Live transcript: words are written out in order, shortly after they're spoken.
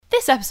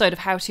This episode of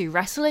How To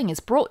Wrestling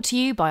is brought to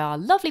you by our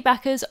lovely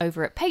backers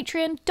over at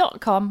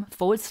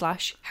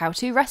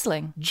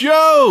patreon.com/howtowrestling.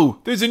 Joe!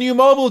 There's a new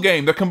mobile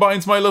game that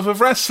combines my love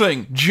of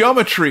wrestling,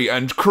 geometry,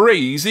 and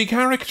crazy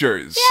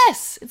characters.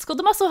 Yes, it's called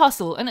The Muscle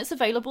Hustle, and it's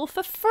available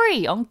for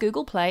free on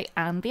Google Play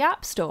and the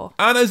App Store.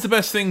 And as the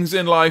best things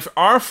in life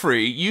are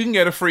free, you can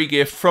get a free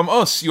gift from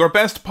us, your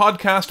best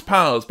podcast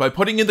pals, by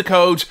putting in the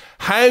code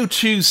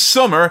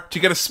HowToSummer to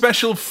get a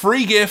special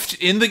free gift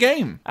in the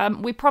game.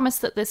 We promise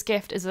that this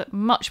gift is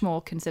much more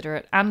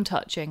considerate and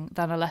touching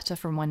than a letter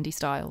from Wendy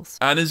Styles.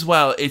 And as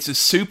well, it's a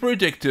super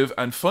addictive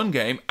and fun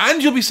game,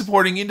 and you'll be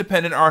supporting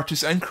independent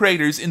artists and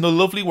creators in the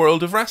lovely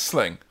world of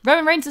wrestling.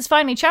 Roman Reigns is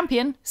finally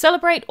champion.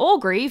 Celebrate or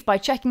grieve by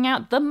checking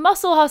out The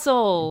Muscle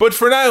Hustle. But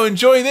for now,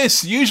 enjoy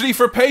this, usually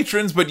for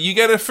patrons, but you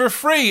get it for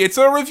free. It's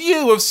a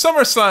review of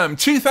SummerSlam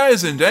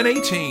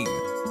 2018.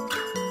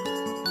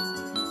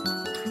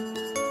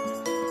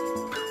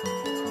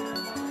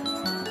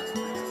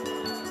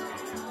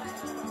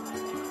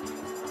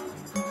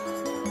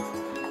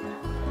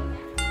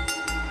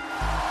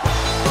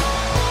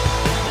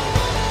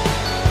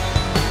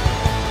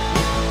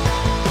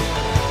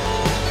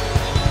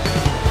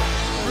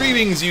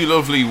 Greetings, you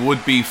lovely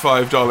would-be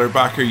 $5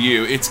 backer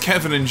you. It's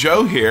Kevin and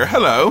Joe here.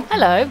 Hello.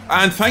 Hello.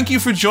 And thank you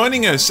for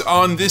joining us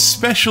on this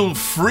special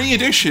free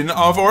edition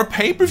of our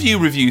pay-per-view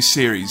review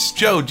series.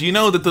 Joe, do you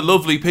know that the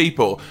lovely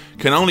people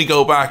can only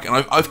go back,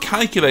 and I've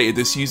calculated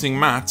this using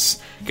maths,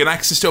 get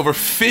access to over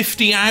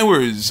 50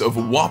 hours of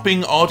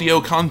whopping audio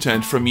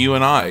content from you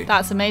and I.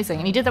 That's amazing.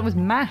 And you did that with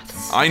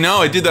maths. I know,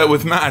 I did that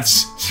with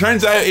maths.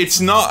 Turns out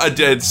it's not a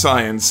dead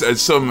science,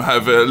 as some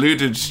have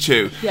alluded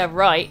to. Yeah,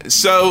 right.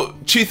 So,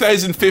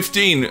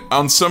 2015,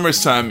 on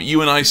SummerSlam,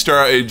 you and I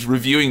started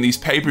reviewing these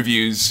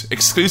pay-per-views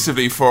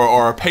exclusively for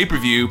our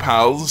pay-per-view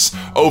pals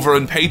over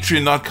on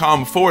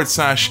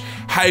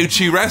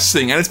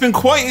patreon.com/howtowrestling. And it's been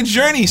quite a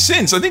journey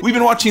since. I think we've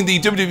been watching the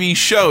WWE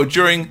show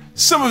during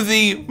some of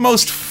the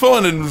most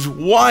fun and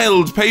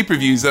wild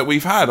pay-per-views that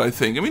we've had, I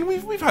think. I mean,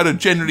 we've had a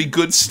generally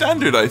good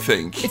standard, I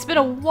think. It's been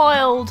a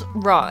wild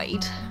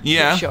ride.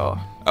 Yeah. For sure.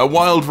 A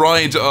wild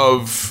ride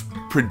of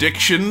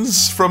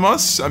predictions from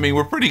us. I mean,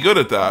 we're pretty good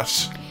at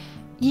that.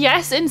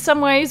 Yes, in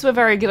some ways we're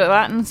very good at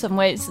that, and in some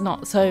ways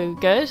not so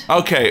good.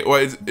 Okay,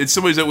 well, in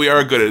some ways that we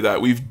are good at that.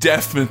 We've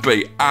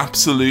definitely,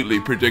 absolutely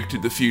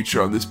predicted the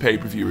future on this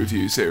pay-per-view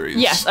review series.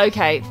 Yes,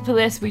 okay, for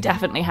this we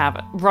definitely have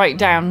it. Right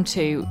down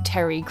to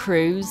Terry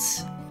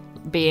Crews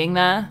being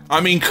there.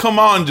 I mean, come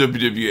on,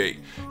 WWE.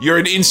 You're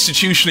an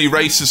institutionally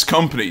racist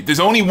company. There's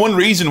only one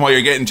reason why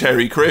you're getting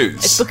Terry Crews.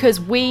 It's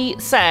because we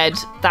said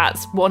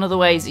that's one of the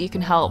ways that you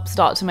can help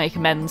start to make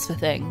amends for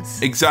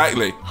things.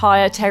 Exactly.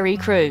 Hire Terry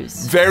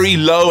Crews. Very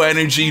low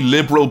energy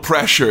liberal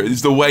pressure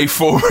is the way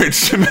forward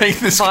to make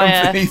this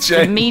company change.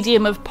 The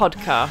medium of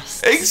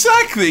podcasts.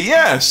 Exactly,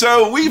 yeah.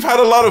 So we've had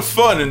a lot of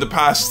fun in the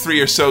past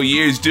 3 or so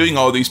years doing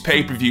all these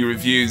pay-per-view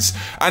reviews,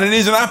 and it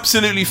is an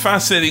absolutely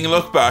fascinating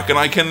look back, and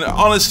I can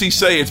honestly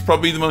say it's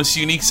probably the most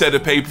unique set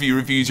of pay-per-view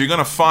reviews you're going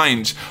to find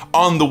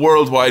on the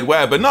World Wide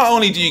Web. And not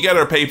only do you get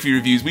our pay-per-view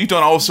reviews, we've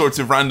done all sorts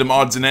of random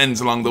odds and ends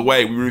along the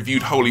way. We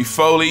reviewed Holy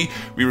Foley,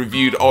 we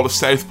reviewed all of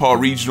Southpaw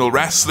Regional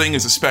Wrestling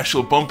as a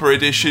special bumper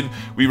edition,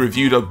 we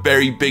reviewed a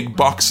very big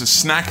box of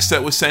snacks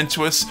that was sent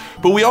to us,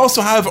 but we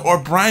also have our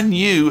brand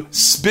new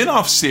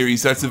spin-off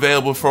series that's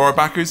available for our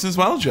backers as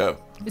well, Joe.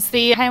 It's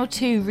the How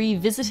To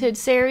Revisited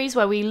series,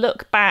 where we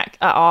look back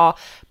at our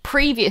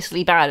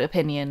previously bad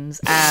opinions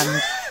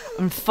and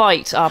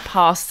fight our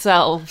past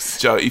selves.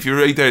 Joe, if you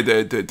read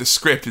the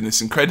script in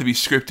this incredibly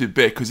scripted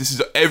bit, because this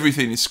is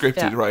everything is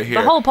scripted right here.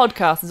 The whole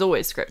podcast is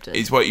always scripted.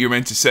 Is what you're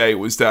meant to say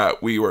was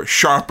that we were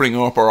sharpening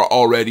up our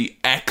already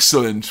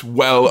excellent,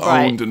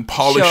 well-owned and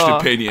polished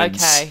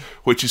opinions. Okay.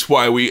 Which is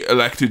why we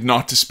elected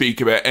not to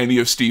speak about any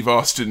of Steve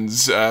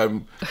Austin's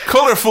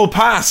colourful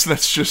past,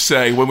 let's just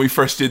say, when we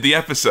first did the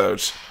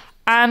episode.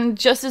 And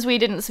just as we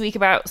didn't speak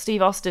about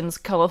Steve Austin's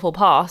colourful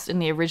past in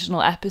the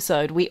original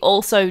episode, we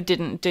also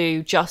didn't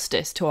do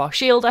justice to our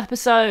Shield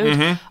episode.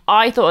 Mm-hmm.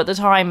 I thought at the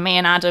time me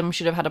and Adam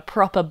should have had a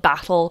proper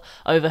battle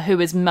over who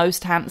is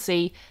most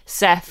handsy,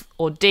 Seth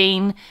or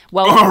Dean.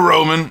 Well, or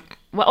Roman.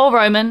 Or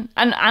Roman.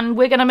 And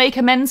we're going to make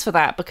amends for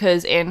that,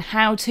 because in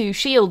How To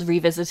Shield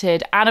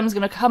Revisited, Adam's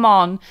going to come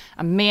on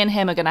and me and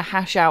him are going to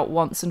hash out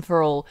once and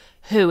for all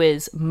who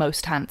is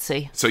most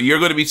handsy. So you're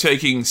going to be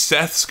taking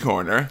Seth's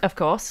corner. Of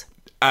course.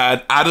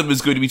 And Adam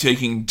is going to be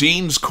taking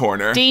Dean's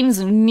corner. Dean's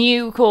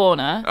new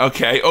corner.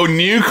 Okay. Oh,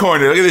 new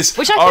corner. Look at this.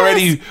 Which I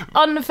already think is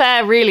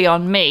unfair, really,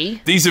 on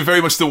me. These are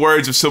very much the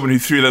words of someone who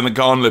threw down the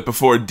gauntlet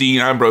before Dean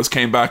Ambrose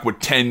came back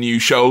with 10 new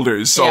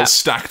shoulders, all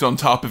stacked on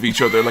top of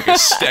each other like a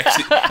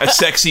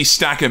sexy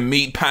stack of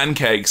meat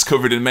pancakes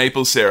covered in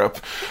maple syrup.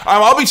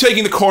 I'll be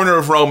taking the corner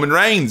of Roman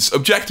Reigns,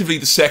 objectively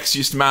the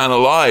sexiest man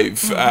alive.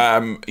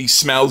 He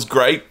smells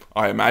great,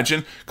 I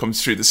imagine,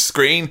 comes through the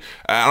screen.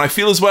 And I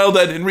feel as well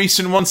that in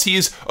recent months he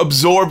has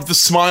absorbed the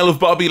smile of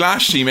Bobby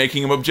Lashley,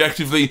 making him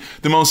objectively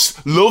the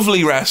most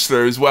lovely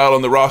wrestler as well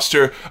on the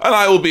roster. And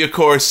I will be, of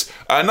course,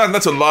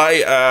 not to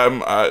lie,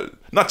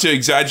 not to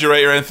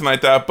exaggerate or anything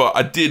like that, but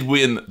I did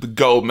win the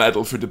gold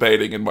medal for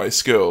debating in my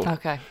school.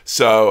 Okay.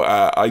 So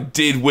I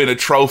did win a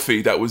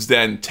trophy that was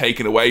then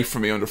taken away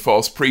from me under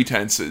false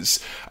pretenses.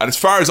 And as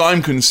far as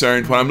I'm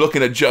concerned, when I'm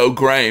looking at Joe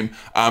Graham,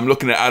 I'm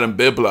looking at Adam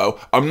Biblow,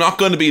 I'm not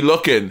going to be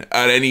looking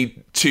at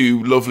any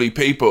two lovely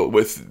people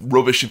with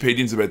rubbish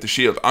opinions about the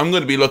Shield. I'm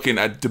going to be looking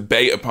at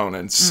debate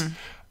opponents,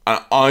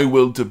 and I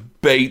will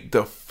debate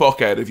the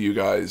fuck out of you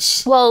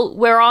guys. Well,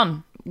 we're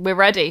on. We're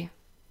ready.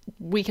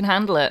 We can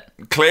handle it.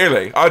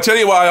 Clearly. I'll tell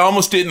you what, I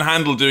almost didn't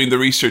handle doing the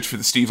research for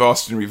the Steve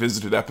Austin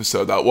Revisited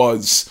episode. That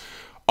was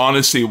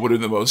honestly one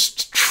of the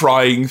most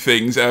trying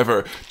things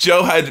ever.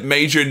 Joe had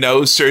major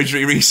nose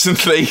surgery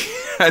recently,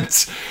 and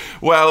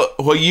well,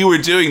 while you were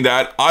doing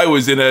that, I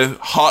was in a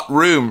hot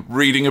room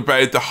reading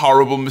about the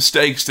horrible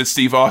mistakes that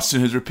Steve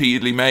Austin has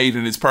repeatedly made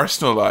in his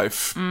personal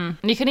life. And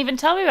you couldn't even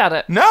tell me about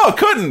it. No, I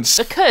couldn't.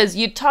 Because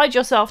you tied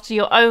yourself to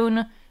your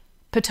own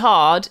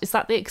petard. Is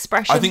that the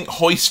expression? I think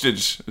hoisted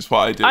is what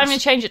I did. I'm going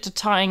to change it to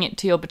tying it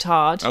to your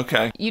petard.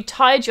 Okay. You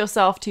tied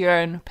yourself to your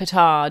own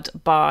petard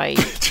by...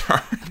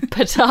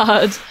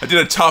 petard. I did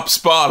a top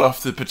spot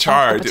off the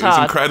petard. It was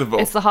incredible.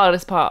 It's the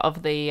hardest part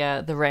of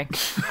the ring.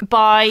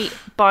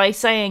 by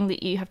saying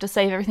that you have to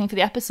save everything for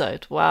the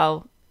episode.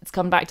 Well, it's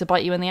come back to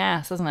bite you in the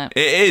ass, hasn't it?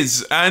 It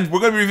is. And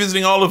we're going to be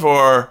revisiting all of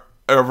our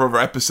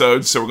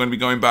episodes, so we're going to be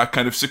going back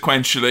kind of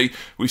sequentially.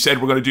 We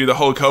said we're going to do the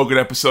Hulk Hogan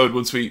episode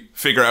once we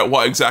figure out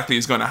what exactly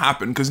is going to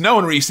happen, because no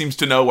one really seems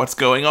to know what's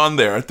going on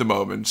there at the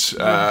moment.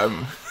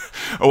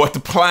 Or what the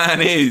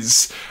plan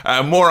is.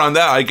 More on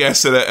that, I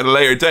guess, at a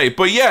later date.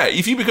 But yeah,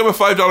 if you become a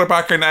 $5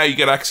 backer now, you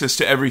get access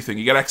to everything.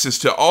 You get access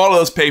to all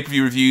those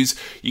pay-per-view reviews.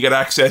 You get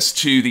access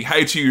to the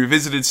How To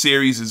Revisited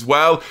series as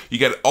well. You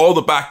get all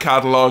the back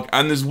catalogue.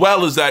 And as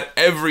well as that,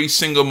 every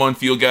single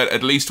month you'll get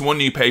at least one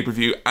new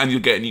pay-per-view and you'll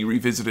get a new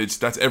Revisited.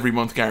 That's every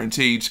month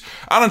guaranteed.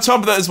 And on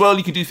top of that as well,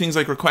 you can do things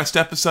like request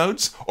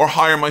episodes or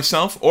hire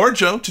myself or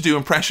Joe to do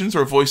impressions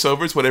or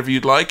voiceovers, whatever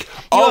you'd like.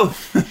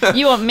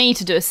 You want me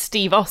to do a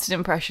Steve Austin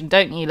impression,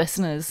 don't you,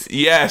 listeners?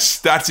 Yes,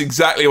 that's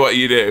exactly what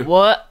you do.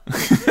 What?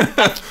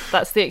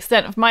 That's the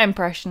extent of my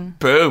impression.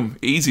 Boom.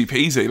 Easy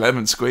peasy,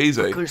 lemon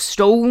squeezy.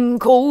 Stone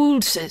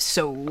Cold says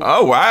so.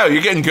 Oh, wow,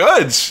 you're getting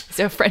good. It's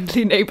a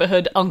friendly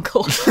neighbourhood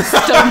uncle,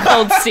 Stone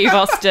Cold Steve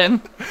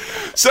Austin.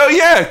 So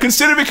yeah,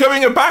 consider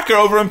becoming a backer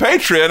over on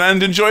Patreon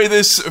and enjoy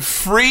this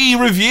free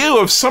review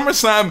of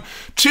SummerSlam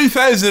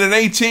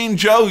 2018.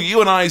 Joe, you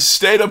and I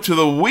stayed up to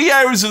the wee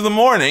hours of the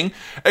morning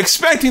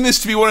expecting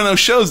this to be one of those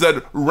shows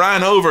that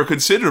ran over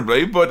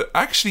considerably, but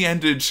actually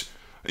ended...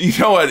 You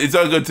know what? It's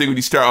not a good thing when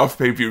you start off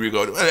pay-per-view, you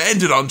go, well, it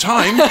ended on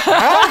time.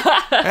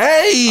 Huh?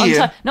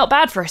 Hey! Not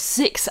bad for a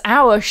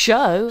 6-hour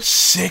show.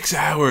 6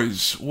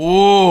 hours.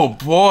 Whoa,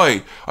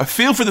 boy. I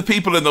feel for the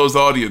people in those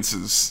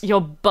audiences.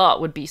 Your butt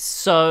would be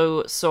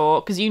so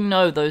sore, because you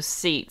know those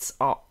seats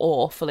are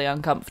awfully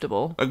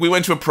uncomfortable. Like, we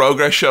went to a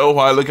Progress show a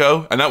while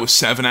ago, and that was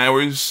 7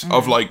 hours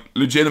of, like,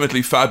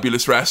 legitimately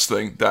fabulous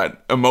wrestling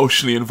that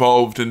emotionally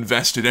involved and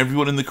invested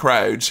everyone in the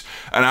crowd.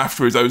 And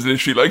afterwards, I was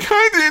literally like,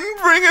 I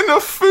didn't bring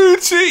enough food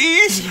to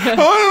eat.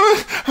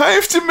 Oh, I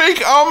have to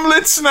make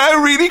omelets now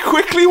really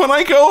quickly when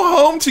I go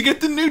home to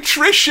get the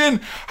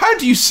nutrition. How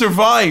do you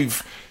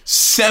survive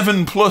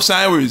 7+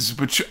 hours and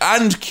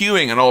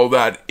queuing and all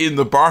that in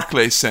the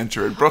Barclays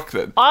Centre in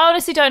Brooklyn? I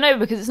honestly don't know,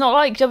 because it's not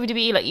like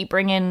WWE, like you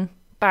bring in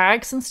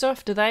bags and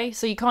stuff, do they?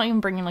 So you can't even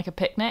bring in like a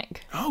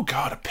picnic. Oh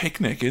god, a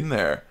picnic in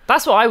there.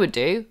 That's what I would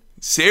do.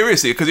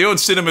 Seriously, because you know in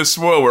Cinema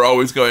Swirl we're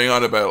always going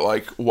on about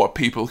like what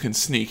people can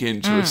sneak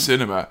into a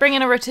cinema. Bring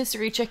in a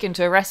rotisserie chicken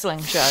to a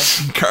wrestling show.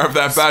 Carve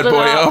that bad Split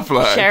boy it up,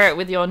 like. Share it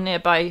with your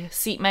nearby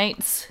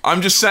seatmates.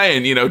 I'm just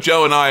saying, you know,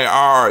 Joe and I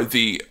are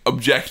the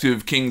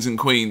objective kings and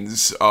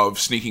queens of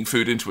sneaking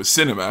food into a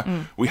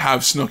cinema. We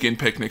have snuck in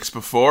picnics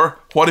before.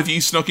 What have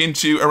you snuck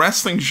into a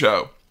wrestling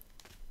show?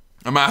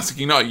 I'm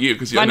asking not you,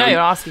 because I know you're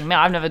asking me.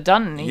 I've never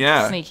done any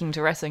Yeah. sneaking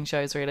to wrestling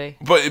shows, really.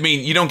 But I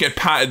mean, you don't get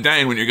patted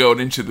down when you're going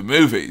into the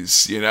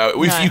movies, you know.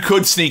 If No. you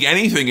could sneak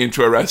anything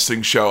into a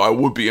wrestling show, I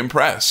would be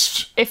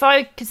impressed. If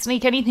I could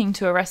sneak anything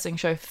to a wrestling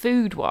show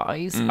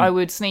food-wise, I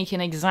would sneak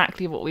in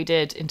exactly what we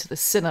did into the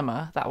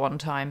cinema that one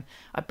time.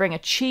 I'd bring a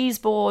cheese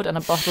board and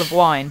a bottle of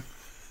wine.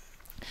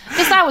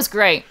 Because that was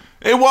great.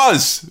 It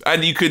was,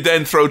 and you could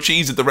then throw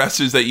cheese at the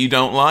wrestlers that you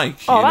don't like.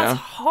 Oh, you that's know?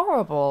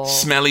 horrible.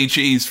 Smelly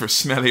cheese for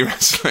smelly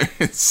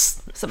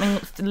wrestlers. Something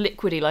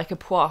liquidy like a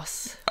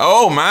poisse.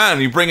 Oh man,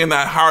 you bring in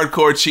that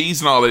hardcore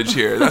cheese knowledge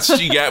here. That's what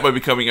you get by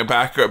becoming a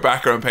backer on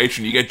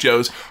Patreon. You get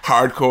Joe's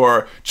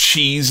hardcore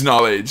cheese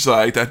knowledge,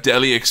 like that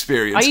deli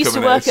experience. I used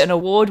to coming work out. at an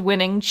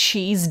award-winning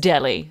cheese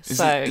deli, so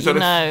is that you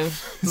know,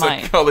 is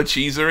that called a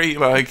cheesery?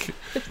 Like,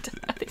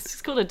 I think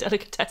it's called a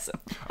delicatessen.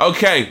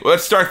 okay, well,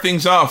 let's start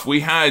things off.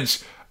 We had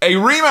a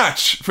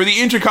rematch for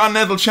the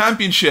Intercontinental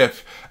Championship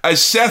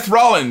as Seth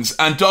Rollins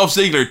and Dolph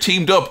Ziggler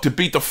teamed up to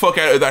beat the fuck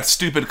out of that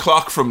stupid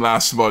clock from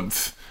last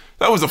month.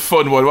 That was a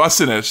fun one,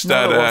 wasn't it?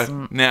 No, it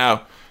wasn't.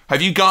 Now,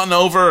 have you gotten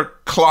over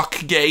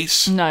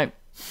Clockgate? No.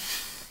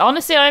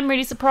 Honestly, I'm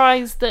really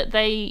surprised that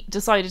they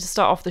decided to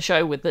start off the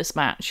show with this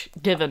match,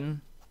 given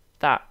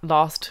that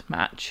last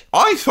match?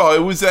 I thought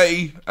it was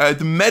the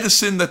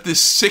medicine that this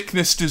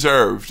sickness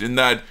deserved, in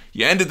that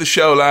you ended the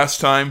show last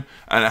time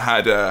and it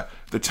had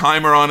the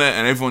timer on it,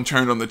 and everyone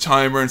turned on the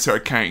timer and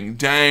started counting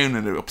down,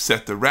 and it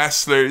upset the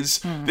wrestlers.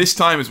 This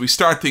time, as we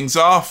start things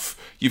off,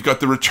 you've got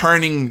the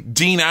returning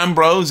Dean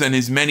Ambrose and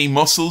his many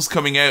muscles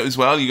coming out as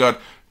well. You got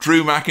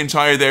Drew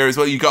McIntyre there as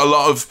well. You got a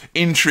lot of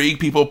intrigue.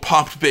 People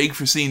popped big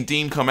for seeing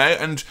Dean come out,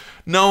 and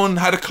no one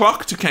had a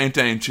clock to count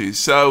down to.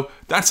 So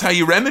that's how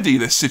you remedy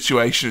this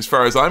situation, as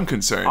far as I'm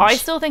concerned. I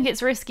still think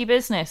it's risky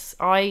business.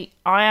 I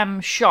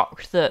am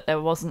shocked that there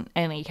wasn't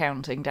any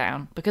counting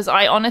down, because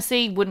I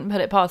honestly wouldn't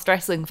put it past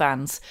wrestling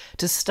fans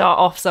to start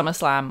off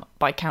SummerSlam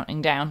by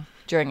counting down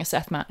during a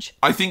Seth match.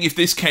 I think if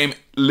this came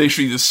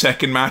literally the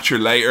second match or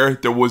later,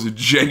 there was a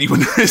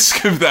genuine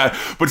risk of that,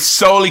 but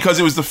solely because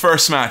it was the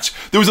first match.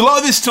 There was a lot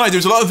of this tonight. There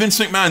was a lot of Vince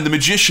McMahon, the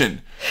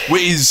magician,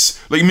 with his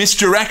like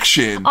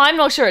misdirection. I'm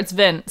not sure it's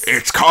Vince.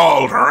 It's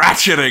called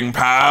ratcheting,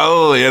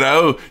 pal. You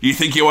know, you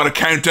think you want to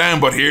count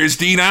down, but here's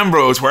Dean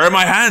Ambrose. Where are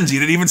my hands?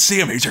 You didn't even see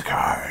him. Here's your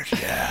card.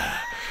 Yeah.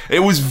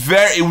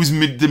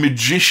 The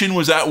magician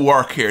was at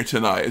work here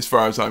tonight, as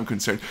far as I'm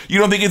concerned. You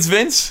don't think it's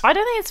Vince? I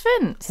don't think it's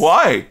Vince.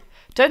 Why?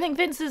 Don't think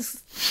Vince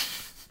is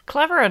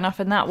clever enough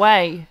in that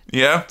way.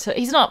 Yeah?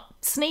 He's not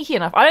sneaky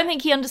enough. I don't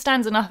think he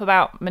understands enough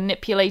about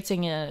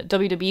manipulating a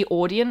WWE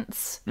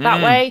audience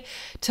that way.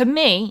 To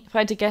me, if I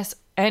had to guess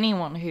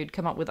anyone who'd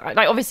come up with...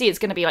 Like, obviously, it's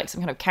going to be like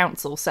some kind of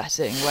council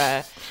setting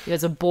where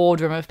there's a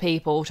boardroom of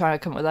people trying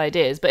to come up with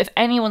ideas. But if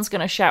anyone's going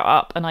to shout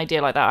up an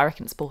idea like that, I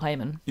reckon it's Paul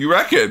Heyman. You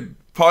reckon?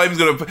 Paul Heyman's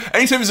going to...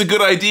 Anytime it's a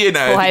good idea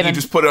now, I think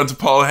you just put it onto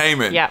Paul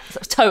Heyman. Yeah,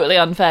 it's totally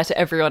unfair to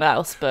everyone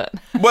else, but...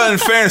 Well, in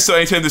fairness, so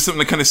anytime there's something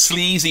that kind of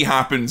sleazy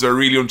happens or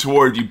really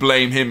untoward, you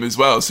blame him as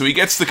well. So he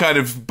gets the kind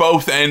of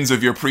both ends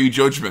of your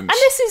prejudgment. And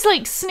this is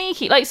like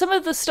sneaky. Like some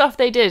of the stuff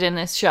they did in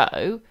this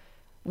show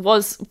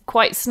was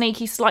quite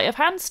sneaky sleight of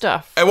hand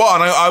stuff. And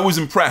I was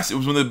impressed. It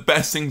was one of the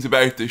best things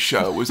about this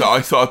show, was that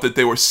I thought that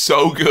they were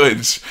so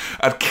good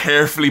at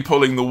carefully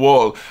pulling the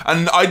wool.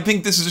 And I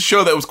think this is a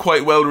show that was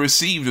quite well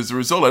received as a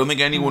result. I don't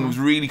think anyone was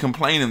really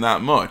complaining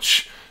that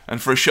much.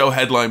 And for a show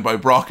headlined by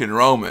Brock and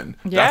Roman,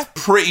 that's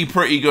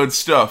pretty good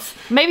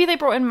stuff. Maybe they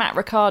brought in Matt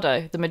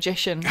Ricardo, the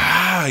magician.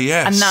 Ah,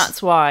 yes. And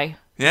that's why.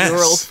 Yes.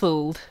 You're all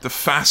fooled. The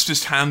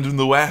fastest hand in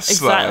the West.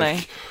 Exactly.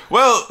 Like.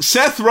 Well,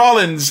 Seth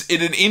Rollins,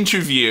 in an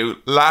interview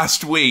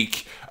last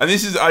week, and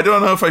this is, I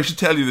don't know if I should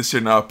tell you this or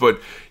not, but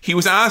he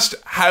was asked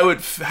how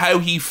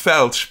he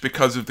felt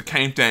because of the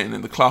countdown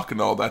and the clock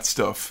and all that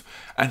stuff.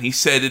 And he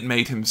said it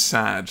made him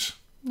sad.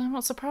 I'm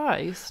not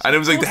surprised. And it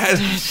was like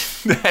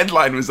the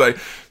headline was like,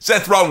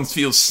 Seth Rollins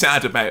feels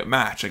sad about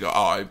match. I go,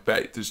 oh, I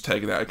bet just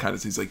taking that kind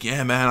of. He's like,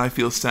 yeah, man, I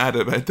feel sad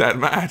about that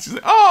match. He's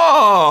like,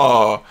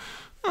 oh,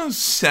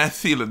 Seth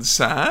feeling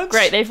sad.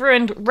 Great, they've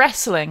ruined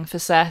wrestling for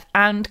Seth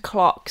and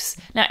clocks.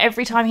 Now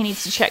every time he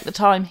needs to check the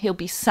time, he'll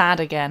be sad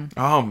again.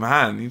 Oh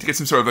man, you need to get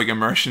some sort of like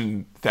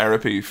immersion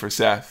therapy for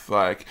Seth.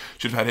 Like,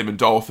 should have had him and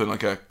Dolph in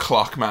like a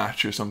clock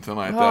match or something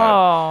like that.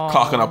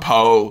 Clock on a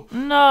pole.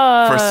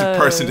 No. First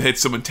person to hit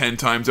someone 10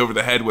 times over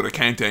the head with a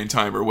countdown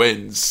timer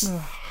wins.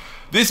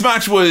 This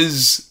match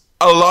was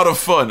a lot of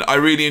fun. I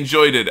really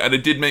enjoyed it, and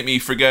it did make me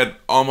forget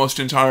almost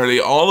entirely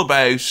all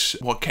about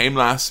what came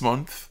last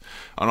month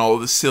and all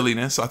the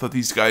silliness. I thought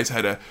these guys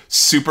had a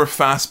super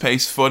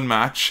fast-paced, fun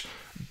match.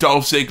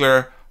 Dolph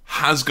Ziggler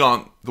has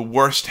got the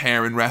worst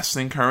hair in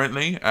wrestling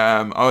currently.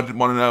 I would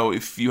want to know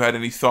if you had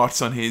any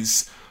thoughts on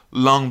his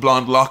long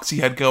blonde locks he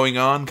had going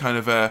on, kind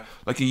of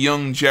like a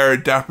young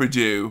Jared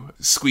Depardieu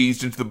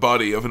squeezed into the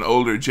body of an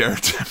older Jared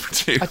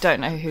Depardieu. I don't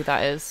know who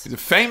that is. He's a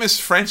famous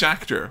French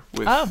actor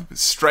with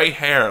straight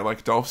hair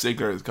like Dolph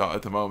Ziggler has got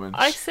at the moment.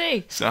 I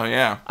see. So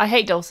yeah. I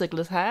hate Dolph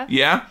Ziggler's hair.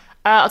 Yeah?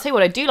 I'll tell you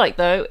what I do like,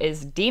 though,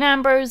 is Dean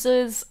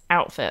Ambrose's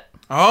outfit.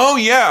 Oh,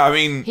 yeah, I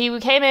mean... He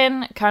came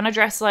in kind of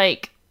dressed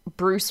like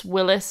Bruce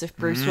Willis, if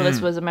Bruce Willis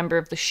was a member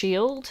of The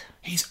Shield.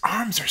 His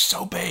arms are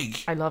so big.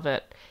 I love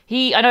it.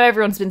 I know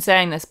everyone's been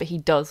saying this, but he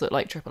does look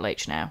like Triple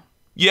H now.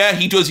 Yeah,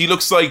 he does. He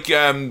looks like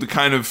the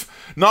kind of,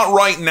 not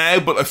right now,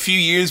 but a few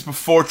years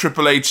before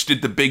Triple H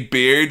did the big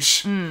beard,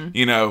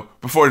 you know,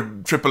 before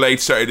Triple H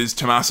started his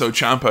Tommaso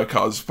Ciampa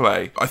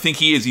cosplay. I think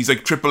he is. He's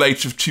like Triple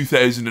H of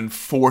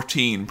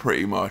 2014,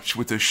 pretty much,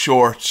 with the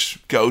short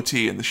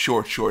goatee and the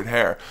short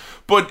hair.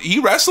 But he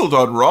wrestled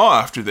on Raw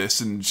after this,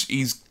 and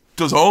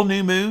does all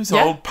new moves,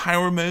 all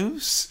power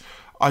moves.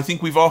 I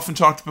think we've often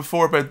talked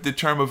before about the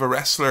term of a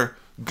wrestler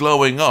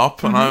glowing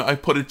up, and I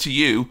put it to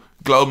you,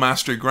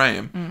 Glowmaster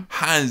Graham,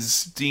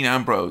 has Dean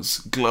Ambrose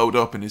glowed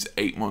up in his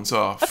 8 months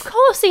off? Of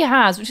course he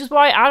has, which is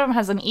why Adam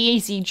has an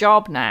easy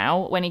job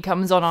now when he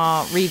comes on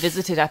our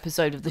revisited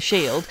episode of The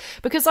Shield,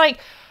 because like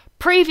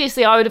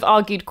previously I would have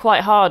argued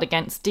quite hard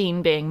against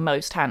Dean being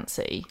most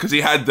handsy. Because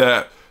he had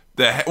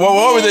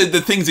what were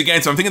the things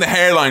against him? I'm thinking the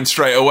hairline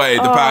straight away,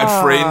 the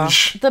bad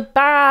fringe. The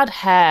bad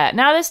hair.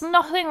 Now there's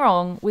nothing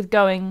wrong with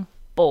going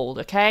bald,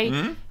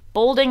 okay?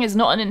 Balding is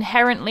not an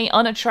inherently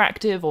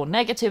unattractive or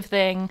negative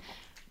thing.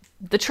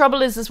 The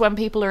trouble is when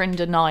people are in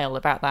denial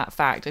about that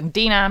fact. And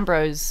Dean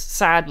Ambrose,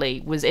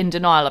 sadly, was in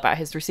denial about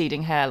his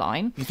receding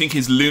hairline. You think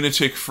his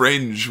lunatic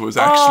fringe was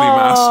actually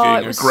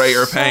masking a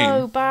greater pain?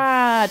 So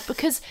bad,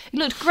 because it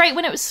looked great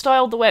when it was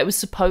styled the way it was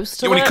supposed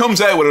to. When he comes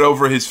out with it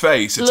over his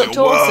face, it's looked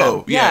like, whoa.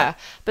 Awesome. Yeah.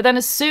 But then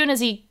as soon as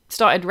he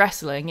started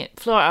wrestling, it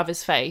flew out of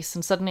his face,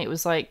 and suddenly it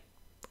was like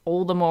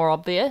all the more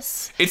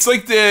obvious. It's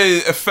like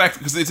the effect,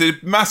 because it's a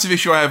massive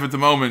issue I have at the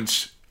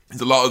moment,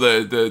 is a lot of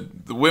the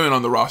women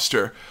on the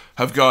roster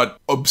have got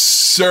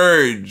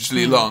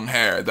absurdly long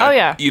hair.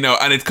 That, you know,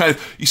 and it's kind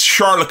of,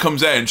 Charlotte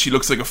comes out and she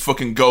looks like a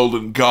fucking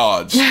golden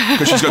god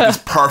because she's got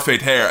this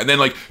perfect hair. And then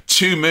like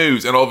 2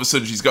 moves and all of a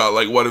sudden she's got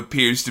like what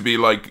appears to be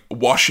like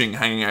washing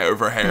hanging out of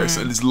her hair.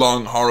 So this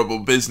long, horrible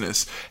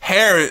business.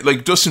 Hair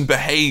like doesn't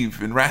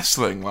behave in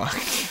wrestling.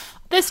 Like,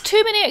 there's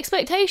too many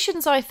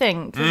expectations, I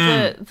think.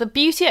 The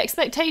beauty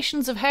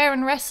expectations of hair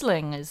in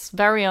wrestling is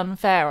very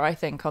unfair, I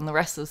think, on the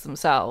wrestlers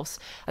themselves.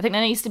 I think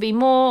there needs to be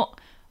more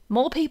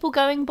people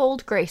going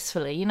bald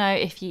gracefully. You know,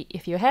 if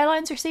your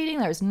hairline's receding,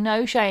 there's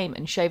no shame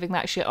in shaving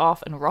that shit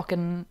off and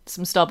rocking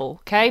some stubble,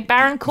 okay?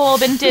 Baron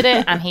Corbin did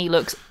it, and he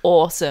looks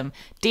awesome.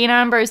 Dean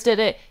Ambrose did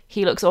it,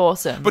 he looks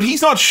awesome. But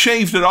he's not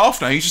shaved it off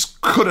now, he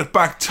just cut it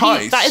back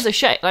tight. That is a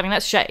shave. I mean,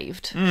 that's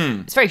shaved.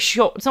 It's very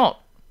short. It's not...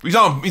 He's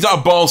not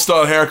a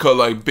ball-style haircut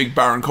like Big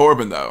Baron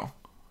Corbin, though.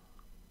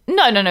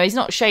 No. He's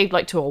not shaved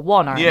like to a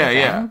 1 or anything.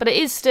 Yeah. But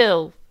it's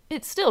still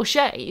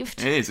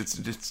shaved. It is.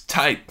 It's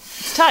tight.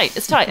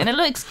 It's tight. And it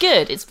looks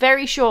good. It's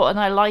very short and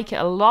I like it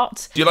a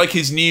lot. Do you like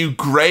his new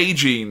grey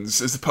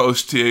jeans as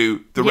opposed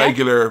to the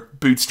regular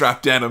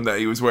bootstrap denim that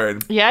he was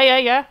wearing?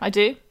 Yeah, I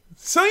do.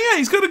 So yeah,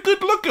 he's got a good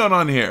look going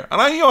on here.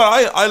 And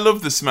I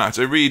love this match.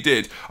 I really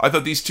did. I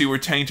thought these two were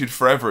tainted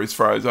forever as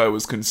far as I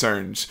was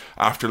concerned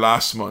after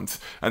last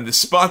month. And the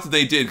spot that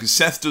they did, because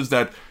Seth does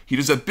that, he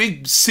does a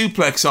big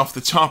suplex off the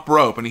top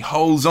rope and he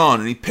holds on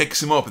and he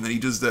picks him up and then he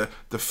does the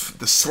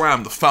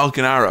slam, the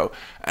Falcon Arrow.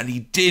 And he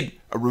did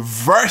a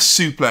reverse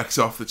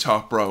suplex off the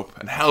top rope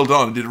and held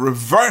on and did a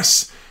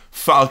reverse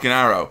Falcon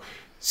Arrow.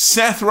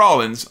 Seth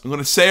Rollins, I'm going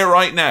to say it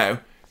right now,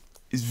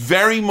 is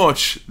very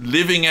much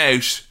living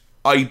out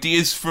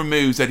ideas for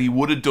moves that he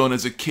would have done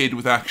as a kid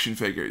with action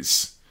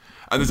figures.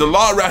 And there's a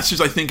lot of wrestlers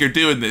I think are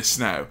doing this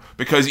now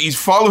because he's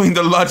following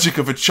the logic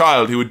of a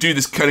child who would do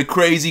this kind of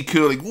crazy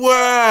cool like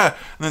wah,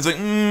 and it's like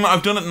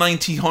I've done it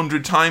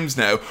 100 times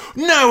now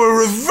a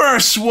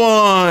reverse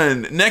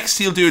one. Next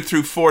he'll do it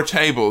through 4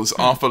 tables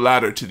off a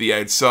ladder to the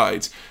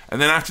outside,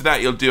 and then after that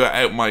he'll do it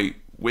out my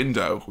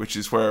window, which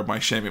is where my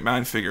Shane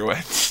McMahon figure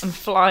went, and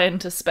fly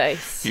into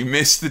space. He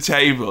missed the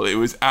table. It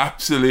was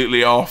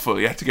absolutely awful.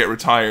 He had to get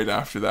retired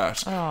after that.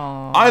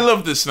 Aww. I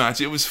love this match.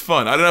 It was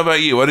fun. I don't know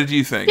about you. What did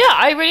you think? Yeah,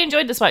 I really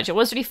enjoyed this match. It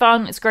was really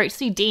fun. It's great to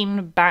see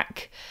Dean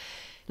back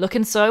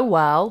looking so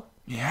well.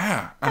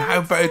 Yeah. And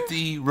how about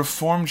the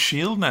Reformed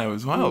Shield now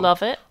as well?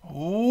 Love it.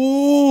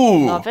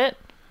 Ooh. Love it.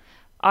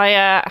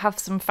 I have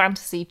some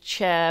fantasy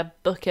chair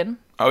booking.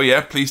 Oh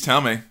yeah, please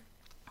tell me.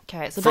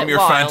 Okay, it's a From bit your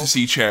wild.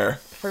 fantasy chair.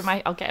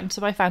 I'll get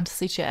into my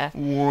fantasy chair.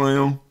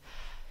 Well.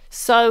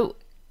 So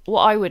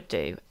what I would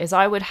do is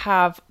I would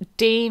have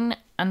Dean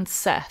and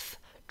Seth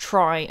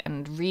try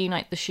and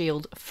reunite the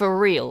Shield for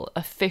real,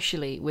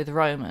 officially, with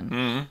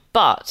Roman.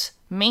 But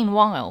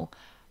meanwhile,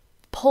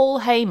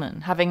 Paul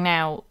Heyman, having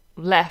now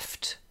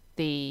left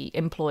the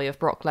employ of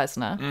Brock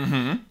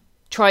Lesnar,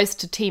 tries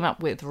to team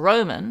up with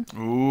Roman.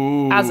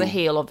 Ooh. As a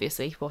heel,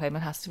 obviously. Paul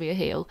Heyman has to be a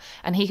heel.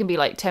 And he can be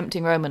like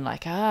tempting Roman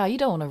like, you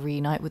don't want to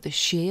reunite with the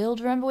Shield.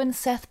 Remember when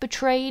Seth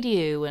betrayed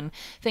you? And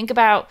think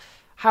about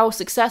how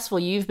successful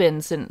you've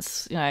been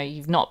since, you know,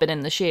 you've not been in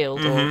the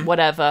Shield or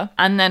whatever.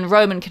 And then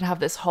Roman can have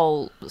this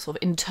whole sort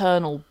of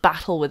internal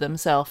battle with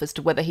himself as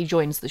to whether he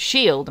joins the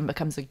Shield and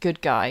becomes a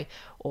good guy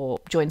or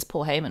joins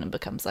Paul Heyman and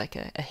becomes like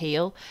a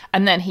heel.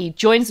 And then he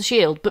joins the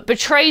Shield but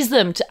betrays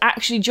them to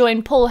actually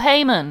join Paul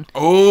Heyman.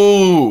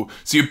 Oh,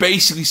 so you're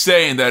basically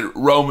saying that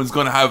Roman's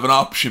going to have an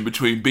option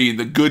between being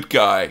the good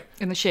guy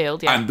in the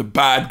Shield, yeah, and the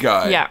bad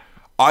guy. Yeah.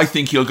 I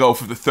think he'll go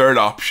for the third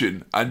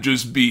option and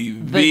just be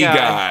the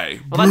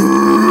guy. Well,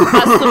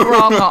 that's the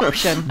wrong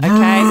option,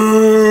 okay?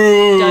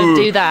 Don't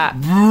do that.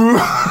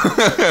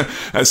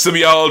 And some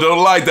of y'all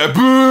don't like that.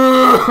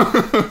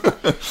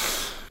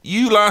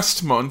 You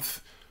last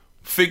month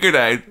figured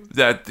out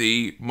that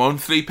the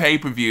monthly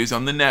pay-per-views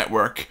on the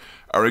network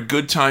are a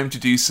good time to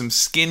do some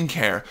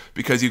skincare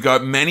because you've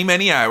got many,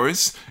 many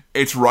hours.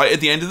 It's right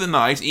at the end of the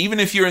night. Even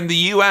if you're in the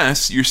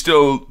US, you're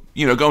still,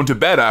 going to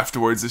bed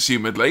afterwards,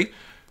 assumedly.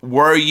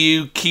 Were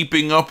you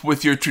keeping up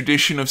with your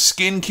tradition of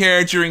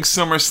skincare during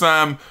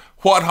SummerSlam?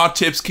 What hot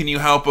tips can you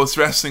help us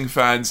wrestling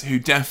fans who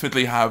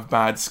definitely have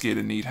bad skin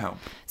and need help?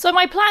 So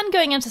my plan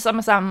going into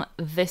SummerSlam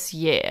this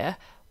year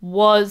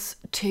was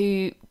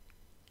to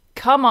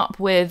come up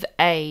with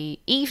a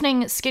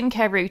evening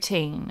skincare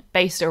routine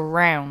based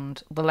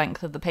around the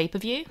length of the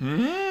pay-per-view.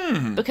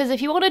 Because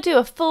if you want to do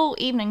a full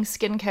evening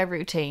skincare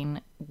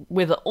routine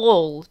with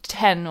all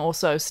 10 or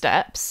so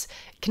steps,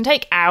 can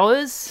take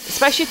hours,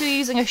 especially if you're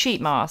using a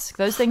sheet mask.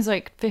 Those things are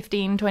like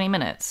 15, 20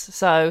 minutes.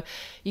 So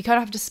you kind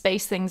of have to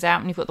space things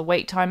out, and you've got the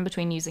wait time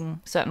between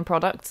using certain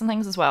products and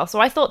things as well. So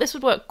I thought this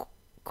would work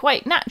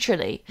quite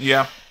naturally.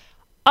 Yeah.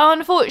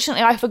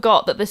 Unfortunately, I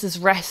forgot that this is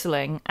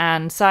wrestling,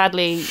 and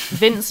sadly,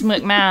 Vince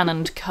McMahon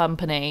and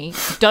company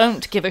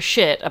don't give a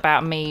shit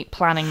about me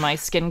planning my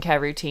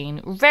skincare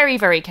routine very,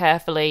 very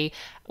carefully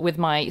with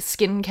my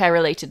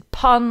skincare-related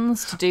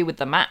puns to do with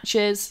the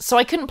matches, so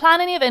I couldn't plan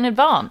any of it in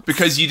advance.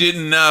 Because you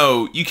didn't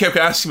know. You kept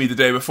asking me the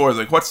day before,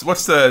 like, what's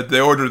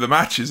the order of the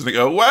matches? And I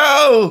go,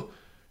 well,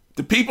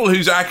 the people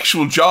whose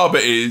actual job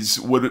it is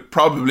would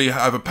probably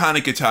have a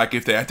panic attack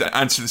if they had to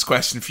answer this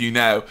question for you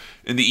now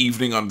in the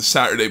evening on the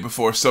Saturday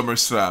before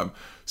SummerSlam.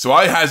 So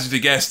I hazard to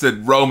guess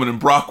that Roman and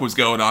Brock was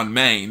going on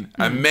main,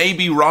 and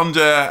maybe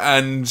Ronda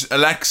and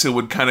Alexa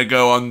would kind of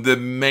go on the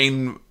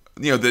main,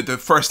 the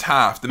first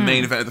half, the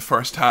main event of the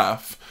first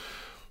half.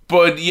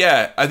 But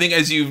yeah, I think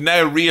as you've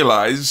now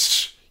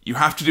realised, you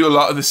have to do a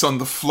lot of this on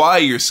the fly,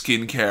 your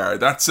skincare.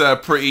 That's a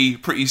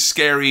pretty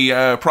scary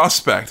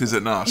prospect, is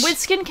it not? With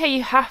skincare,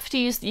 you have to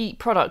use the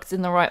products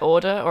in the right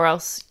order, or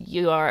else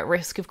you are at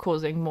risk of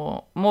causing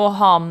more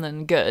harm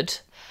than good.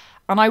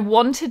 And I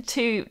wanted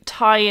to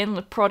tie in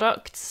the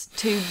products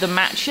to the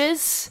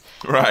matches.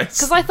 Right.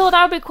 Because I thought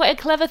that would be quite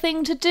a clever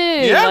thing to do.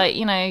 Yeah. Like,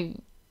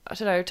 I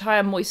don't know, tie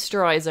a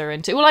moisturiser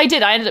into... Well, I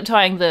did. I ended up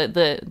tying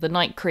the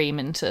night cream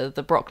into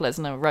the Brock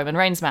Lesnar-Roman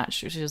Reigns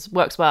match, which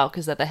works well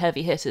because they're the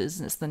heavy hitters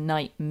and it's the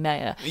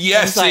nightmare.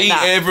 Yes, like see,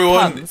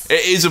 everyone, puns.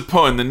 It is a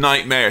pun, the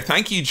nightmare.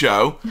 Thank you,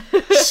 Joe,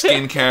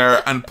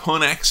 skincare and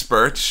pun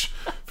expert,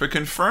 for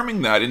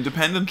confirming that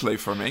independently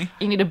for me.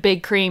 You need a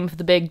big cream for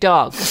the big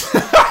dog.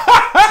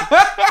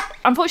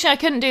 Unfortunately, I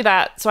couldn't do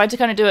that, so I had to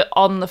kind of do it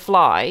on the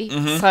fly.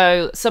 Mm-hmm.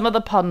 So some of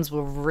the puns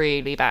were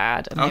really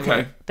bad.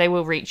 And they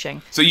were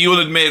reaching. So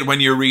you'll admit when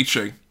you're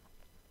reaching?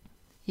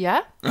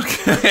 Yeah.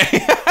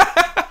 Okay.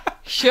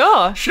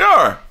 Sure.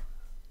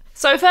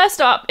 So first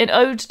up, in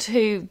ode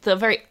to the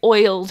very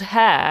oiled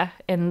hair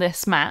in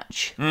this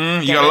match.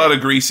 You got a lot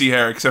of greasy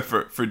hair, except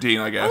for Dean,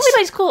 I guess. Well,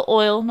 we like to call it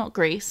oil, not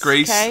grease.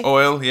 Grease, okay?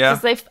 Oil, yeah.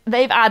 Because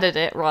they've added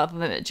it rather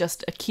than it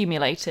just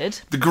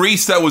accumulated. The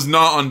grease that was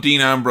not on Dean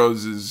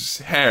Ambrose's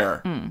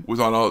hair was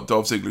on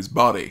Dolph Ziggler's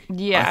body.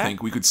 Yeah. I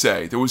think we could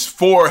say. There was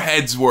 4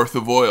 heads worth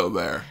of oil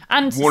there.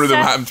 And one of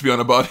them happened to be on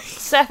a body.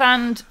 Seth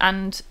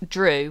and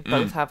Drew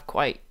both have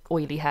quite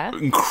oily hair.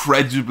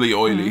 Incredibly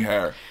oily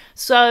hair.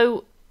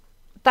 So...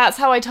 that's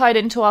how I tied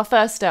into our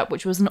first step,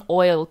 which was an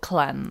oil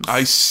cleanse.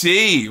 I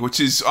see,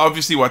 which is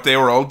obviously what they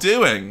were all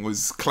doing,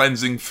 was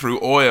cleansing through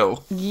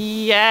oil.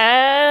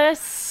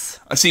 Yes.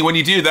 I see, when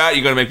you do that,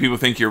 you're going to make people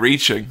think you're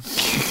reaching.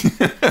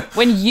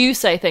 When you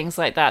say things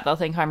like that, they'll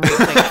think I'm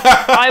reaching.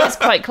 I was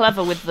quite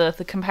clever with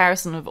the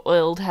comparison of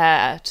oiled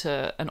hair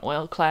to an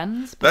oil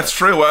cleanse. That's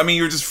true. Well, I mean,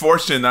 you were just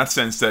fortunate in that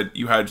sense that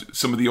you had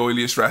some of the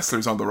oiliest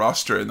wrestlers on the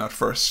roster in that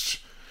first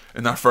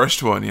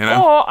one,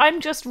 Or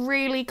I'm just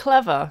really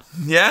clever.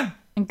 Yeah.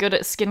 And good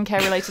at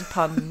skincare-related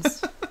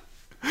puns.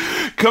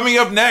 Coming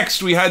up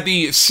next, we had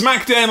the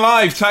SmackDown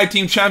Live Tag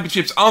Team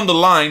Championships on the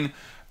line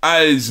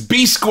as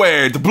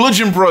B-Squared, the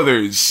Bludgeon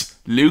Brothers,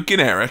 Luke and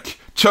Eric,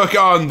 took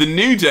on the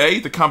New Day,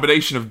 the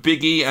combination of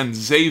Big E and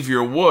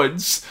Xavier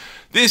Woods.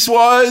 This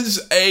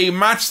was a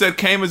match that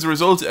came as a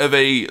result of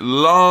a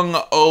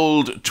long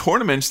old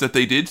tournament that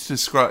they did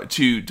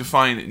to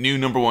define new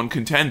number 1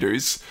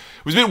 contenders.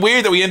 It was a bit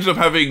weird that we ended up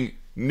having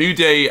New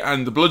Day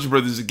and the Bludgeon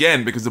Brothers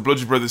again, because the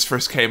Bludgeon Brothers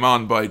first came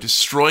on by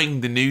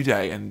destroying the New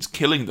Day and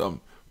killing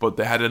them, but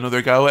they had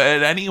another go at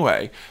it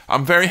anyway.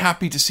 I'm very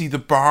happy to see the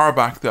Bar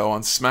back, though,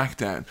 on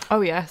SmackDown.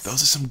 Oh, yes.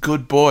 Those are some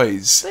good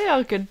boys. They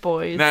are good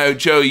boys. Now,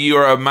 Joe, you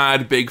are a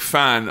mad big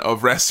fan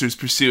of wrestlers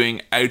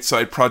pursuing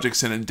outside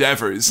projects and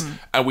endeavours,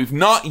 and we've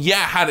not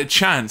yet had a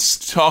chance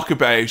to talk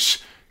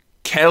about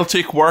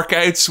Celtic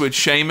workouts with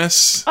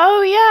Sheamus.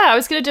 Oh yeah, I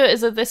was going to do it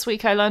as a This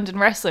Week I Learned in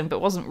Wrestling, but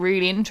wasn't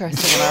really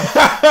interesting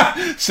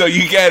enough. So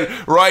you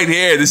get right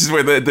here, this is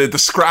where the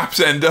scraps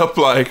end up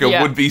like,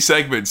 would-be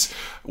segments.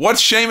 What's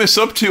Sheamus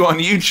up to on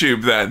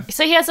YouTube then?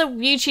 So he has a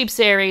YouTube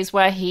series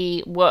where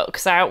he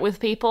works out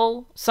with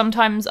people,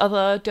 sometimes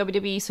other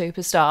WWE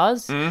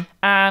superstars,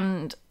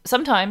 and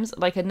sometimes,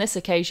 like in this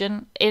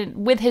occasion,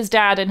 with his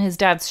dad in his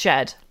dad's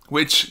shed.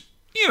 Which,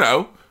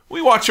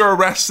 we watch our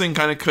wrestling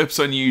kind of clips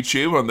on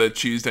YouTube on the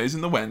Tuesdays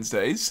and the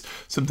Wednesdays.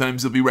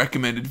 Sometimes there'll be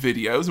recommended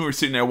videos, and we're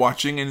sitting there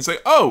watching, and it's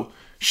like, oh,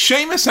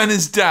 Sheamus and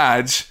his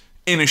dad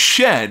in a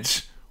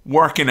shed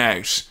working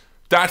out.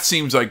 That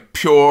seems like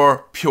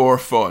pure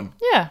fun.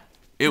 Yeah.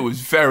 It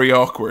was very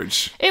awkward.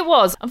 It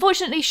was.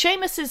 Unfortunately,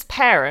 Sheamus's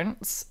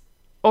parents,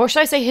 or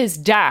should I say his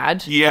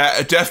dad?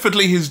 Yeah,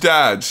 definitely his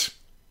dad.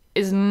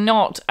 is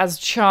not as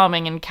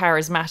charming and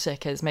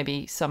charismatic as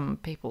maybe some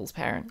people's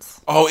parents.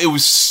 Oh, it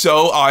was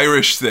so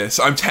Irish, this.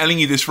 I'm telling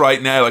you this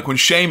right now. Like, when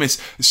Seamus,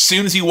 as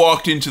soon as he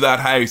walked into that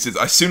house,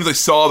 as soon as I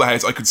saw the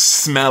house, I could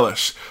smell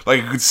it.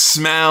 Like, I could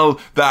smell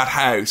that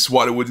house,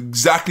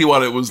 exactly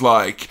what it was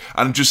like.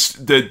 And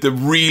just the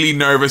really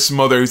nervous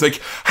mother who's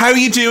like, how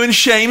you doing,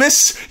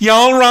 Seamus? You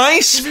all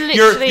right?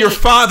 Your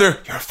father,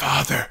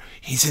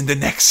 he's in the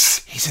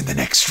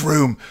next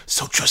room.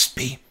 So just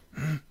be...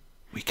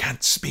 we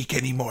can't speak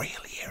anymore,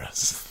 he'll hear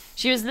us.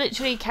 She was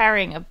literally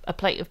carrying a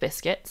plate of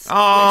biscuits, which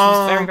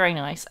was very, very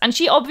nice. And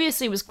she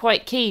obviously was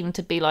quite keen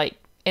to be, like,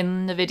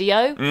 in the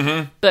video.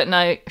 Mm-hmm. But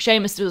no,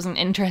 Seamus wasn't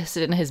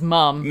interested in his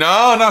mum.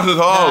 No, not at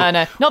all.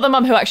 No. Not the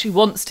mum who actually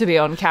wants to be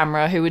on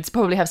camera, who would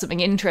probably have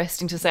something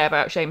interesting to say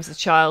about Seamus's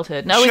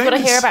childhood. No, we've got to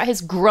hear about his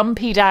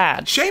grumpy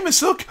dad.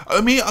 Seamus, look, I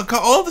mean, I've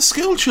got all the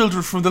school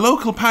children from the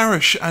local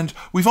parish, and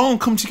we've all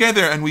come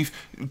together and we've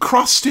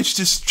cross-stitched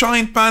this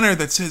giant banner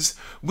that says,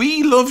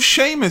 "We love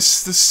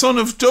Seamus, the son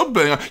of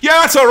Dublin." Yeah,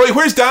 that's all right.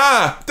 Where's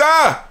Da?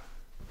 Da,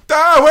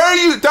 where are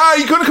you? Da,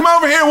 you couldn't come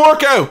over here and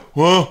work out.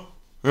 What?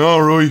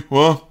 All right,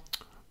 what?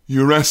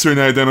 You're a wrestler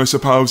now then, I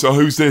suppose. Oh,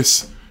 who's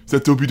this? Is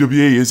that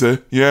WWE, is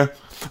it? Yeah.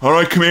 All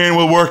right, come here and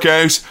we'll work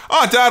out.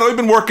 Oh, Dad, I've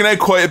been working out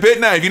quite a bit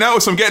now. Have you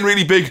noticed I'm getting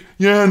really big?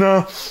 Yeah,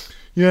 no.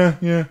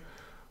 Yeah.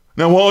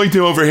 Now, what I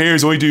do over here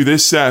is I do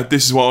this.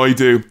 This is what I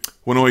do.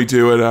 When I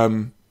do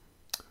it,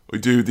 I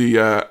do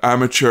the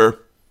amateur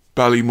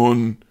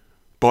Ballymun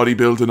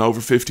bodybuilding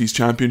over 50s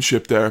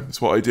championship there. That's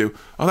what I do.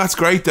 Oh, that's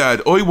great,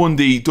 Dad. I won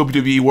the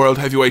WWE World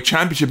Heavyweight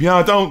Championship. Yeah,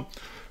 I don't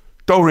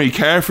really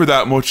care for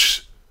that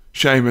much,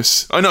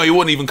 Seamus. I know, you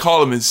wouldn't even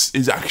call him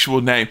his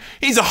actual name.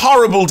 He's a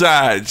horrible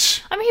dad.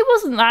 I mean, he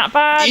wasn't that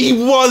bad. He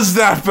was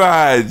that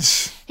bad.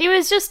 He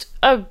was just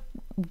a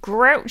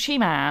grouchy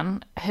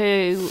man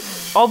who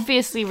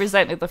obviously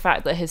resented the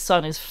fact that his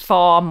son is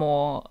far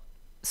more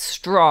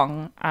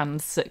strong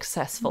and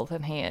successful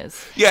than he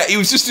is. Yeah, he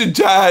was just a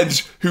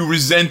dad who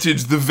resented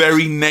the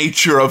very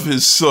nature of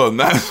his son.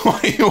 That's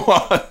what he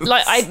was.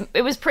 Like,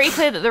 it was pretty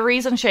clear that the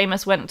reason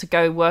Seamus went to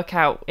go work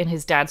out in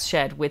his dad's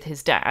shed with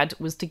his dad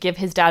was to give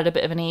his dad a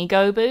bit of an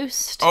ego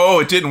boost. Oh,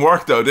 it didn't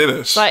work though, did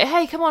it? Like,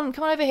 hey, come on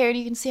over here and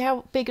you can see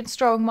how big and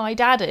strong my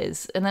dad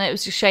is. And then it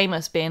was just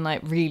Seamus being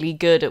like really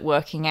good at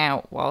working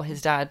out while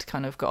his dad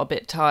kind of got a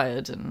bit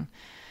tired and...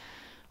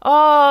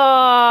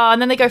 Oh,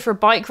 and then they go for a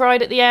bike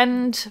ride at the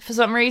end for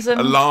some reason.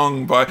 A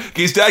long bike.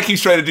 His dad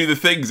keeps trying to do the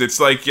things. It's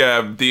like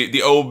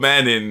the old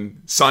men in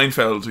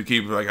Seinfeld who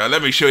keep like,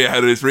 let me show you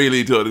how it's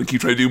really done, and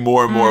keep trying to do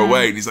more and more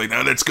weight. And he's like,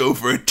 now let's go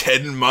for a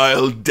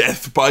 10-mile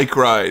death bike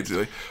ride.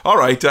 Like, all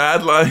right,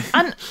 Dad. Like,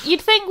 and you'd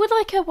think with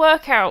like a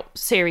workout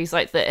series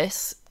like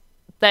this,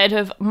 they'd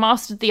have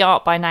mastered the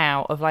art by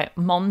now of like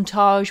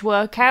montage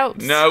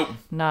workouts.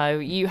 No,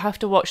 you have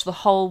to watch the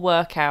whole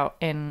workout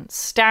in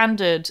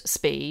standard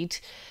speed.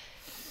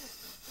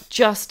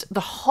 Just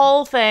the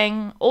whole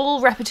thing, all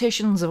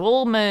repetitions of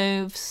all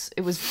moves.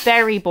 It was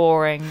very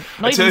boring.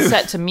 Not even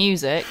set to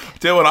music.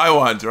 Do what I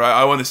want, right?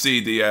 I want to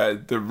see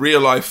the real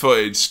life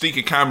footage. Sneak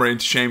a camera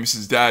into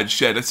Seamus's dad's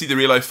shed. Let's see the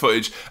real life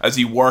footage as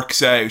he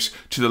works out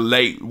to the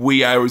late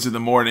wee hours of the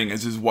morning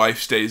as his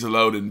wife stays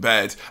alone in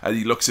bed, and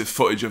he looks at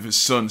footage of his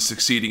son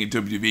succeeding in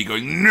WWE,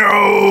 going,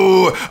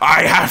 "No,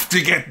 I have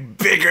to get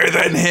bigger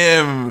than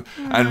him,"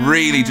 and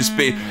really just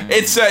be.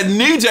 It's a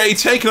New Day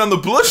taking on the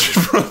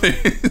Bludgeon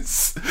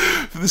Brothers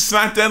for the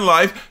SmackDown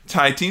Live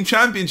Tag Team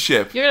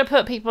Championship. You're going to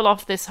put people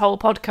off this whole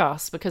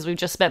podcast because we've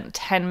just spent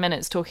 10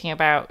 minutes talking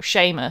about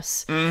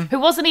Sheamus, who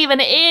wasn't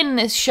even in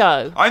this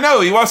show. I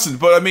know he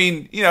wasn't, but I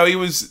mean, you know, he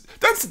was...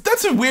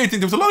 That's a weird thing.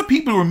 There was a lot of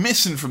people who were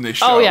missing from this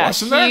show, oh, yeah,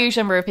 wasn't there? Huge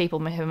number of people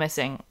who were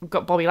missing. We've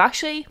got Bobby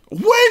Lashley.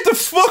 Where the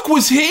fuck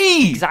was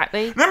he?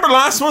 Exactly. Remember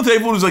last month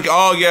everyone was like,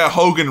 oh yeah,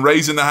 Hogan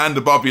raising the hand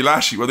to Bobby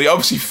Lashley. Well, they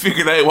obviously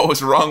figured out what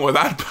was wrong with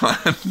that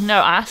plan.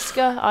 No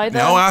Asuka either.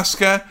 No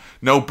Asuka.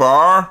 No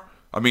Bar.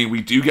 I mean,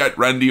 we do get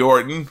Randy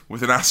Orton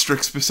with an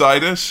asterisk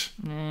beside it.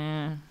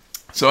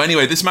 So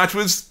anyway, this match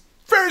was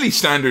fairly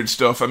standard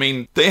stuff. I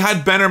mean, they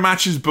had better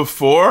matches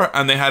before,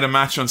 and they had a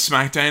match on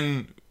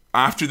SmackDown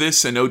after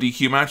this, an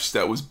ODQ match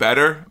that was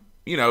better.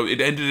 You know,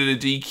 it ended in a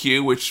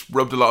DQ, which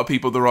rubbed a lot of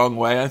people the wrong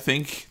way, I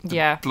think.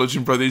 Yeah.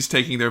 Bludgeon Brothers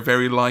taking their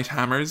very light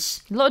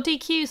hammers. A lot of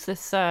DQs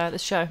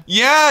this show.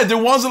 Yeah,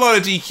 there was a lot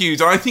of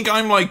DQs. And I think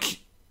I'm like...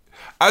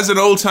 As an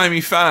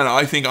old-timey fan,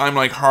 I think I'm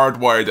like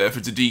hardwired that if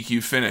it's a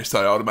DQ finish,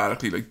 I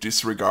automatically like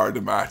disregard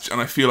the match. And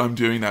I feel I'm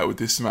doing that with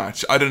this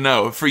match. I don't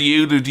know. For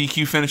you, do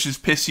DQ finishes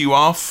piss you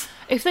off?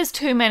 If there's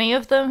too many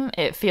of them,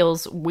 it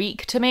feels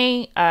weak to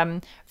me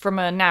from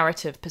a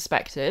narrative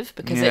perspective.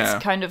 Because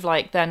it's kind of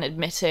like then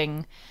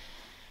admitting...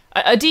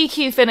 A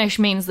DQ finish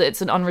means that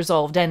it's an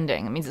unresolved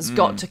ending. It means it's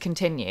got to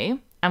continue.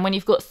 And when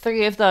you've got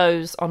 3 of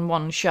those on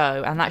one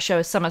show, and that show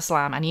is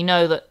SummerSlam, and you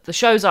know that the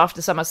shows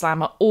after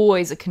SummerSlam are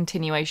always a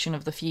continuation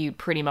of the feud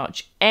pretty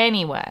much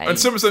anyway. And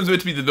SummerSlam's meant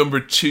to be the number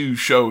 2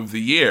 show of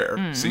the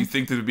year, so you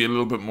think there'd be a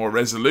little bit more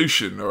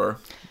resolution or,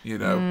 you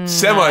know,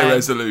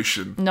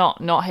 semi-resolution.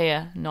 Not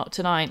here. Not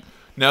tonight.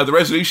 Now, the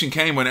resolution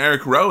came when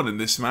Eric Rowan in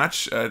this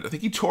match, I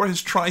think he tore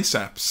his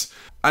triceps,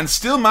 and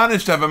still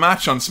managed to have a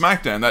match on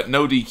SmackDown, that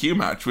no DQ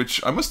match,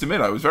 which I must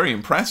admit I was very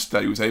impressed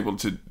that he was able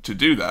to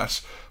do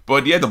that.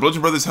 But yeah, the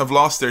Bludgeon Brothers have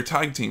lost their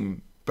tag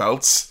team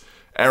belts.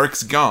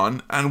 Eric's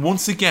gone, and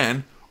once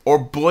again, our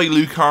boy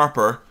Luke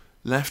Harper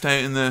left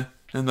out in the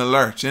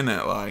lurch,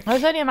 innit? Like, Well,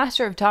 it's only a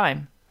matter of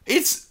time.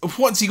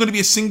 What's he going to be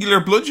a singular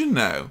bludgeon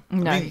now?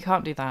 No, you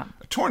can't do that.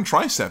 Torn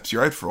triceps,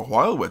 you're out for a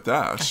while with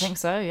that. I think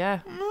so, yeah.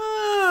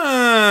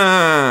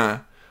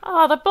 Ah.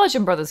 Oh, the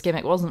Bludgeon Brothers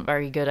gimmick wasn't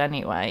very good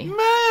anyway.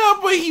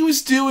 Man, but he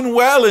was doing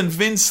well and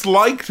Vince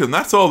liked him.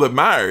 That's all that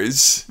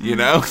matters, you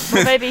know?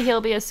 Well, maybe he'll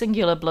be a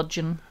singular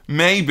bludgeon.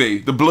 Maybe.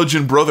 The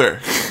Bludgeon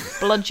Brother.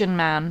 Bludgeon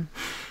man.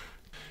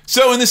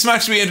 So in this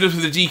match we ended up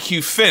with a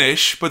DQ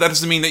finish, but that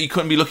doesn't mean that you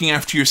couldn't be looking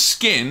after your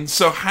skin.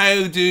 So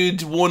how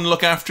did one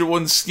look after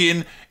one's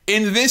skin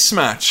in this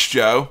match,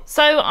 Joe?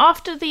 So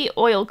after the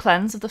oil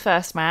cleanse of the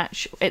first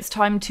match, it's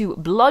time to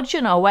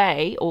bludgeon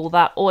away all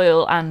that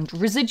oil and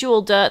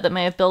residual dirt that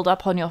may have built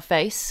up on your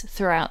face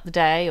throughout the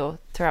day or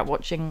throughout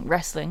watching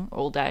wrestling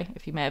all day.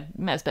 If you may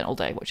have spent all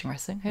day watching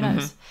wrestling, who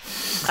knows?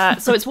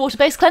 So it's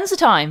water-based cleanser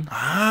time.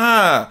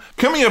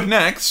 Coming up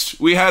next,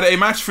 we had a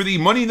match for the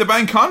Money in the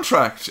Bank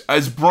contract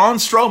as Braun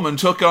Strowman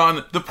took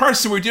on the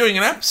person we're doing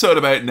an episode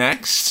about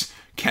next,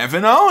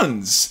 Kevin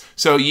Owens.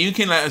 So you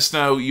can let us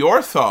know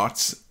your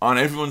thoughts on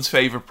everyone's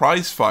favourite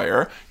prize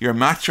fire, your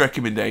match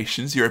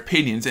recommendations, your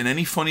opinions, and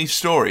any funny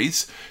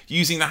stories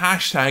using the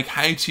hashtag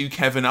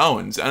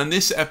 #HowToKevinOwens. And in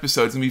this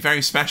episode, it's going to be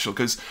very special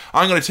because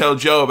I'm going to tell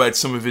Joe about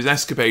some of his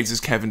escapades as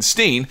Kevin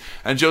Steen,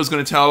 and Joe's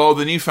going to tell all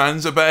the new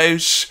fans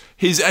about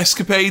his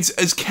escapades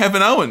as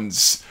Kevin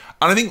Owens.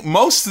 And I think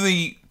most of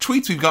the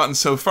tweets we've gotten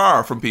so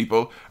far from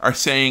people are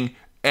saying,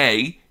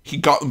 A, he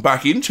got them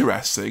back into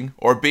wrestling,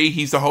 or B,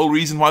 he's the whole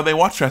reason why they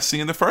watch wrestling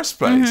in the first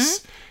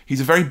place.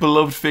 He's a very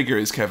beloved figure,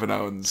 is Kevin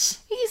Owens.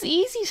 He's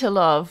easy to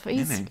love.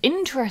 He's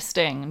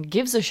interesting and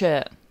gives a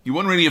shit. You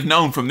wouldn't really have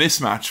known from this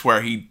match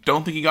where he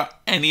don't think he got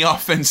any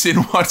offense in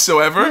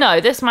whatsoever. No,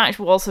 this match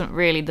wasn't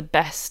really the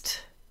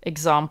best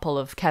example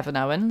of Kevin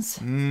Owens.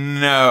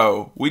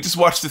 No. We just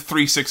watched the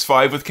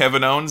 365 with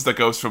Kevin Owens that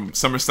goes from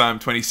SummerSlam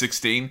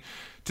 2016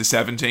 to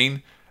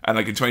 17. And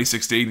like in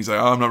 2016, he's like,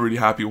 oh, I'm not really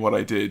happy with what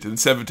I did. And in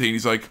 17,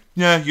 he's like,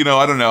 yeah,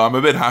 I don't know. I'm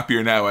a bit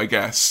happier now, I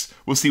guess.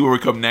 We'll see where we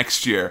come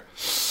next year.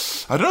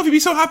 I don't know if he'd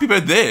be so happy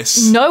about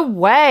this. No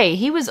way.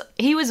 He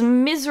was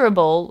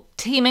miserable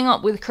teaming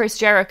up with Chris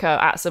Jericho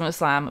at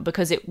SummerSlam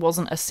because it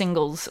wasn't a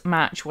singles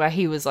match where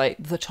he was like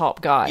the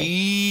top guy.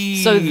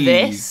 So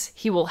this,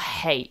 he will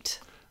hate.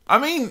 I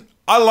mean,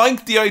 I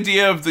like the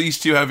idea of these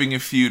two having a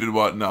feud and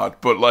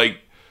whatnot, but like,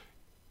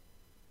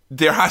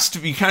 there has to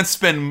be, you can't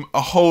spend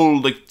a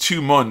whole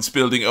 2 months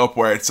building up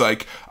where it's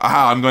like,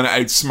 I'm going to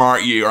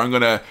outsmart you, or I'm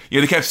going to,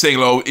 they kept saying,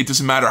 oh, it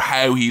doesn't matter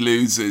how he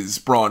loses,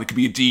 Braun, it could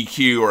be a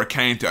DQ or a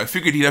counter. I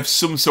figured he'd have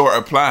some sort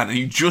of plan, and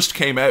he just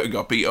came out and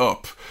got beat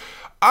up.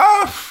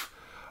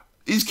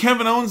 Is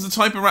Kevin Owens the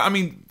type of,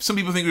 some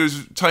people think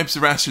there's types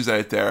of wrestlers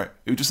out there,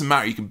 it doesn't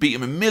matter, you can beat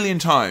him a million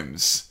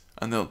times,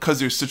 and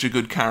because they're such a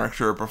good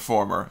character or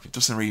performer, it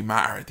doesn't really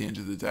matter at the end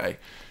of the day.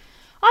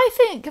 I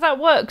think that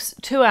works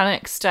to an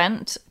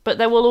extent, but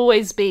there will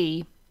always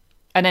be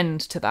an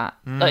end to that.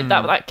 Like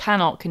that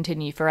cannot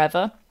continue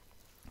forever.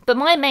 But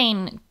my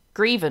main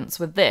grievance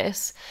with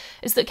this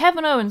is that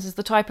Kevin Owens is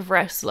the type of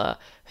wrestler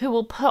who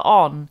will put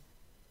on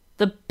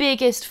the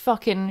biggest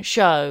fucking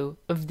show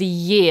of the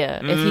year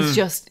if he's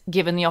just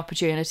given the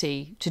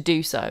opportunity to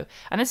do so.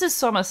 And this is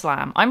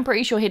SummerSlam. I'm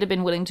pretty sure he'd have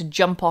been willing to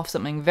jump off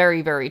something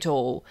very, very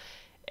tall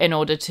in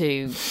order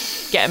to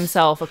get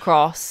himself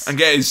across. And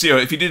get his,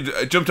 if he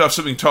did jumped off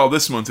something tall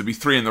this month, it'd be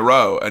 3 in a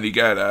row, and he'd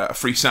get a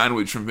free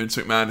sandwich from Vince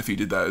McMahon if he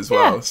did that as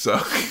well. So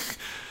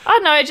I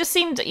don't know, it just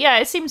seemed,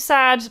 it seemed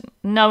sad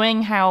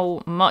knowing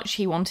how much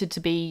he wanted to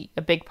be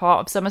a big part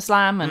of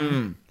SummerSlam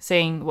and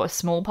seeing what a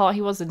small part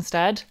he was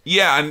instead.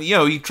 Yeah, and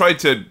he tried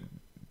to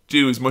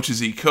do as much as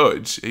he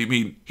could. I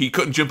mean, he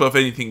couldn't jump off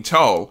anything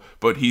tall,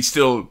 but he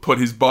still put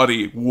his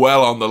body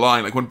well on the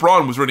line. Like when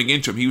Braun was running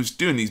into him, he was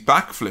doing these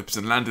backflips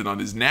and landing on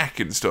his neck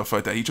and stuff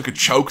like that. He took a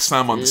choke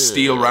slam on the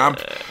steel ramp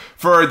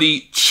for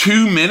the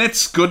 2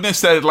 minutes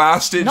goodness that it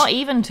lasted. Not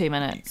even 2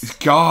 minutes.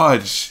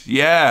 God,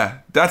 yeah.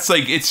 That's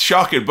it's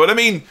shocking. But I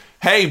mean,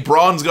 hey,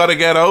 Braun's got to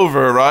get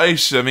over,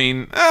 right? I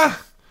mean, I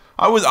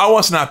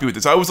wasn't happy with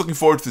this. I was looking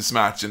forward to this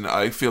match, and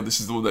I feel this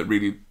is the one that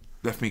really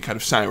left me kind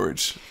of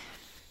soured.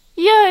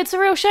 Yeah, it's a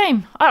real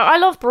shame. I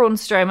love Braun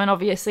Strowman,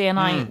 obviously, and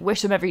I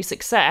wish him every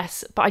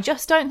success, but I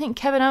just don't think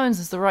Kevin Owens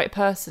is the right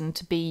person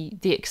to be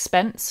the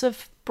expense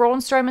of Braun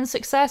Strowman's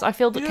success. I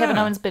feel that Kevin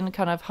Owens has been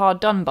kind of hard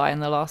done by in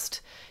the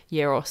last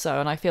year or so,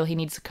 and I feel he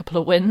needs a couple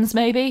of wins,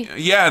 maybe.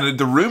 Yeah,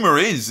 the rumour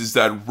is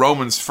that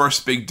Roman's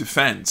first big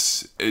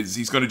defence is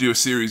he's going to do a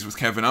series with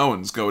Kevin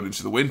Owens going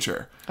into the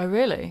winter. Oh,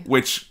 really?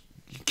 Which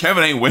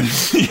Kevin ain't winning.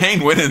 He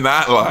ain't winning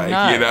that,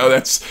 no.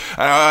 That's.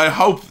 I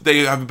hope they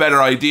have a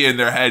better idea in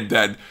their head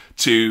than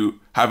to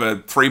have a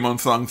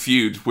 3-month-long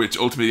feud, which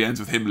ultimately ends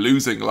with him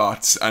losing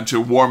lots, and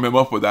to warm him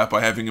up with that by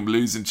having him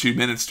lose in 2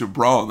 minutes to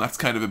Braun, that's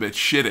kind of a bit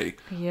shitty.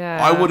 Yeah.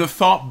 I would have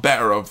thought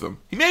better of them.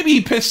 Maybe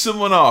he pissed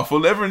someone off,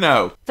 we'll never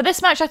know. For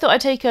this match, I thought I'd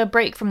take a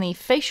break from the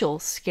facial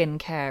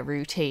skincare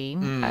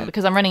routine,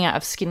 because I'm running out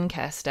of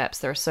skincare steps.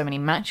 There are so many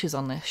matches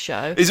on this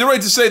show. Is it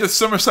right to say that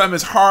SummerSlam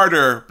is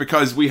harder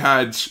because we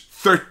had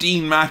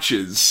 13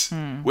 matches,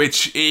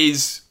 which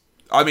is,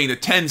 I mean, a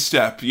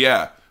 10-step,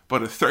 yeah,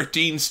 but a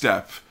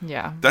 13-step.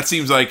 Yeah. That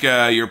seems like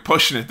you're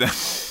pushing it then.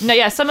 No,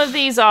 yeah, some of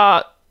these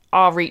are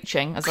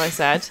reaching, as I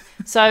said.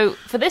 So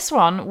for this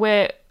one,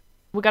 we're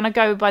going to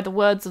go by the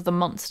words of the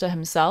monster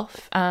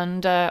himself,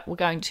 and we're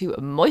going to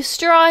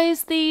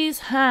moisturize these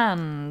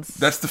hands.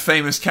 That's the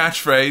famous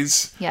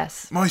catchphrase.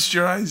 Yes.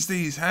 Moisturize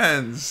these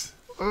hands.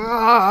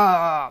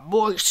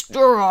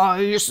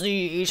 Moisturize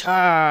these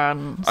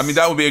hands. I mean,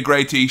 that would be a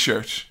great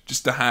t-shirt.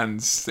 Just the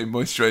hands. They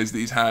moisturize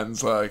these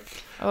hands,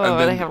 like... Oh, and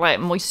then they have like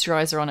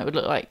moisturizer on it. Would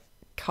look like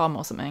cum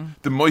or something.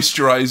 the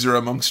moisturizer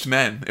amongst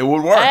men. It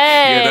would work,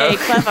 Hey, you know?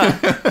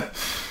 clever.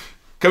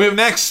 Coming up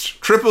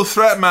next, triple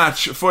threat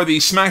match for the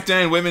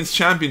SmackDown Women's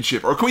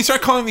Championship. Or can we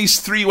start calling these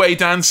three-way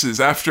dances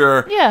after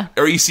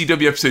our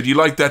ECW episode? You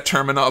like that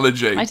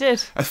terminology? I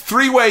did. A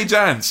three-way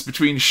dance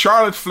between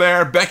Charlotte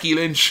Flair, Becky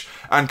Lynch,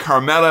 and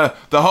Carmella.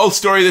 The whole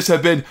story of this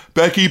had been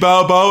Becky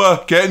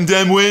Balboa getting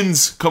them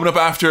wins. Coming up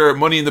after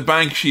Money in the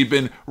Bank, she'd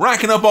been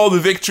racking up all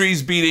the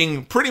victories,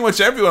 beating pretty much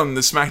everyone in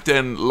the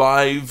SmackDown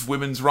Live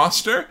women's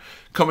roster.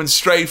 Coming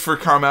straight for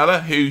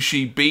Carmella, who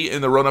she beat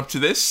in the run-up to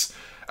this.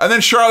 And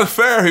then Charlotte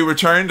Flair, who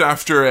returned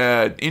after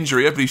an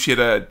injury. I believe she had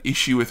an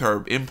issue with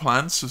her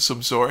implants of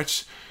some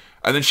sort.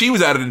 And then she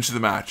was added into the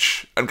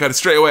match. And kind of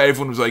straight away,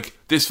 everyone was like,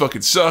 this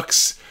fucking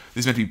sucks.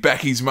 This is meant to be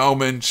Becky's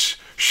moment.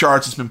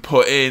 Charlotte's just been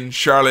put in.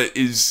 Charlotte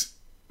is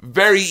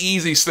very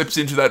easily slips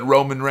into that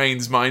Roman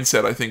Reigns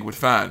mindset, I think, with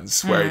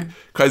fans. Where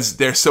because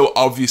they're so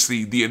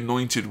obviously the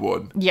anointed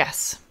one.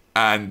 Yes.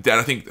 And then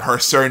I think her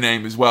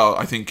surname as well,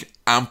 I think,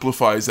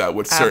 amplifies that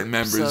with certain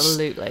members.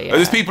 Absolutely, yeah.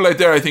 There's people out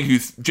there, I think, who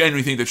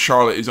genuinely think that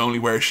Charlotte is only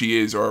where she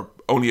is or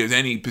only has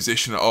any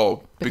position at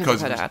all.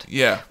 Because of her dad.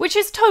 Yeah. Which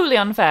is totally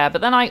unfair.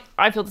 But then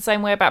I feel the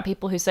same way about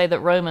people who say that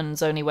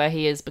Roman's only where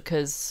he is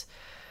because...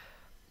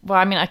 Well,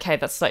 I mean, okay,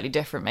 that's slightly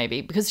different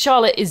maybe. Because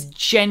Charlotte is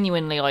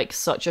genuinely, like,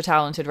 such a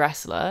talented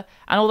wrestler.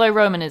 And although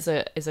Roman is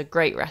a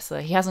great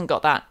wrestler, he hasn't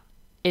got that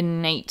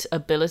innate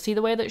ability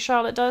the way that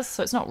Charlotte does,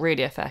 so it's not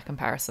really a fair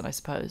comparison, I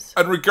suppose.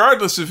 And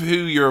regardless of who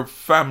your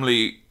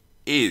family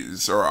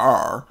is or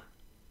are,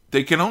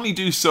 they can only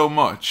do so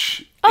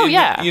much.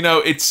 Yeah. You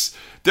know,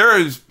 there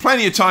is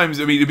plenty of times,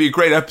 I mean, it'd be a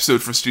great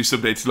episode for us to do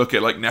someday to look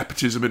at, like,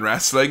 nepotism in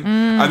wrestling,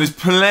 and there's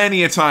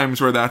plenty of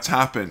times where that's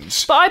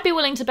happened. But I'd be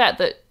willing to bet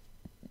that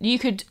you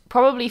could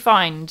probably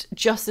find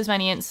just as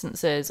many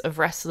instances of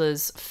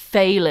wrestlers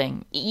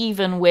failing,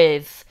 even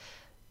with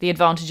the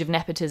advantage of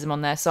nepotism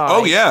on their side.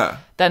 Oh, yeah.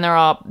 Then there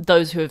are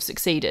those who have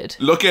succeeded.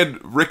 Look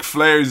at Ric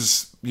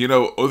Flair's,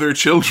 other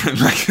children.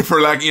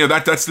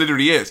 That's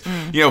literally it.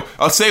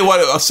 I'll say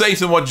to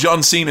them what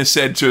John Cena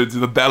said to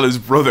the Bella's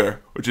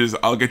brother, which is,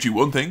 I'll get you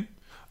one thing.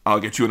 I'll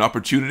get you an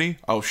opportunity.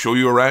 I'll show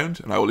you around,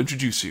 and I will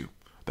introduce you.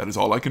 That is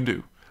all I can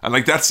do. And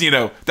that's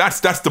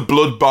the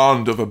blood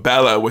bond of a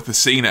Bella with a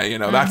Cena,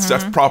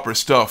 that's proper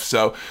stuff.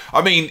 So,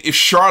 I mean, if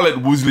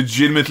Charlotte was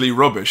legitimately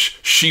rubbish,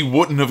 she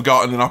wouldn't have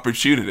gotten an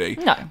opportunity.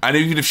 No. And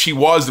even if she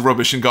was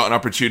rubbish and got an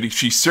opportunity,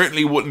 she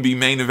certainly wouldn't be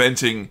main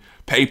eventing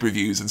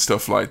pay-per-views and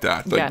stuff like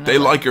that. They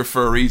like her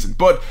for a reason.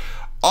 But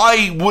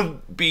I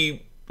would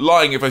be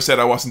lying if I said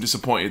I wasn't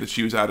disappointed that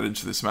she was added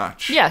into this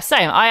match. Yeah,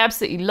 same. I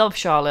absolutely love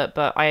Charlotte,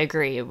 but I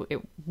agree.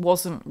 It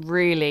wasn't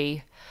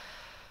really...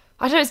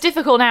 I don't know, it's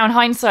difficult now in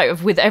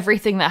hindsight with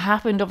everything that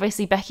happened.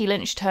 Obviously, Becky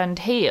Lynch turned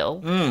heel.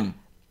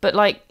 But,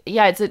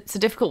 it's a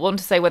difficult one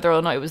to say whether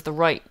or not it was the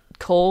right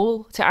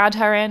call to add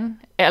her in.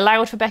 It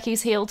allowed for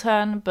Becky's heel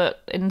turn,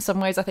 but in some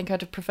ways I think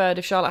I'd have preferred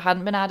if Charlotte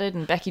hadn't been added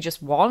and Becky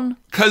just won.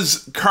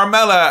 Because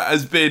Carmella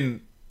has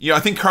been... I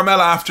think Carmella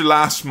after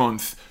last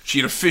month, she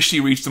had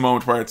officially reached the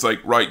moment where it's like,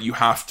 right,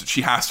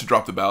 she has to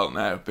drop the belt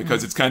now.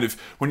 Because it's kind of,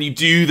 when you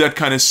do that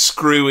kind of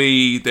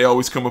screwy, they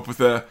always come up with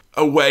a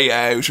way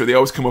out, or they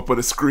always come up with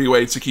a screwy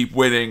way to keep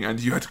winning, and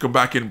you had to come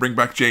back in and bring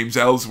back James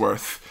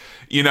Ellsworth.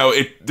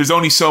 There's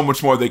only so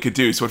much more they could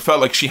do, so it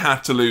felt like she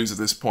had to lose at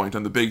this point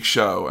on the big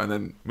show, and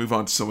then move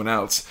on to someone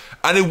else.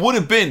 And it would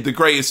have been the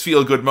greatest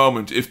feel-good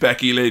moment if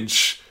Becky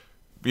Lynch...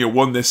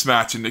 won this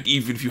match, and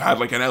even if you had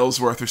like an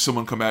Ellsworth or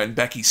someone come out and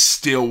Becky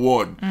still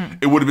won,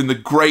 it would have been the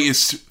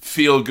greatest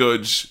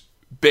feel-good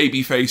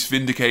babyface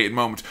vindicated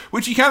moment,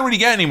 which you can't really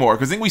get anymore,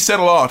 because I think we said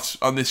a lot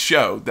on this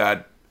show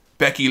that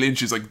Becky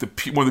Lynch is like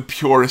one of the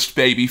purest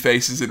baby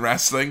faces in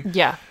wrestling.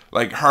 Yeah.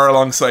 Like her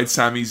alongside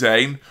Sami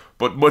Zayn,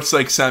 but much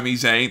like Sami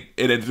Zayn,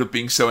 it ended up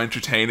being so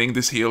entertaining,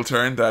 this heel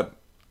turn, that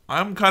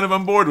I'm kind of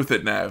on board with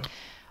it now.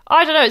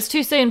 I don't know, it's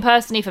too soon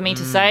personally for me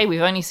to say. We've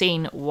only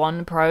seen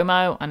one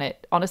promo and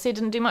it honestly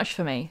didn't do much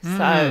for me.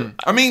 So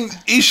I mean,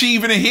 is she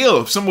even a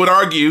heel? Some would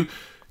argue,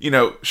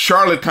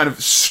 Charlotte kind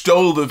of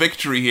stole the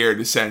victory here in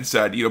the sense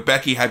that,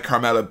 Becky had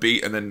Carmella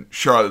beat and then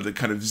Charlotte had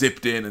kind of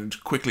zipped in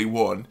and quickly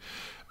won.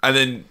 And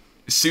then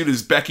as soon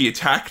as Becky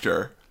attacked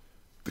her,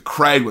 the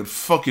crowd went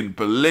fucking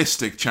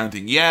ballistic,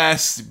 chanting,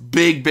 yes,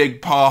 big,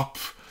 big pop.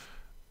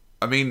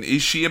 I mean,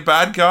 is she a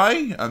bad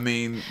guy?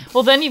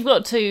 Well, then you've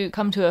got to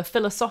come to a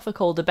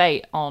philosophical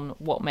debate on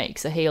what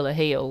makes a heel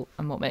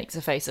and what makes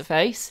a face a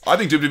face. I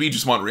think WWE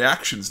just want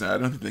reactions now. I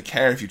don't think they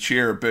care if you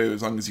cheer or boo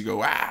as long as you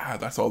go,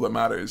 that's all that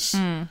matters.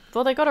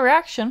 Well, they got a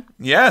reaction.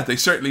 Yeah, they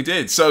certainly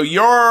did. So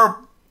you're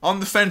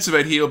on the fence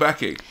about heel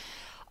Becky.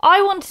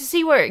 I want to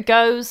see where it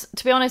goes.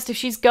 To be honest, if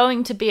she's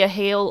going to be a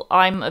heel,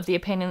 I'm of the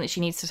opinion that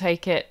she needs to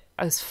take it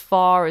as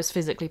far as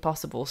physically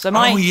possible. So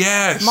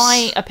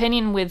my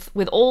opinion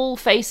with all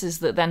faces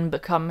that then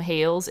become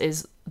heels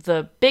is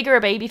the bigger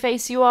a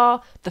babyface you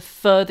are, the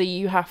further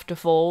you have to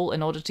fall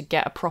in order to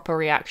get a proper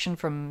reaction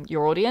from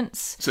your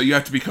audience. So you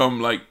have to become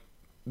like,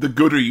 the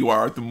gooder you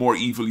are, the more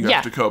evil you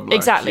have to come.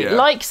 Exactly. Yeah.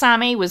 Like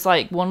Sammy was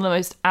like one of the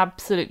most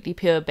absolutely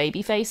pure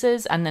baby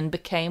faces and then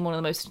became one of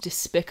the most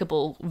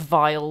despicable,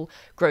 vile,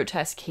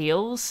 grotesque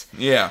heels.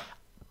 Yeah.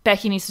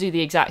 Becky needs to do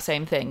the exact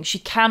same thing. She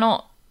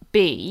cannot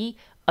be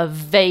a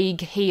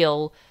vague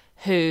heel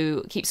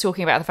who keeps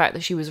talking about the fact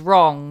that she was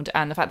wronged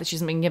and the fact that she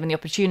hasn't been given the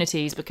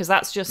opportunities, because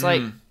that's just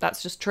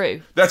that's just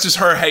true. That's just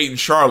her hating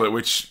Charlotte,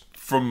 which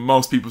from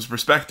most people's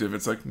perspective,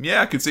 it's like,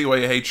 yeah, I can see why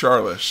you hate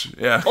Charlotte.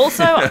 Yeah.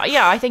 Also,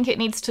 I think it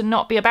needs to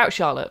not be about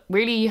Charlotte.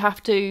 Really, you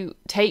have to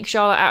take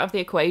Charlotte out of the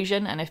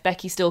equation, and if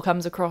Becky still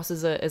comes across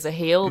as a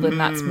heel, then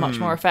that's much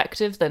more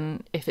effective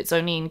than if it's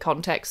only in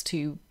context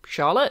to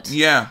Charlotte.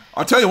 Yeah.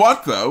 I'll tell you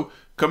what, though,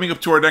 coming up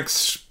to our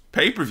next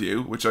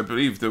pay-per-view, which I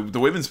believe the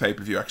women's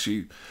pay-per-view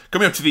actually,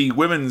 coming up to the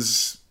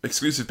women's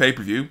exclusive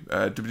pay-per-view,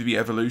 WWE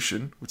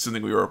Evolution, which is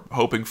something we were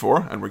hoping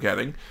for and we're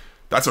getting.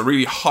 That's a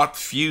really hot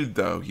feud,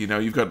 though.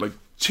 You've got like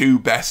two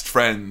best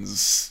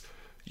friends,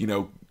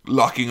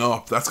 locking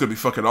up. That's going to be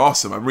fucking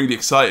awesome. I'm really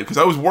excited because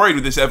I was worried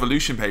with this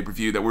Evolution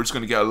pay-per-view that we're just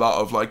going to get a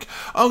lot of like,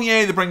 oh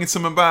yeah, they're bringing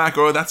someone back,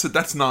 or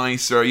that's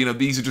nice, or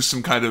these are just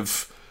some kind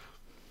of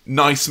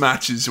nice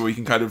matches where we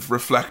can kind of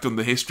reflect on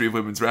the history of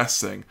women's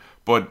wrestling.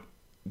 But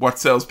what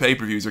sells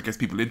pay-per-views or gets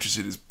people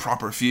interested is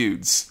proper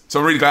feuds. So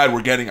I'm really glad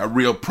we're getting a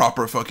real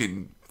proper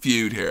fucking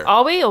feud here.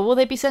 Are we, or will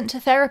they be sent to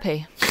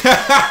therapy?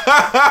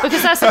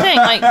 Because that's the thing,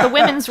 like, the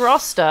women's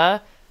roster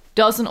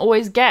doesn't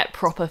always get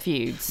proper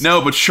feuds. No,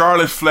 but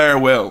Charlotte Flair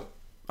will,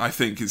 I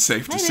think is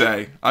safe to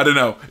say. I don't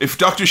know. If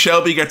Dr.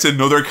 Shelby gets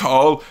another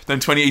call, then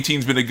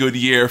 2018's been a good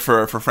year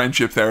for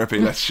friendship therapy,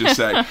 let's just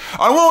say.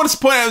 I want to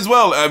point out as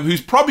well,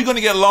 who's probably going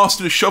to get lost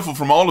in the shuffle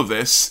from all of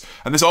this,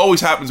 and this always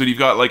happens when you've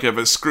got like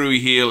a screwy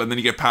heel and then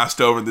you get passed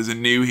over and there's a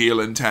new heel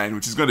in town,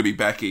 which is going to be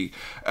Becky.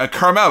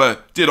 Carmella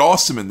did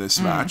awesome in this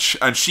match,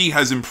 and she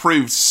has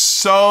improved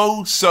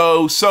so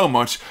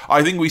much.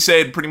 I think we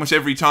say it pretty much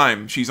every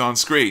time she's on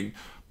screen.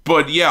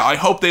 But yeah, I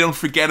hope they don't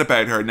forget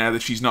about her now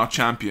that she's not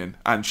champion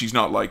and she's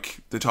not like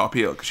the top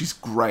heel, because she's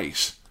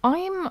great.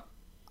 I'm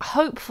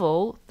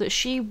hopeful that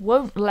she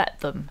won't let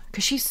them,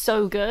 because she's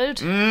so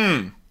good.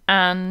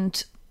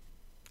 And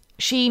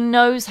she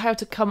knows how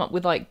to come up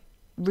with like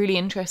really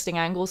interesting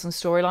angles and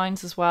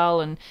storylines as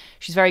well, and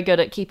she's very good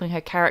at keeping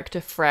her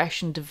character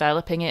fresh and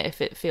developing it if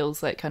it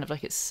feels like kind of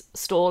like it's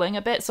stalling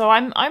a bit. So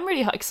I'm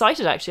really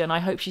excited actually, and I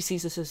hope she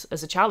sees this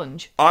as a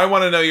challenge. I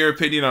want to know your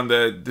opinion on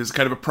there's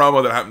kind of a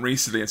promo that happened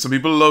recently, and some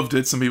people loved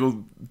it, some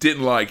people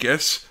didn't like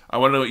it. I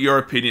want to know what your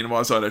opinion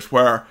was on it,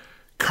 where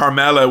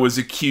Carmella was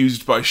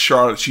accused by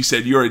Charlotte. She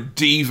said, "You're a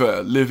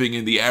diva living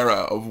in the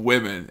era of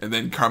women," and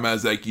then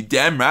Carmella's like, "You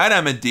damn right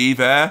I'm a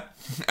diva."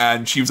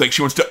 And she was like,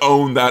 she wants to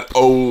own that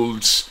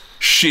old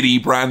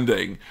shitty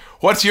branding.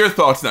 What's your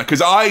thoughts on that?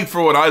 Because I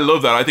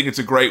love that. I think it's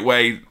a great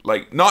way.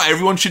 Like, not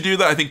everyone should do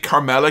that. I think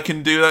Carmella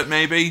can do that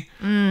maybe.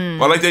 But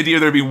I like the idea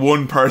there'd be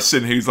one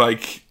person who's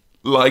like,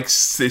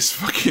 likes this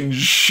fucking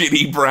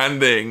shitty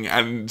branding,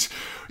 and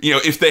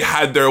if they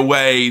had their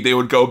way, they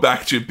would go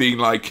back to being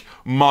like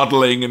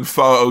modeling and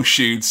photo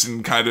shoots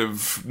and kind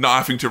of not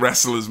having to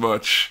wrestle as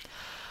much.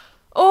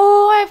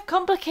 Oh, I have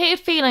complicated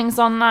feelings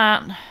on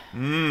that.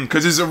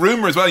 Because there's a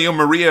rumor as well,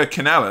 Maria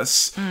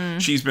Kanellis,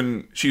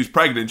 she was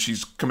pregnant,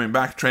 she's coming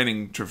back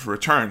training for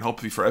return,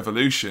 hopefully for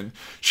Evolution.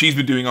 She's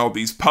been doing all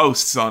these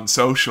posts on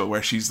social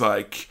where she's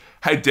like,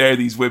 how dare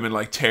these women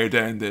like tear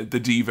down the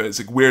divas,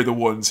 like we're the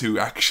ones who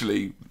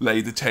actually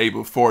laid the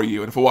table for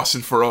you, and if it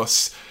wasn't for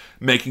us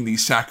making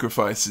these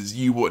sacrifices,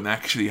 you wouldn't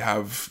actually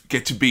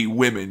get to be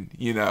women,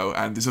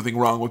 and there's nothing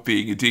wrong with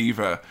being a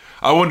diva.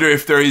 I wonder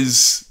if there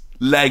is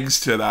legs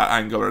to that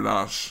angle or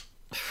not.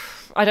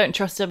 I don't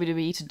trust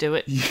WWE to do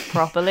it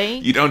properly.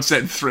 You don't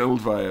sound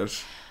thrilled by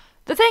it.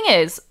 The thing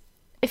is,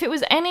 if it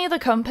was any other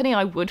company,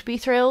 I would be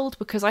thrilled,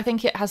 because I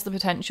think it has the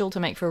potential to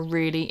make for a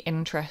really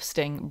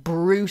interesting,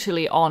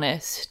 brutally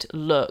honest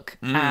look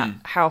at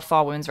how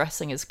far women's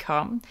wrestling has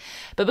come.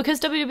 But because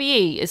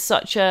WWE is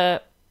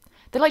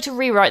they like to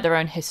rewrite their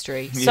own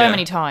history so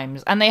many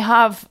times, and they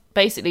have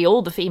basically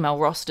all the female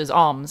roster's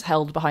arms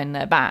held behind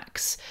their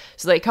backs,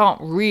 so they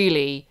can't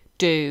really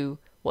do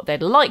what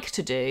they'd like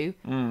to do.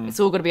 It's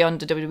all got to be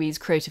under WWE's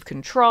creative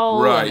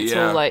control. Right, and it's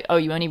yeah. all like, oh,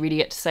 you only really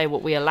get to say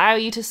what we allow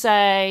you to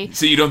say.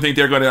 So you don't think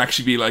they're going to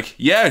actually be like,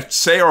 yeah,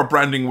 say our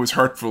branding was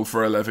hurtful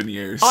for 11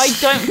 years. I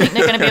don't think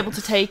they're going to be able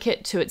to take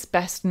it to its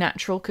best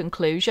natural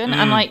conclusion.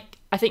 And like,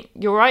 I think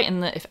you're right in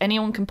that if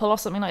anyone can pull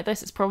off something like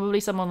this, it's probably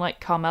someone like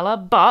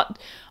Carmella. But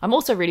I'm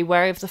also really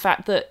wary of the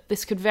fact that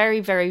this could very,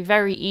 very,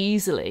 very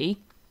easily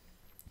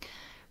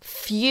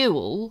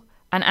fuel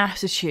an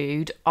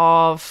attitude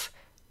of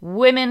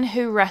women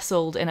who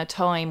wrestled in a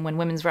time when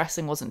women's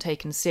wrestling wasn't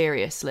taken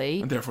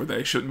seriously. And therefore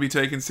they shouldn't be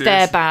taken seriously.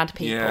 They're bad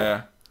people.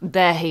 Yeah.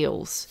 They're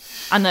heels.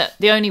 And that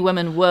the only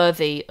women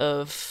worthy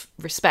of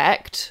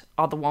respect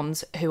are the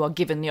ones who are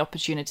given the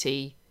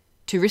opportunity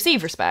to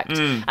receive respect.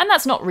 And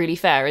that's not really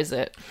fair, is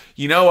it?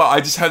 You know what? I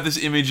just have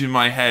this image in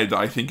my head that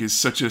I think is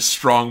such a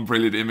strong,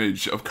 brilliant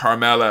image of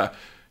Carmella,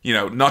 you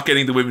know, not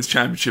getting the women's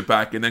championship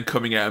back and then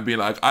coming out and being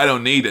like, I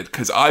don't need it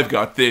because I've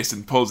got this,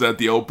 and pulls out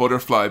the old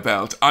butterfly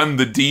belt. I'm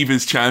the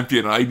Divas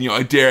champion. I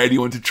dare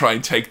anyone to try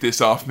and take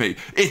this off me.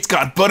 It's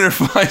got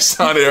butterflies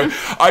on it.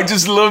 I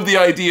just love the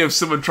idea of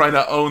someone trying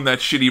to own that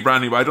shitty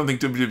branding, but I don't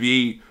think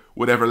WWE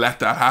would ever let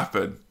that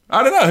happen.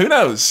 I don't know. Who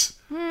knows?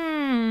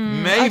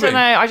 Maybe. I don't know.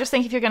 I just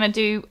think if you're going to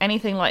do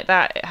anything like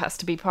that, it has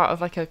to be part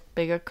of like a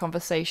bigger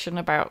conversation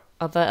about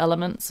other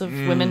elements of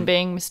women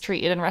being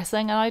mistreated in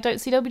wrestling, and I don't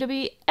see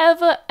WWE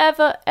ever,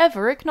 ever,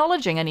 ever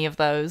acknowledging any of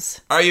those.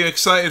 Are you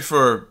excited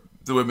for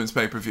the women's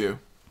pay-per-view?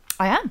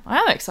 I am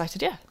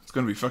excited, yeah. It's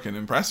going to be fucking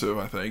impressive,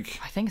 I think.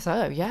 I think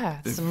so,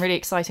 yeah. Some really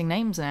exciting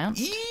names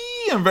announced.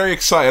 I'm very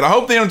excited. I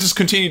hope they don't just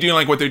continue doing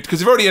like what they're... Because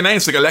they've already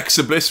announced like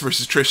Alexa Bliss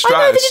versus Trish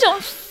Stratus. I know,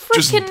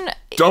 they did it on freaking...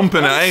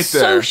 dumping it out there.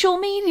 Social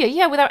media,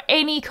 yeah, without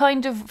any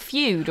kind of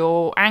feud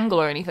or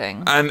angle or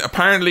anything. And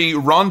apparently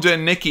Ronda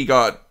and Nikki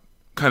got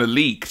kind of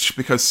leaked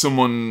because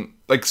someone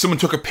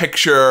took a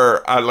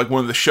picture at like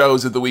one of the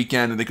shows of the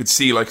weekend, and they could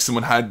see like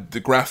someone had the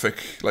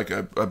graphic, like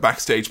a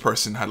backstage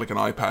person had like an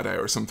iPad out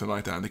or something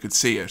like that, and they could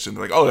see it, and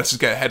they're like, oh, let's just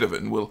get ahead of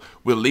it and we'll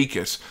leak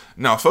it.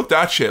 Now fuck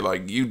that shit.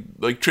 Like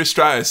Trish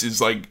Stratus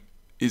is like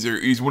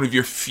is one of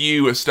your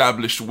few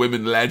established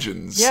women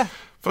legends. Yeah.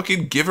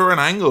 Fucking give her an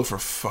angle, for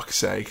fuck's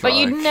sake. But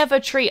you'd never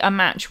treat a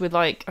match with,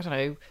 like, I don't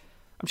know,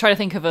 I'm trying to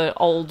think of an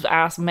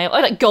old-ass male,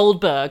 like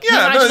Goldberg. Yeah, Can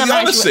you imagine a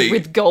match honestly.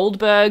 with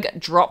Goldberg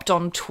dropped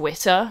on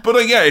Twitter?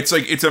 But yeah,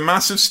 it's a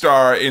massive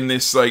star in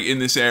this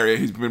area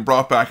who's been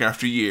brought back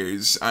after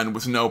years and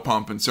with no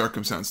pomp and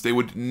circumstance. They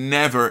would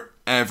never,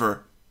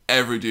 ever,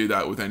 ever do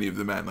that with any of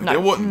the men. Like, No, they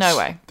wouldn't. no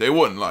way. They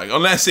wouldn't, like,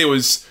 unless they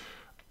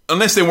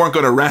weren't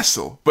going to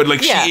wrestle. But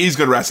like, Yeah. she is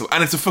going to wrestle,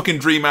 and it's a fucking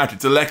dream match.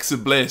 It's Alexa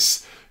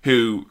Bliss,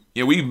 who,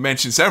 you know, we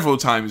mentioned several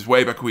times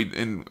way back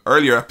in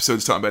earlier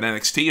episodes talking about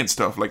NXT and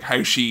stuff, like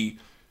how she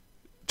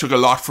took a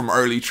lot from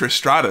early Trish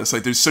Stratus.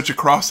 Like, there's such a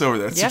crossover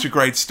there. It's Yeah. such a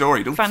great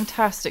story. Don't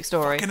Fantastic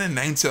story. fucking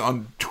announce it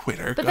on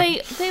Twitter. But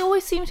God. they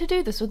always seem to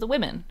do this with the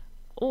women.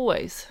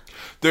 Always.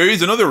 There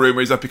is another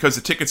rumor, is that because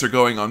the tickets are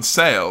going on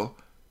sale,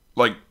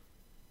 like,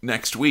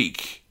 next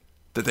week,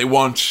 that they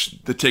want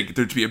there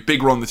to be a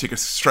big run of the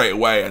tickets straight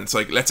away, and it's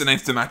like, let's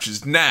announce the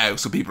matches now,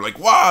 so people are like,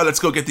 wow, let's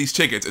go get these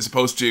tickets, as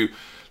opposed to,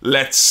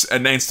 let's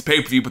announce the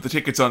pay-per-view, put the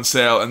tickets on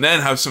sale, and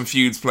then have some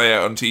feuds play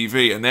out on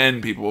TV, and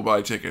then people will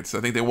buy tickets.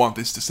 I think they want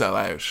this to sell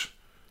out.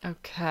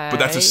 Okay.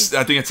 But I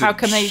think it's How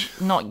can they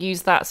not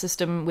use that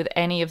system with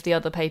any of the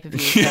other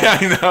pay-per-views? Yeah,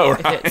 then, I know,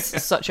 if right?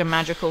 it's such a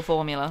magical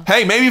formula.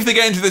 Hey, maybe if they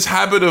get into this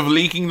habit of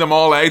leaking them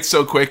all out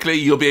so quickly,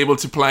 you'll be able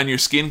to plan your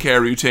skincare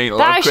routine a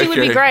lot That actually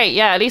quicker. would be great.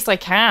 Yeah, at least I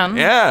can.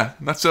 Yeah,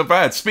 not so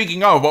bad.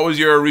 Speaking of, what was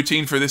your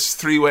routine for this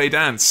three-way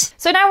dance?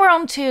 So now we're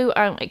on to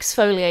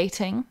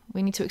exfoliating.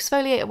 We need to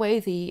exfoliate away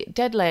the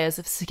dead layers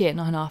of skin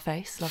on our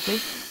face. Lovely.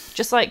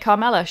 Just like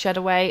Carmella shed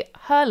away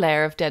her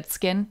layer of dead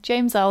skin,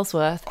 James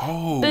Ellsworth.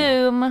 Oh.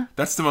 Boom.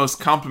 That's the most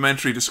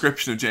complimentary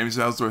description of James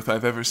Ellsworth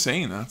I've ever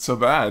seen. That's so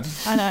bad.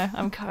 I know,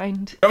 I'm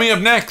kind. Coming up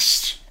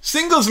next,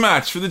 singles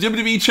match for the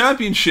WWE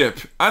Championship,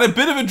 and a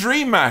bit of a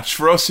dream match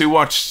for us who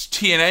watched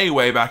TNA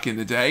way back in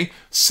the day.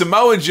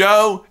 Samoa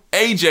Joe,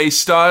 AJ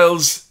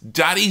Styles,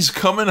 Daddy's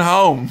coming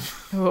home.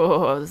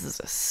 Oh, this is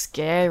a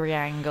scary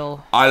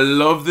angle. I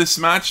love this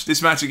match.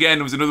 This match,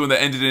 again, was another one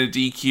that ended in a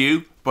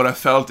DQ, but I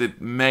felt it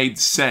made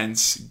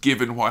sense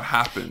given what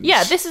happened.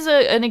 Yeah, this is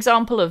an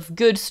example of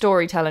good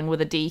storytelling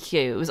with a DQ.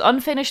 It was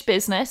unfinished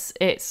business,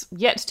 it's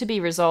yet to be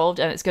resolved,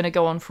 and it's going to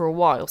go on for a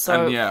while.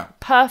 So, And yeah.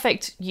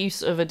 perfect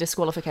use of a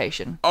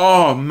disqualification.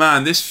 Oh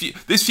man, this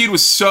feud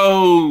was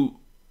so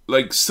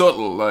like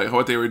subtle, like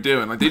what they were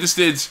doing. Like they just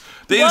did.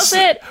 Was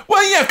it?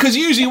 Well, yeah, because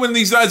usually when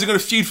these guys are going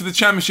to feud for the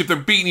championship, they're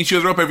beating each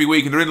other up every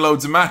week and they're in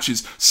loads of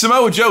matches.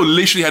 Samoa Joe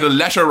literally had a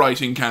letter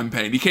writing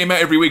campaign. He came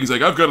out every week. He's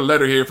like, I've got a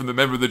letter here from the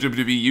member of the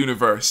WWE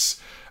universe.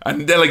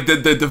 And then, like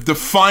the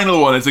final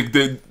one is like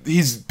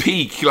his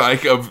peak,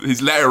 like, of his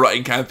letter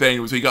writing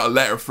campaign was he got a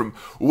letter from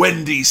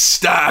Wendy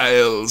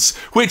Styles,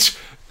 which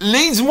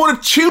leads one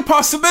of two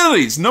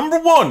possibilities. Number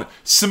one,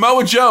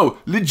 Samoa Joe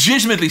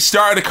legitimately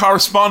started a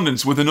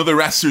correspondence with another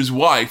wrestler's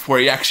wife where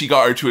he actually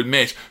got her to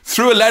admit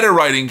through a letter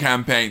writing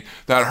campaign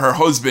that her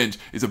husband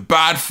is a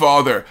bad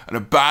father and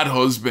a bad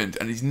husband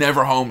and he's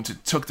never home to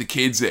tuck the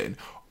kids in.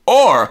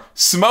 Or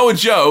Samoa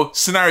Joe,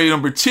 scenario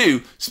number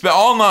two, spent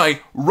all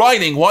night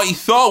writing what he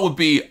thought would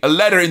be a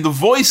letter in the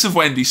voice of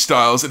Wendy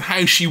Styles and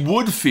how she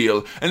would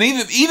feel. And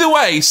either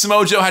way,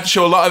 Samoa Joe had to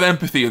show a lot of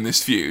empathy in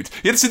this feud.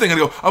 He had to sit there and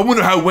go, I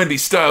wonder how Wendy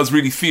Styles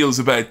really feels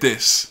about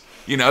this.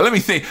 You know, let me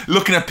think,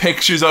 looking at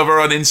pictures of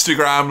her on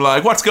Instagram,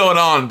 like, what's going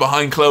on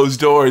behind closed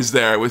doors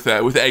there with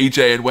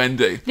AJ and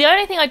Wendy? The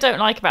only thing I don't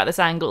like about this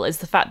angle is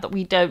the fact that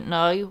we don't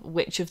know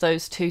which of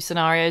those two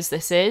scenarios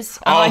this is.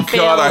 And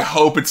I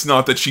hope it's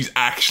not that she's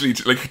actually,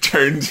 like,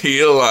 turned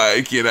heel,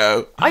 like, you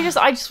know.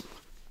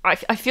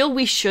 I feel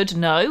we should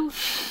know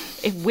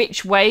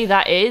which way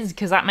that is,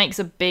 because that makes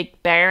a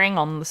big bearing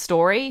on the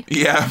story.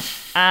 Yeah.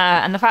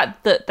 And the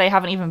fact that they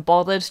haven't even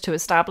bothered to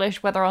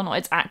establish whether or not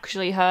it's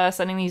actually her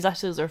sending these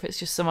letters or if it's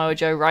just Samoa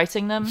Joe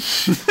writing them,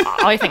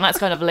 I think that's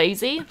kind of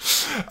lazy.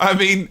 I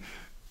mean,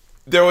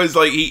 there was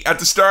like, at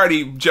the start,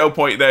 Joe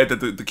pointed out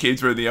that the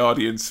kids were in the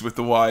audience with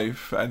the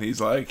wife, and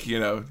he's like, you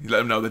know, he let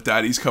them know that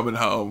daddy's coming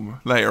home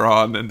later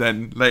on, and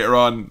then later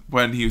on,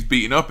 when he was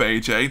beating up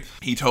AJ,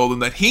 he told them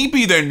that he'd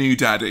be their new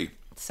daddy.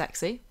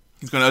 Sexy.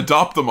 He's going to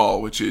adopt them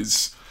all,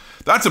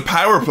 that's a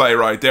power play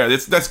right there.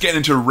 That's getting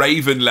into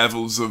Raven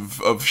levels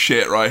of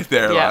shit right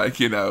there. Yeah. Like,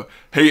 you know,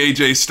 hey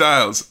AJ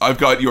Styles, I've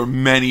got your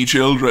many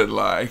children.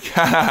 Like,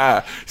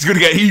 he's gonna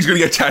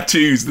get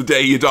tattoos the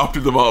day he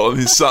adopted them all on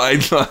his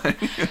side. Like,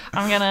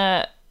 I'm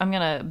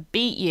gonna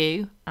beat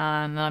you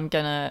and I'm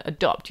gonna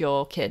adopt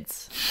your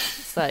kids.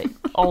 It's like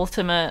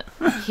ultimate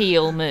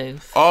heel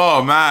move.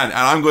 Oh man, and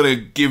I'm gonna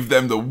give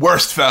them the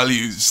worst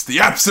values,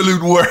 the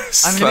absolute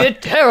worst. I'm gonna be a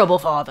terrible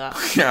father.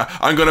 Yeah,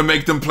 I'm gonna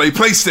make them play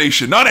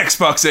PlayStation, not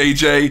Xbox,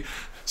 AJ.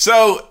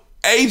 So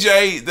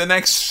AJ, the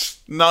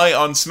next night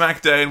on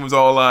SmackDown, was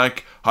all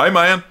like, "Hi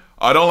man,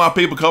 I don't like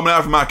people coming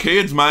after my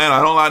kids, man. I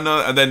don't like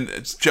no." And then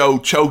Joe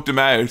choked him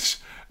out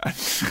and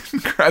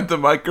grabbed the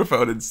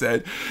microphone and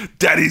said,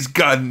 "Daddy's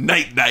gone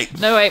night-night."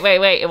 No,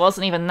 wait. It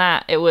wasn't even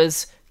that. It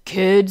was,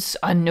 "Kids,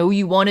 I know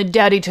you wanted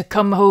Daddy to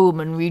come home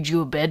and read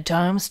you a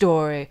bedtime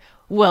story.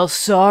 Well,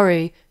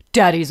 sorry,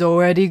 Daddy's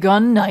already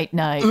gone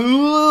night-night."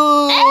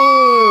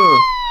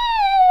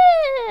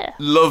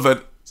 Love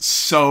it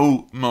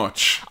so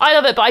much. I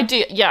love it, but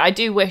I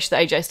do wish that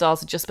AJ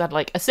Styles had just had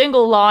like a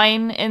single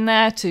line in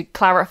there to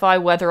clarify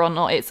whether or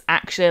not it's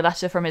actually a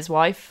letter from his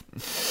wife.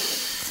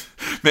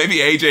 Maybe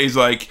AJ's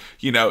like,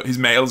 you know, his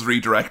mail's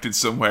redirected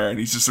somewhere and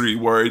he's just really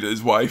worried that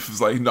his wife is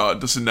like, no,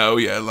 doesn't know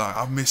yet. Like,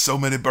 I've missed so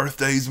many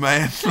birthdays,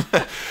 man.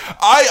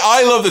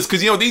 I love this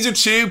because, you know, these are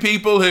two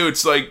people who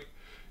it's like,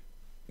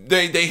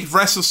 they've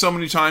wrestled so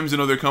many times in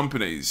other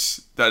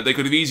companies that they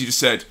could have easily just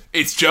said,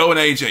 it's Joe and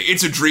AJ,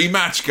 it's a dream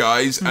match,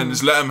 guys, and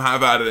just let them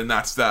have at it, and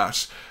that's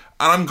that.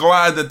 And I'm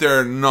glad that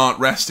they're not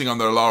resting on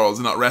their laurels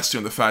and not resting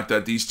on the fact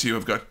that these two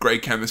have got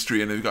great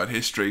chemistry and they've got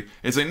history.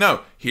 It's like,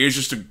 no, here's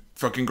just a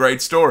fucking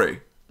great story.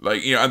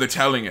 Like, you know, and they're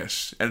telling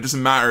it. And it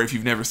doesn't matter if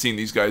you've never seen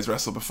these guys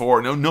wrestle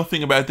before, know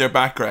nothing about their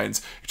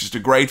backgrounds. It's just a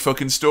great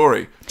fucking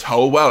story.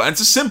 Told well. And it's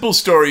a simple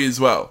story as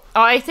well.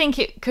 I think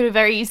it could have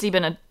very easily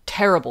been a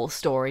terrible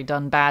story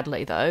done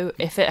badly, though,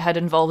 if it had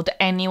involved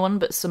anyone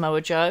but Samoa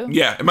Joe.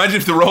 Yeah, imagine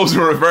if the roles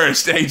were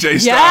reversed.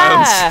 AJ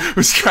Styles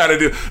was trying to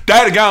do,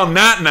 Daddy gone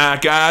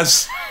night-night,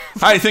 guys.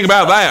 How do you think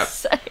about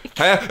that?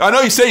 I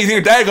know you say you think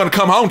your dad's going to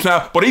come home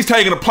tonight, but he's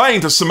taking a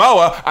plane to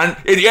Samoa, and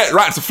idiot,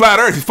 right, it's a flat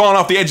earth, he's falling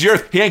off the edge of the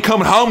earth, he ain't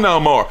coming home no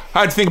more.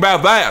 How do you think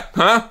about that,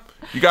 huh?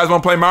 You guys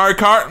want to play Mario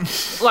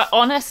Kart? Like,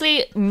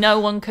 honestly, no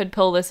one could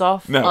pull this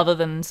off other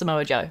than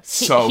Samoa Joe.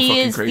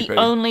 He is creepy. The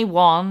only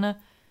one,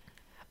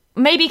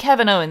 maybe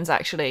Kevin Owens,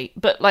 actually,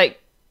 but,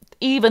 like,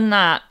 even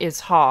that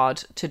is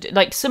hard to do.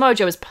 Like, Samoa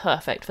Joe is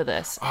perfect for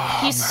this. Oh,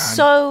 he's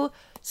man.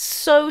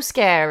 so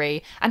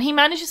scary, and he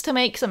manages to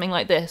make something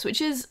like this, which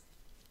is,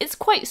 it's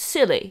quite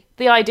silly.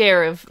 The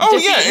idea of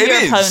defeating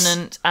your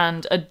opponent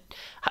and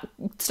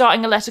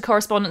starting a letter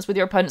correspondence with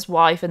your opponent's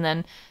wife and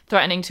then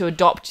threatening to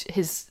adopt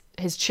his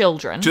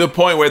children. To the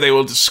point where they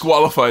will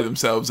disqualify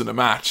themselves in a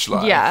match.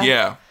 Like,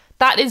 yeah.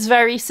 That is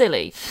very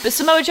silly. But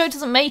Samoa Joe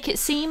doesn't make it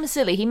seem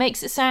silly. He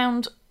makes it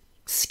sound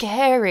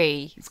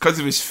scary. It's because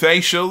of his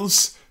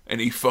facials,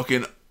 and he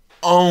fucking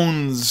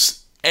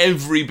owns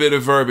every bit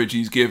of verbiage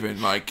he's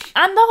given. Like,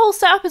 and the whole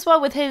setup as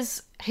well with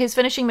his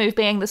finishing move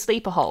being the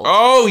sleeper hold.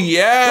 Oh,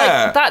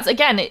 yeah. Like, that's,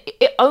 again,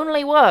 it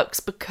only works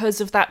because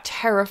of that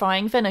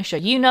terrifying finisher.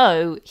 You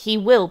know he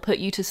will put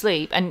you to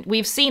sleep, and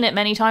we've seen it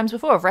many times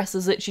before of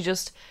wrestlers literally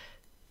just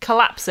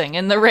collapsing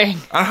in the ring.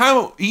 And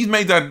how he's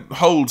made that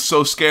hold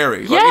so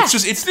scary. Like,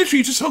 it's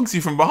literally just hugs you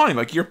from behind.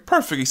 Like, you're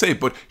perfectly safe,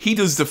 but he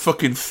does the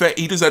fucking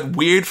he does that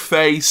weird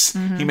face.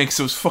 Mm-hmm. He makes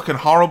those fucking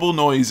horrible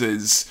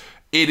noises.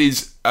 it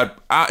is it's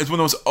one of the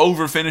most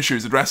over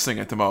finishers in wrestling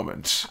at the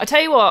moment. I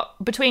tell you what,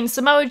 between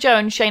Samoa Joe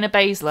and Shayna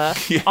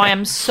Baszler, I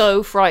am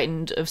so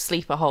frightened of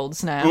sleeper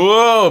holds now.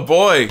 Whoa,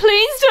 boy.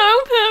 Please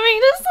don't put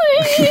me to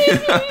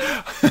sleep.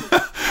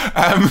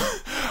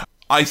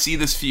 I see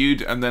this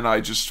feud, and then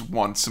I just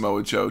want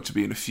Samoa Joe to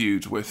be in a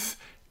feud with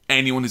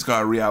anyone who's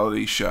got a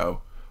reality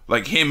show.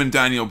 Like him and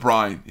Daniel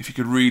Bryan, if you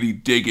could really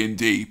dig in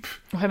deep.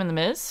 Or him and The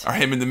Miz. Or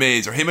him and The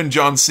Miz, or him and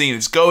John Cena.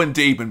 Just go in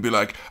deep and be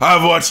like,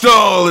 I've watched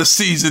all of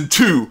season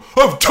 2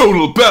 of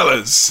Total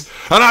Bellas,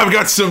 and I've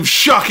got some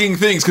shocking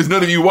things, because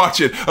none of you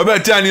watch it,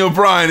 about Daniel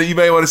Bryan that you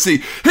may want to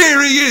see.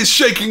 Here he is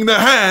shaking the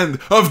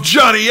hand of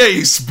Johnny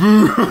Ace.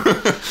 Boo.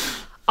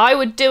 I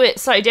would do it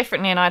slightly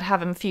differently, and I'd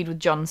have him feud with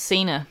John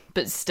Cena,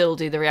 but still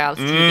do the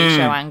reality TV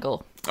show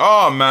angle.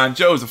 Oh man,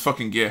 Joe's a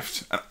fucking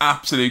gift. An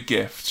absolute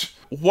gift.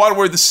 What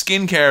were the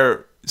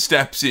skincare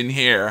steps in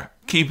here?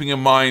 Keeping in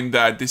mind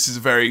that this is a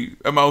very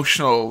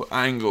emotional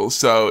angle,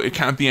 so it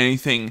can't be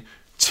anything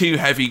too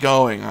heavy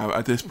going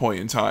at this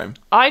point in time.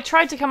 I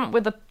tried to come up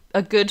with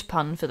a good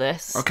pun for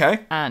this.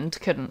 Okay. And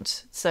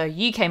couldn't. So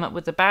you came up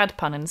with the bad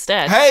pun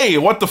instead. Hey,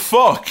 what the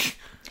fuck?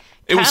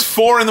 It was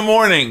 4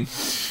 a.m.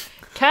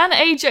 Can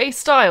AJ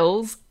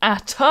Styles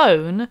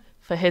atone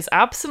for his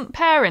absent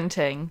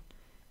parenting?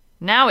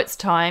 Now it's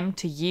time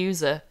to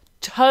use a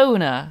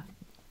toner.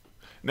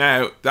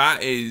 Now,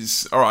 that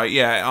is, alright,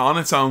 yeah, on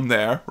its own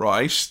there,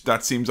 right?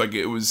 That seems like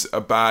it was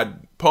a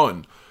bad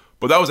pun.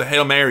 But that was a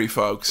Hail Mary,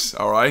 folks,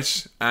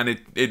 alright? And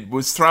it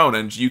was thrown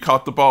and you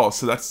caught the ball.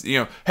 So that's,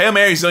 Hail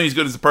Mary's only as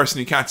good as the person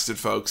who catches it,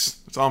 folks.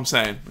 That's all I'm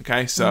saying,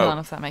 okay? So none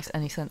of that makes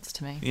any sense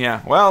to me.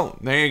 Yeah, well,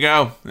 there you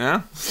go,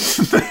 yeah?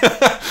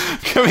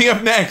 Coming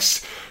up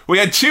next, we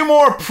had 2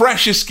 more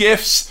precious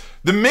gifts.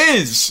 The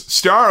Miz,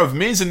 star of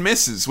Miz and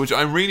Mrs., which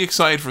I'm really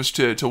excited for us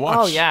to watch.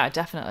 Oh, yeah,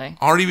 definitely.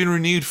 Already been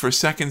renewed for a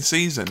 2nd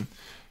season.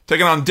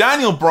 Taking on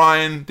Daniel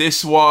Bryan.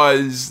 This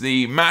was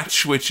the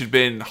match which had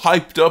been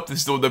hyped up. This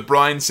is the one that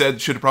Bryan said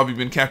should have probably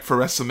been kept for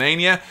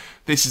WrestleMania.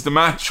 This is the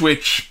match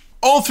which,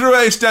 all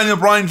throughout Daniel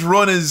Bryan's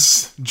run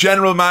as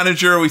general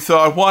manager, we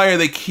thought, why are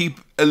they keep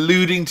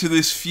alluding to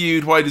this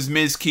feud? Why does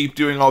Miz keep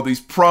doing all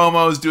these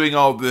promos, doing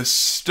all this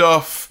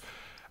stuff?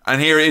 And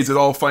here it is, it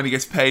all finally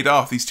gets paid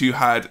off. These two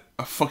had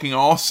a fucking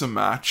awesome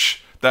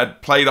match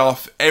that played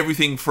off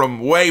everything from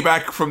way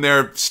back from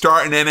their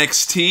start in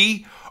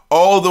NXT,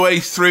 all the way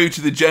through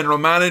to the general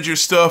manager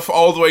stuff,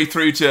 all the way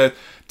through to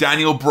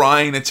Daniel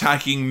Bryan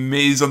attacking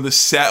Miz on the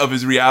set of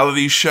his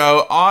reality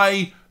show.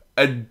 I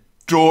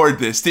adored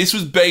this. This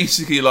was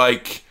basically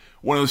like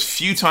one of those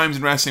few times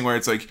in wrestling where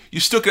it's like,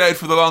 you stuck it out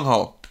for the long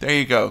haul. There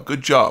you go.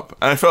 Good job.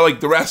 And I felt like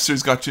the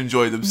wrestlers got to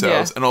enjoy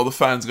themselves and all the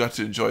fans got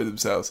to enjoy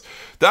themselves.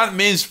 That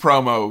Miz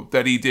promo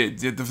that he did,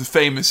 the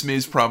famous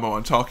Miz promo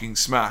on Talking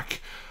Smack,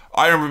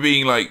 I remember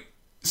being like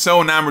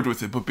so enamored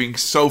with it, but being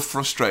so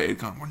frustrated,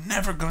 going, we're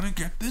never going to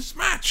get this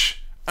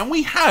match. And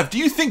we have. Do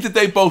you think that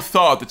they both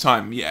thought at the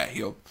time, yeah,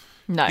 he'll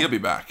be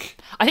back?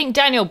 I think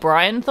Daniel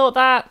Bryan thought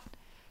that.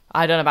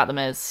 I don't know about The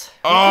Miz.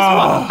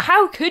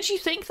 How could you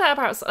think that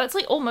about... It's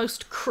like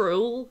almost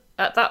cruel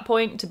at that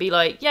point to be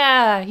like,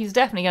 yeah, he's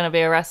definitely going to be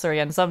a wrestler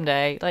again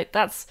someday. Like,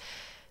 that's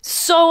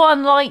so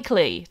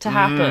unlikely to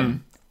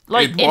happen.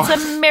 It's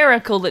a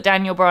miracle that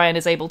Daniel Bryan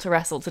is able to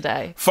wrestle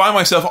today. Find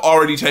myself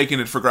already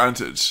taking it for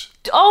granted.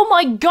 Oh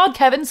my God,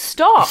 Kevin,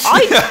 stop.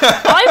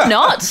 I'm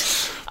not.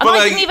 And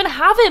I didn't even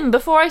have him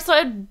before I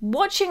started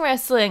watching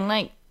wrestling.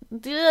 Like,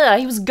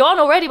 he was gone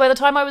already by the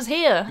time I was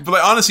here. But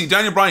like, honestly,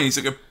 Daniel Bryan, he's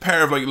like a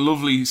pair of like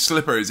lovely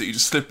slippers that you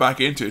just slip back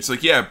into. It's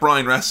like, yeah,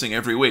 Bryan wrestling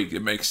every week.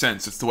 It makes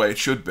sense. It's the way it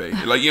should be.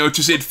 Like,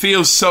 it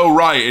feels so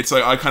right. It's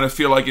like, I kind of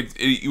feel like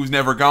it was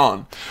never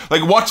gone.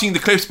 Like, watching the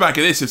clips back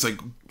of this, it's like,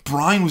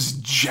 Bryan was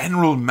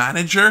general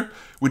manager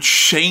with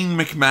Shane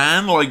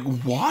McMahon. Like,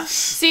 what?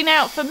 See,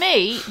 now, for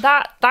me,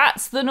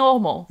 that's the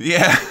normal.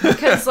 Yeah.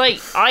 Because,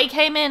 like, I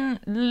came in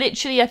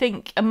literally, I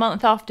think, a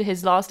month after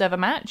his last ever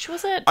match,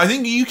 was it? I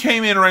think you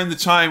came in around the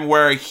time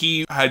where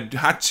he had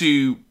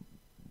to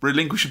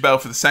relinquish a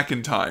belt for the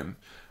 2nd time.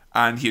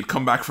 And he had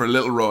come back for a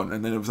little run,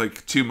 and then it was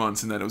like 2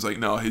 months, and then it was like,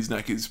 no, his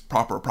neck is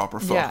proper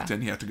fucked,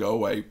 and he had to go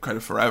away kind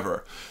of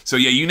forever. So,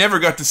 yeah, you never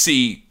got to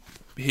see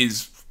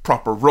his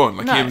proper run,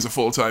 like him as a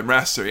full-time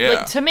wrestler, yeah.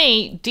 Like, to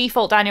me,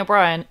 default Daniel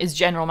Bryan is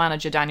general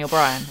manager Daniel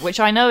Bryan, which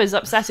I know is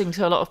upsetting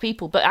to a lot of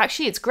people, but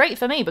actually it's great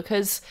for me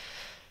because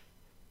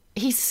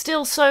he's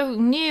still so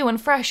new and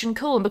fresh and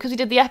cool, and because we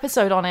did the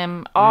episode on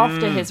him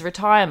after his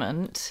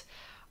retirement,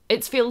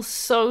 it feels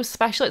so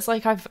special. It's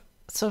like I've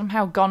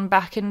somehow gone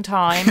back in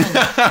time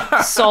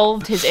and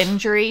solved his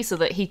injury so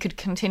that he could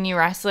continue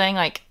wrestling.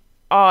 Like,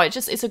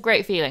 it's a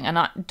great feeling,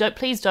 and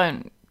please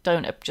don't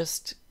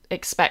just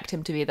expect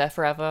him to be there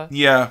forever.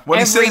 Yeah.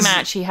 Every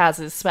match he has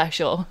is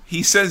special.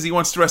 He says he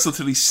wants to wrestle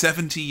till he's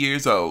 70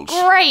 years old.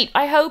 Great!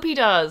 I hope he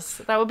does.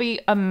 That would be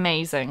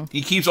amazing.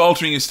 He keeps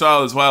altering his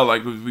style as well,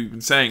 like we've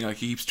been saying. Like,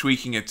 he keeps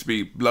tweaking it to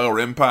be lower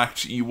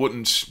impact. You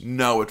wouldn't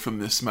know it from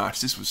this match.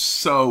 This was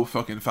so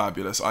fucking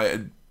fabulous.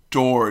 I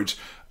adored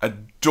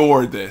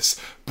this.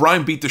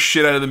 Bryan beat the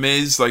shit out of The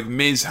Miz. Like,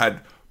 Miz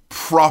had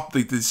prop,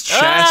 like this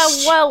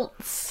chest.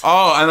 Welts.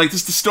 Oh, and like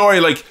just the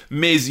story, like,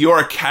 Miz, you're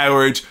a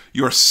coward,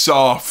 you're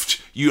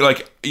soft, you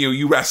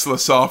wrestle a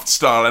soft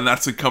style, and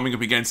that's like coming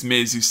up against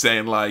Miz, who's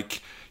saying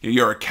like,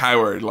 you're a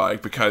coward,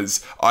 like,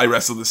 because I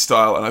wrestle this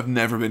style and I've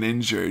never been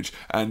injured,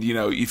 and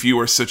if you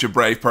were such a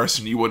brave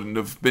person, you wouldn't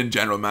have been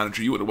general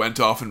manager, you would have went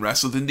off and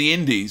wrestled in the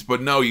indies,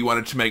 but no, you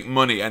wanted to make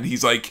money. And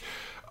he's like,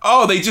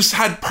 oh, they just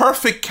had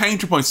perfect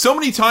counterpoints. So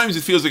many times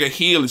it feels like a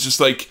heel is just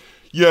like,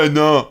 yeah,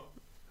 no.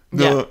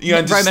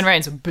 Roman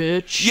Reigns, a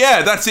bitch.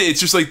 Yeah, that's it. It's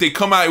just like they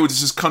come out with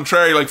this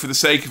contrary, like, for the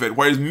sake of it.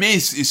 Whereas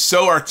Miz is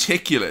so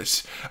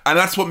articulate, and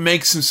that's what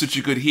makes him such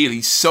a good heel.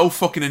 He's so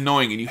fucking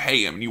annoying, and you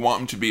hate him, and you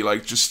want him to be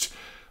like just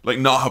like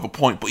not have a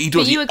point, but he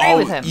does. But you agree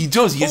with him. He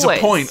does. He has a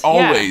point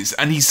always,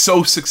 and he's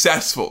so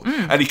successful.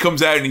 And he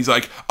comes out and he's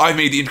like, "I've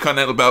made the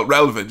Intercontinental Belt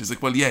relevant." He's like,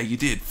 "Well, yeah, you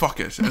did. Fuck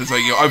it." And it's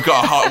like, I've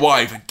got a hot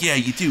wife. Like, yeah,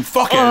 you do.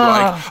 Fuck it.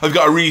 Like, I've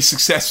got a really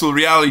successful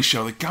reality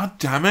show. Like, god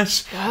damn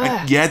it.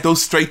 Like, yeah,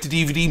 those straight to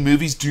DVD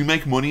movies do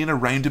make money in a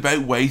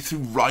roundabout way through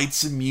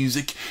rights and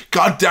music.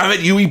 God damn it,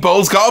 Uwe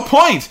Boll's got a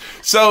point.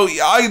 So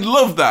I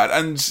love that,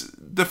 and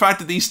the fact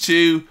that these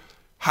two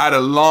had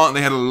a lot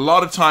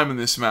of time in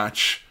this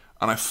match.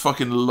 And I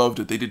fucking loved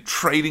it. They did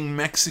trading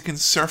Mexican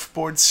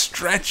surfboard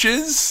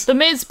stretches. The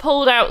Miz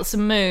pulled out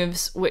some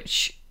moves,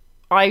 which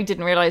I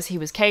didn't realise he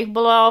was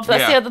capable of.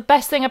 That's the other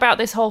best thing about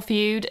this whole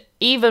feud,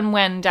 even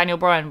when Daniel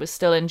Bryan was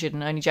still injured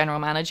and only general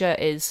manager,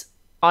 is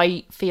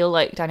I feel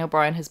like Daniel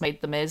Bryan has made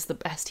The Miz the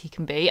best he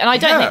can be. And I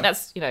don't think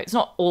that's, it's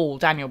not all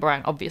Daniel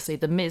Bryan, obviously.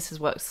 The Miz has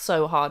worked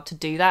so hard to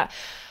do that.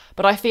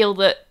 But I feel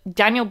that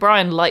Daniel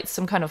Bryan lights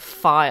some kind of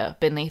fire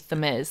beneath The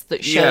Miz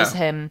that shows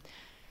him...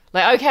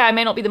 Like, okay, I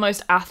may not be the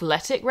most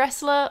athletic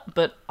wrestler,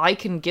 but I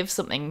can give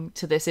something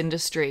to this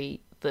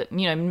industry that,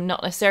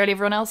 not necessarily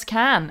everyone else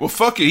can. Well,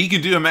 fuck it, he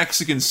can do a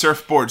Mexican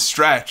surfboard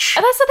stretch.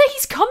 And that's the thing,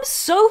 he's come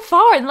so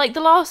far in, like,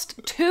 the last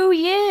 2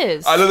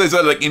 years. I know there's,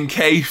 like, in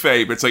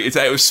kayfabe, it's like, it's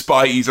out of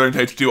spite, he's learned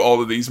how to do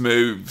all of these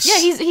moves. Yeah,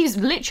 he's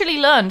literally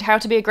learned how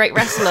to be a great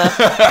wrestler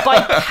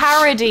by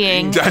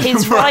parodying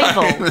his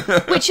rival.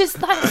 Which is,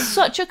 that's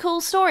such a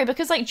cool story,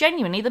 because, like,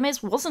 genuinely, The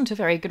Miz wasn't a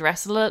very good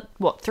wrestler,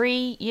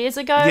 3 years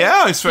ago?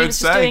 Yeah, I was fair to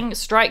say. He was just doing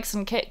strikes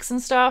and kicks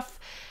and stuff.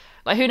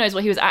 Like, who knows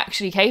what he was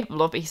actually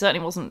capable of, but he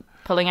certainly wasn't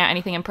pulling out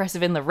anything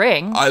impressive in the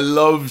ring. I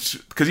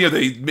loved, because,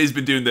 Miz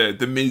been doing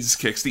the Miz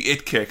kicks, the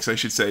it kicks, I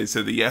should say,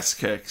 so the yes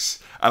kicks.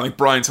 And, like,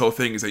 Bryan's whole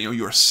thing is that,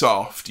 you're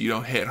soft, you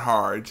don't hit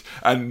hard.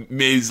 And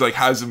Miz, like,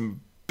 has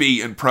him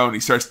beat and prone, he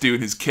starts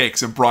doing his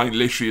kicks, and Bryan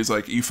literally is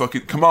like, you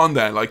fucking, come on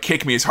then, like,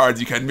 kick me as hard as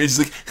you can. Miz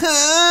is like,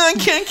 I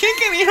can't kick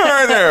any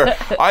harder.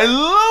 I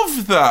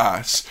love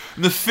that.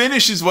 And the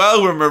finish as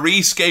well, where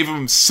Maurice gave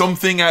him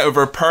something out of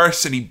her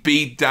purse, and he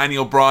beat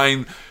Daniel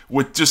Bryan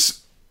with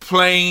just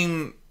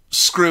plain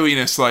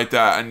screwiness like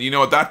that. And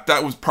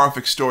that was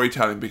perfect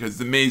storytelling, because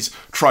The Miz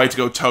tried to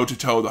go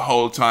toe-to-toe the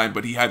whole time,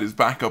 but he had his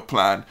backup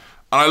plan.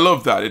 And I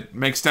love that. It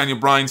makes Daniel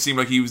Bryan seem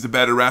like he was the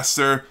better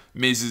wrestler.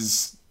 Miz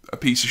is a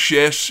piece of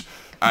shit.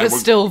 But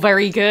still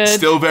very good.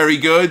 Still very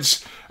good.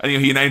 And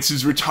he announced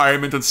his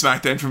retirement on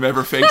SmackDown from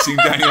ever facing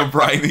Daniel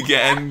Bryan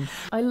again.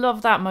 I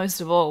love that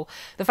most of all.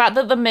 The fact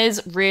that The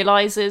Miz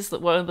realises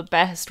that one of the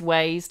best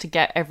ways to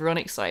get everyone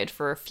excited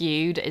for a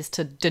feud is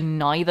to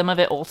deny them of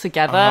it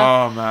altogether.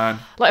 Oh, man.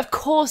 Like, of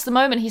course, the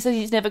moment he says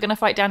he's never going to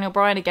fight Daniel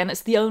Bryan again,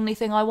 it's the only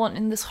thing I want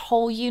in this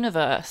whole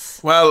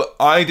universe. Well,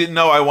 I didn't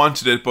know I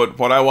wanted it, but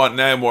what I want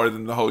now more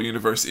than the whole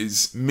universe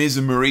is Miz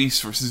and Maurice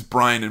versus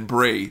Bryan and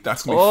Brie.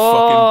 That's going to be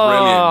fucking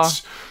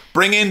brilliant.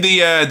 Bring in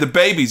the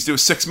babies, do a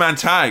 6-man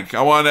tag.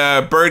 I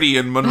want Birdie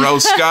and Monroe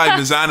Sky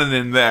Mizanin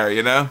in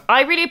there,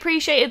 I really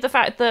appreciated the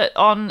fact that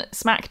on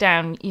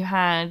SmackDown you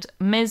had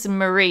Miz and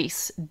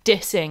Maurice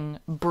dissing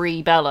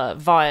Brie Bella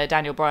via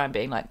Daniel Bryan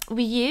being like, well,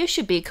 you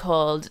should be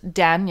called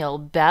Daniel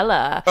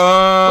Bella.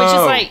 Oh.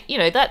 Which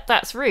is like,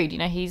 that's rude.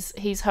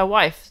 He's her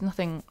wife.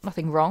 Nothing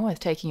wrong with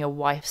taking your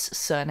wife's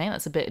surname.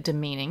 That's a bit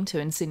demeaning to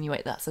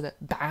insinuate that's a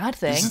bad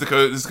thing. This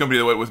is going to be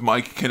the way with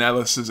Mike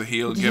Kanellis as a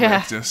heel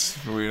gimmick,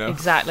 just so we know.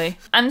 Exactly.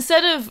 And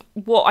instead of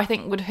what I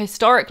think would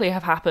historically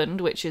have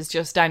happened, which is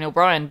just Daniel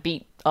Bryan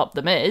beat up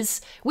The Miz,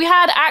 we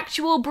had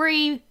actual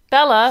Brie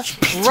Bella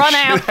run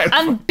out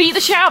and beat the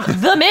shit out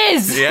of The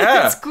Miz.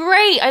 Yeah. It's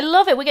great. I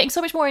love it. We're getting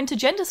so much more into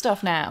gender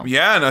stuff now.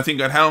 Yeah, and I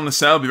think at Hell in a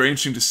Cell it'll be very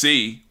interesting to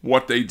see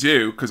what they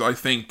do, because I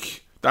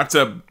think that's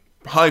a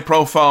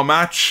high-profile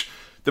match.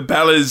 The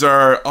Bellas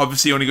are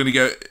obviously only going to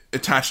get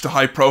attached to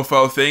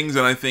high-profile things,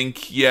 and I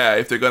think,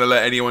 if they're going to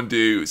let anyone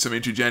do some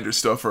intergender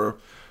stuff or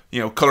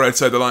colour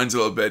outside the lines a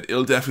little bit,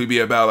 it'll definitely be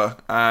a Bella,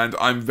 and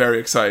I'm very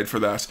excited for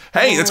that.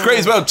 Hey, that's great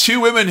as well. 2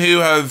 women who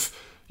have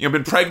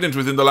been pregnant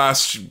within the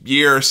last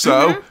year or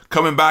so,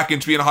 coming back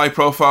into being a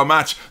high-profile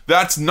match.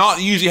 That's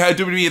not usually how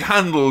WWE had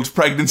handled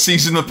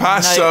pregnancies in the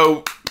past,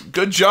 so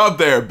good job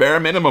there. Bare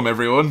minimum,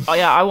 everyone. Oh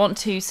yeah, I want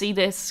to see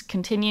this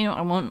continue.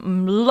 I want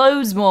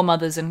loads more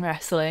mothers in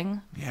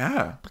wrestling.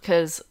 Yeah.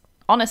 Because,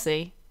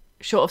 honestly,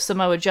 short of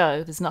Samoa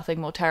Joe, there's nothing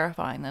more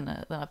terrifying than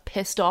a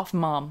pissed off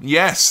mum.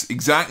 Yes,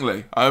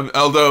 exactly.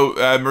 Although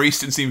Maurice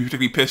didn't seem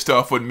particularly pissed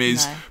off when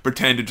Miz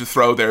pretended to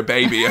throw their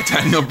baby at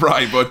Daniel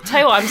Bryan. But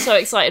tell you what, I'm so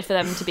excited for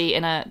them to be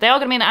in a. They are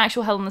going to be in an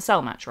actual Hell in a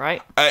Cell match,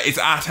 right? It's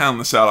at Hell in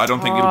a Cell. I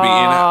don't think it'll be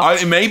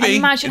in. It may be.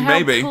 Imagine how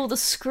maybe. cool the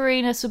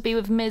screeness would be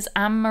with Miz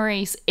and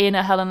Maurice in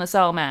a Hell in a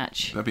Cell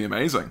match. That'd be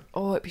amazing.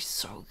 Oh, it'd be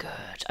so good.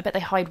 I bet they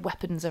hide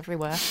weapons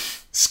everywhere.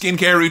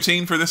 Skincare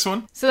routine for this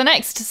one? So the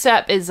next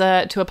step is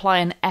to apply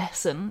an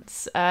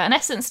essence. An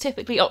essence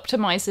typically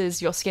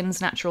optimizes your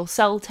skin's natural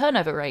cell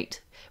turnover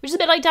rate, which is a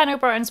bit like Daniel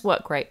Bryan's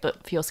work rate,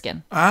 but for your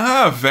skin.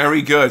 Ah,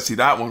 very good. See,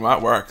 that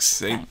works.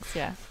 See? Thanks,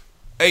 yeah.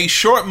 A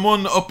short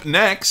one up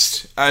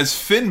next as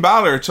Finn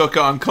Balor took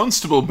on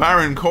Constable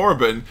Baron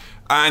Corbin,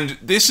 and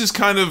this is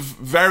kind of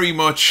very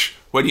much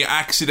when you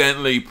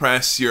accidentally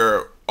press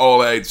your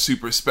all-out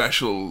super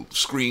special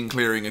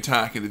screen-clearing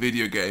attack in the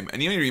video game,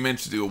 and you only really meant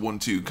to do a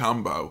 1-2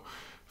 combo.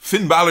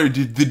 Finn Balor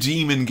did the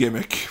demon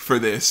gimmick for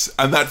this,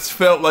 and that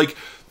felt like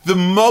the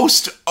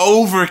most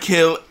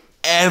overkill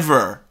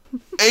ever.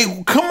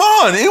 Hey, come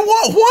on!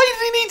 Why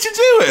did he need to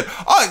do it?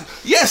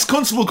 Yes,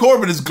 Constable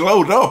Corbin is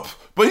glowed up,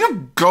 but he's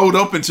not glowed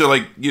up into,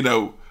 like, you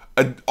know,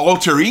 an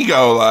alter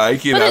ego,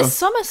 like, you know. But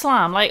it's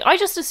SummerSlam. Like, I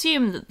just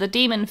assumed that the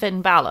demon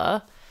Finn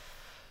Balor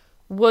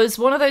was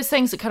one of those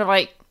things that kind of,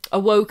 like,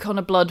 awoke on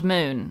a blood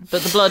moon,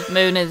 but the blood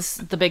moon is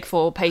the big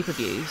 4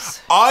 pay-per-views.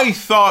 I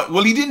thought,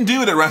 well, he didn't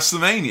do it at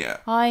WrestleMania.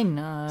 I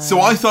know. So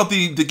I thought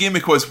the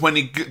gimmick was when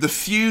the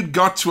feud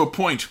got to a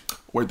point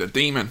where the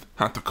demon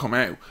had to come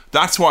out.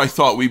 That's what I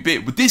thought we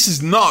bit. But this is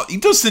not. He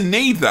doesn't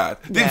need that.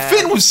 Yeah.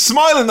 Finn was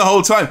smiling the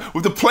whole time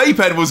with the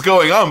playpen was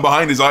going on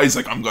behind his eyes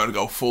like, I'm going to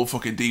go full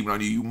fucking demon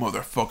on you, you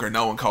motherfucker.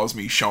 No one calls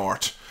me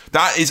short.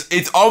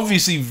 It's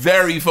obviously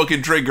very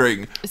fucking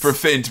triggering for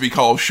Finn to be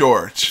called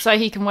short. So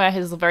he can wear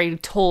his very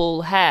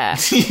tall hair.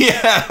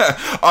 Yeah,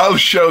 I'll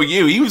show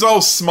you. He was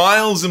all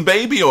smiles and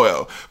baby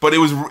oil, but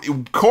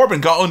Corbin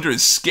got under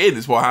his skin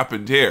is what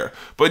happened here.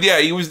 But yeah,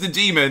 he was the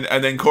demon,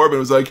 and then Corbin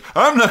was like,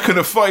 I'm not going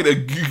to fight a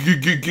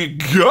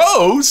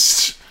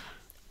ghost.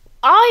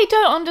 I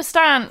don't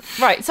understand.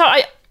 Right, so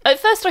at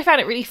first I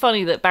found it really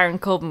funny that Baron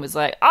Corbin was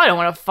like, I don't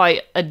want to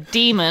fight a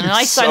demon, and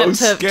I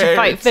signed up to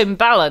fight Finn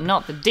Balor,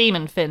 not the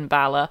demon Finn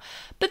Balor.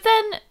 But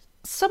then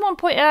someone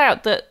pointed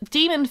out that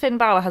demon Finn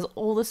Balor has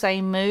all the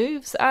same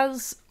moves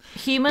as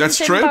human That's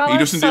Finn true. Balor. He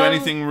doesn't do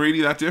anything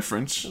really that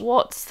different.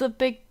 What's the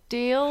big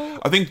deal?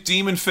 I think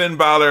demon Finn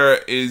Balor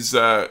is...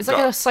 It's like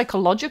a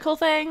psychological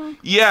thing?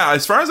 Yeah,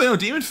 as far as I know,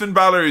 demon Finn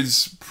Balor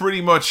is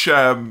pretty much...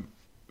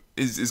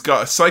 is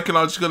got a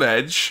psychological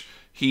edge.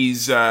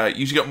 He's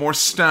usually got more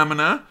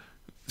stamina,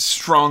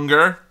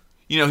 stronger.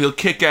 You know, he'll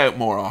kick out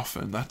more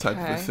often, that type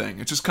of a thing.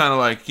 It's just kind of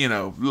like, you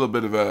know, a little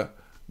bit of a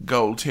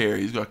gold tier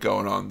he's got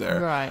going on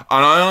there. Right.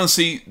 And I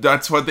honestly,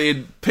 that's what they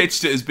had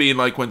pitched it as being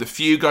like when the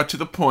feud got to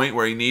the point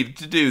where he needed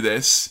to do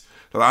this.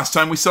 The last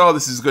time we saw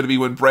this is going to be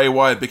when Bray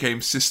Wyatt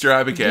became Sister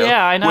Abigail.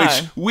 Yeah, I know.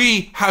 Which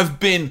we have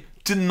been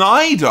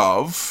denied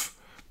of.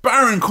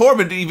 Baron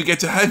Corbin didn't even get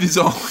to have his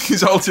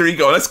alter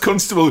ego. That's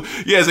Constable.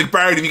 Yeah, it's like,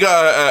 Baron, have you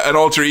got an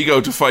alter ego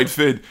to fight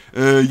Finn?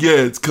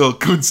 Yeah, it's called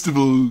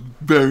Constable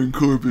Baron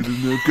Corbin,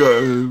 and I've got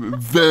a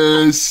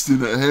vest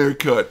and a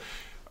haircut.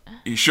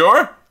 You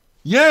sure?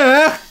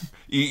 Yeah.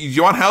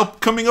 You want help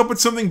coming up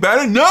with something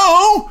better?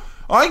 No!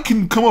 I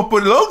can come up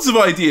with loads of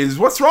ideas.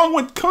 What's wrong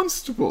with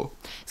Constable?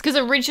 It's because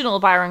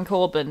original Baron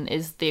Corbin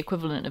is the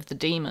equivalent of the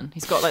demon.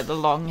 He's got like the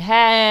long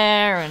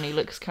hair and he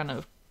looks kind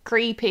of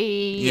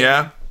creepy.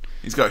 Yeah.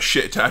 He's got a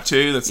shit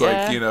tattoo that's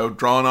like, you know,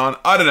 drawn on.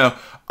 I don't know.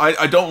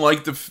 I don't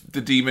like the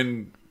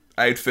demon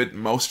outfit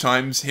most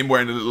times. Him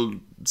wearing a little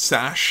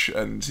sash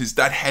and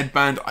that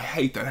headband. I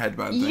hate that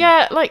headband thing.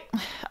 Yeah, like,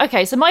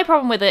 okay, so my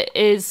problem with it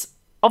is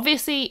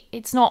obviously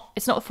it's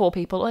not for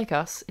people like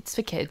us. It's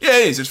for kids. Yeah,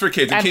 it is. It's for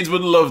kids. And kids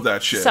would love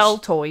that shit. Sell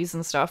toys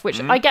and stuff, which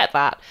I get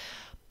that.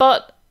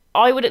 But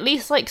I would at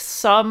least like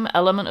some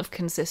element of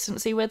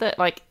consistency with it.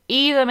 Like,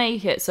 either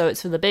make it so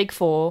it's for the big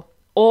 4,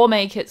 or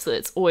make it so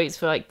it's always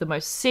for like the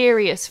most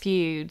serious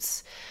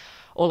feuds,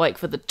 or like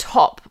for the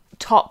top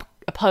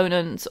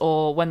opponents,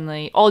 or when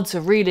the odds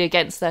are really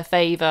against their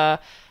favour.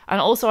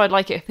 And also I'd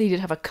like it if they did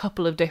have a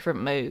couple of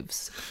different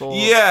moves for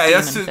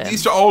it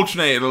needs to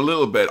alternate it a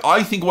little bit.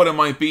 I think what it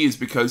might be is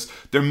because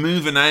they're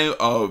moving out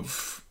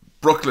of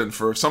Brooklyn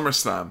for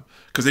SummerSlam.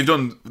 Because they've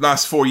done,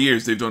 last 4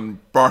 years, they've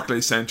done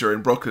Barclays Center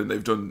in Brooklyn,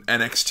 they've done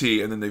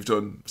NXT, and then they've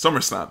done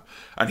SummerSlam.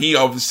 And he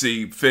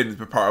obviously, Finn, has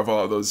been part of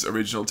all of those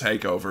original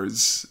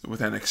takeovers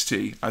with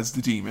NXT as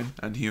the Demon,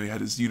 and he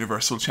had his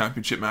Universal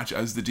Championship match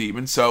as the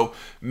Demon. So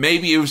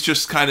maybe it was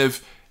just kind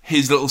of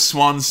his little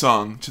swan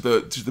song to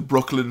the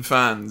Brooklyn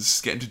fans,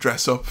 getting to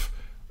dress up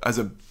as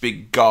a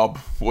big gob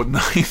one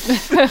night.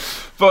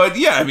 But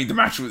yeah, I mean, the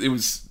match,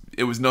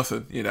 it was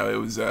nothing, you know. It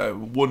was a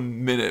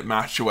 1 minute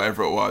match or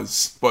whatever it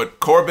was. But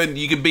Corbin,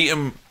 you can beat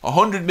him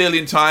 100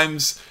 million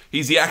times.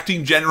 He's the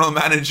acting general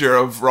manager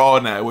of Raw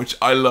now, which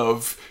I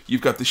love.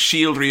 You've got the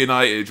Shield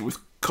reunited with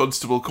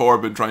Constable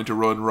Corbin trying to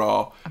run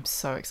Raw. I'm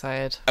so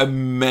excited.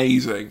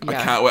 Amazing. Yeah.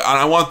 I can't wait. And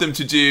I want them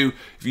to do,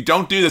 if you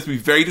don't do this, be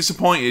very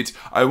disappointed.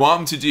 I want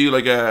them to do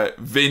like a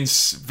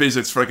Vince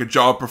visits for like a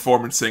job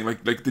performance thing.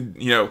 Like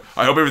the,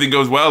 I hope everything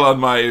goes well on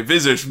my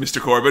visit,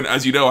 Mr. Corbin.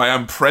 As you know, I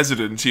am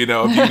president,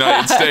 of the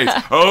United States.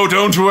 Oh,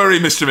 don't worry,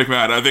 Mr.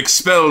 McMahon. I've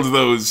expelled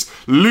those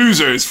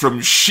losers from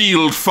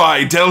Shield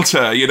Phi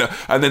Delta,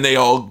 and then they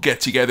all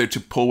get together to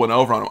pull one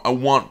over on him. I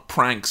want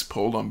pranks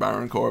pulled on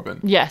Baron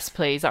Corbin. Yes,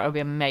 please. That would be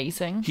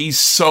amazing. He's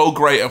so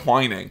great at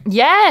whining.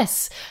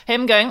 Yes!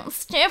 Him going,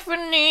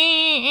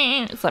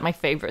 Stephanie! It's like my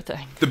favourite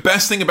thing. The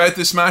best thing about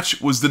this match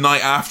was the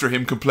night after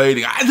him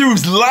complaining, there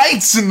was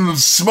lights and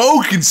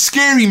smoke and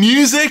scary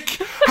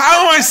music.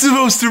 How am I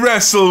supposed to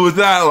wrestle with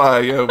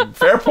that?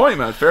 Fair point,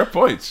 man. Fair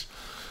point.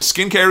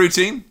 Skincare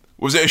routine?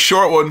 Was it a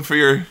short one for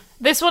your...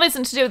 This one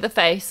isn't to do with the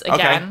face,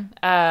 again.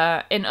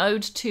 Okay. In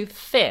ode to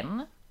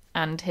Finn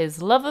and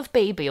his love of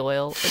baby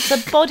oil, it's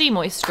a body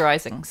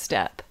moisturising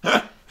step.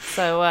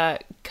 So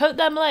coat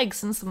them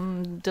legs in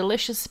some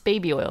delicious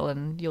baby oil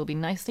and you'll be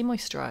nicely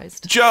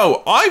moisturised.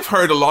 Joe, I've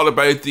heard a lot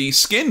about the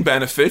skin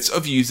benefits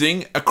of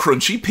using a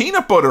crunchy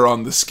peanut butter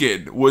on the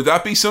skin. Would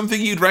that be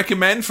something you'd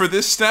recommend for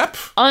this step?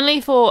 Only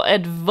for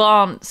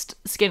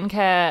advanced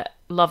skincare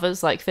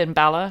lovers like Finn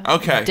Balor.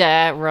 Okay.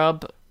 Dare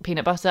rub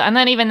peanut butter. And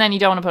then even then you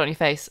don't want to put it on your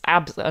face.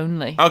 Abs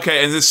only.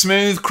 Okay, is it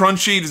smooth,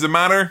 crunchy? Does it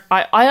matter?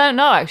 I don't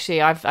know,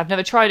 actually. I've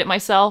never tried it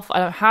myself. I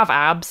don't have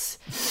abs.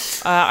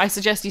 I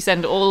suggest you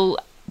send all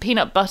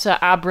peanut butter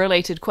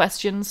ab-related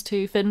questions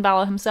to Finn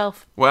Balor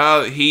himself.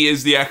 Well, he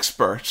is the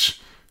expert.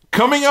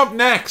 Coming up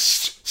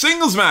next,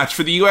 singles match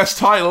for the US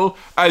title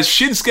as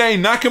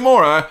Shinsuke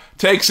Nakamura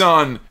takes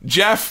on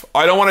Jeff,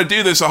 I don't want to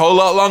do this a whole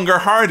lot longer,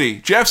 Hardy.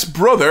 Jeff's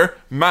brother,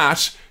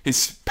 Matt,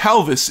 his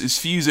pelvis is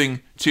fusing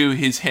to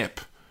his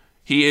hip.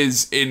 He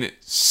is in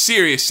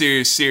serious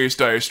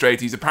dire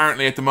straits. He's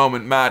apparently at the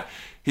moment, Matt,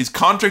 his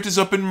contract is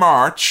up in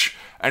March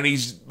and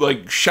he's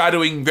like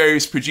shadowing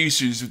various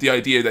producers with the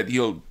idea that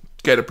he'll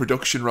get a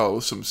production role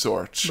of some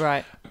sort.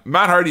 Right.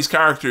 Matt Hardy's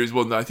character is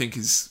one that I think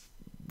his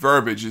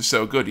verbiage is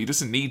so good. He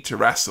doesn't need to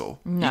wrestle.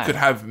 No. He could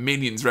have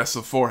minions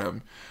wrestle for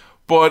him.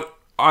 But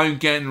I'm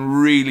getting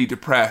really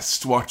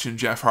depressed watching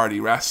Jeff Hardy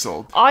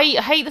wrestle. I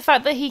hate the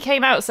fact that he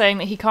came out saying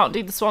that he can't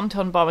do the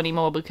Swanton Bomb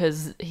anymore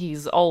because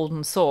he's old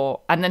and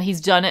sore. And then he's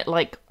done it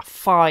like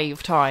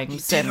 5 times He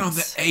since. did it on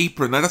the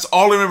apron. Now, that's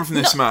all I remember from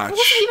this match. It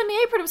wasn't even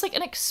the apron. It was like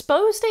an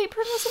exposed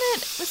apron, wasn't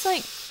it? It was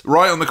like...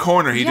 Right on the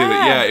corner he did it.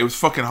 Yeah. Yeah, it was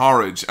fucking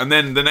horrid. And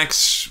then the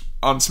next...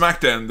 On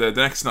SmackDown, the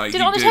next night, Did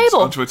he it on the did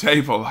table. onto a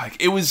table. Like,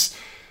 it was...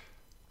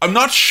 I'm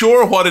not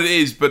sure what it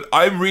is, but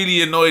I'm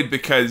really annoyed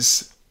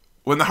because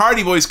when the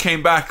Hardy Boys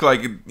came back,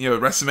 like,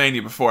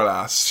 WrestleMania before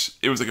last,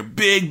 it was like a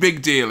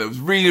big deal. It was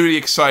really, really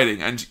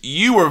exciting. And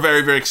you were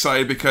very, very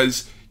excited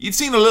because you'd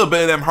seen a little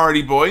bit of them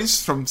Hardy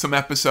Boys from some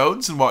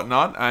episodes and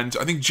whatnot. And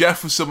I think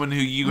Jeff was someone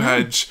who you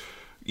had,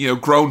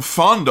 grown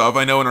fond of.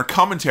 I know in our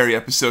commentary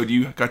episode,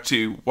 you got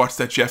to watch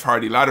that Jeff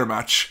Hardy ladder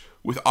match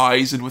with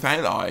eyes and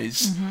without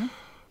eyes. Mm-hmm.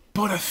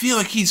 But I feel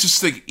like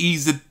he's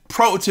the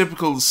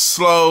prototypical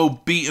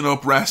slow, beaten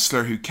up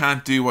wrestler who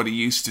can't do what he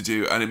used to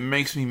do, and it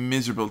makes me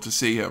miserable to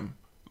see him,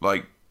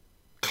 like,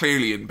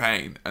 clearly in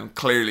pain and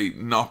clearly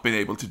not being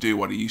able to do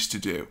what he used to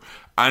do.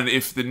 And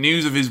if the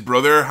news of his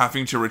brother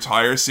having to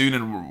retire soon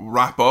and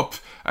wrap up,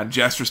 and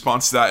Jeff's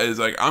response to that is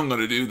like, I'm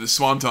going to do the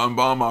Swanton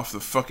Bomb off the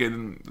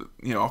fucking,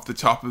 off the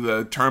top of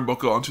the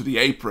turnbuckle onto the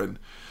apron.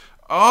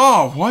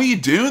 Oh, why are you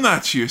doing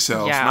that to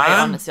yourself, yeah, man? I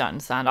honestly don't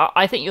understand.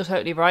 I think you're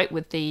totally right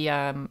with the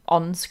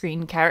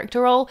on-screen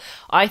character role.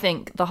 I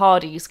think the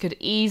Hardys could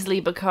easily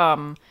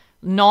become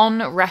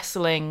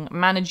non-wrestling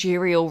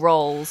managerial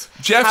roles.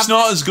 Jeff's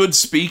not as good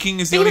speaking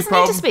is the He only doesn't need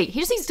problem. to speak. He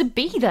just needs to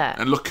be there.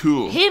 And look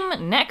cool.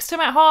 Him next to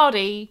Matt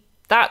Hardy,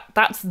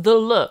 that's the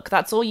look.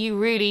 That's all you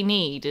really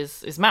need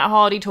is Matt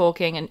Hardy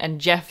talking and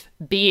Jeff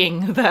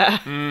being there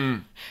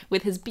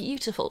with his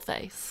beautiful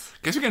face.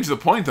 I guess we're getting to the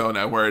point though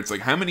now where it's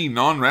like, how many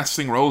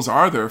non-wrestling roles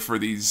are there for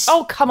these?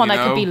 Oh, come on,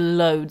 there could be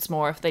loads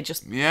more if they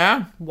just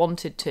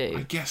wanted to.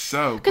 I guess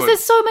so. Because there's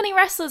so many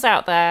wrestlers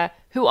out there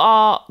who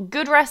are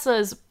good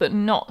wrestlers but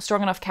not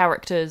strong enough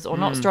characters or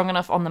not strong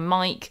enough on the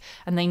mic,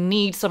 and they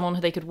need someone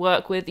who they could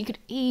work with. You could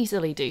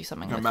easily do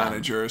something with a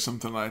manager or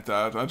something like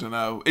that. I don't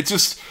know. It's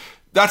just,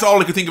 that's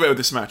all I could think about with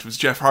this match was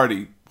Jeff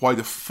Hardy. Why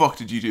the fuck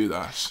did you do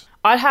that?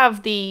 I'd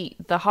have the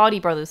Hardy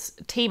brothers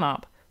team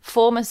up,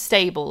 form a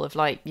stable of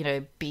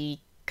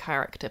B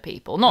character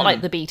people. Not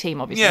like the B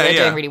team, obviously. They're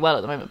doing really well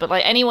at the moment. But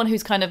like anyone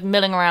who's kind of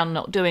milling around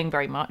not doing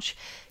very much,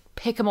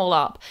 pick them all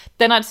up.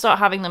 Then I'd start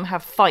having them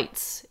have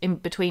fights in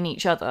between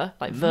each other,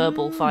 like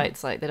verbal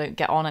fights, like they don't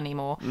get on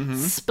anymore.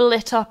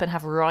 Split up and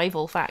have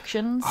rival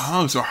factions.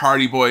 Oh, so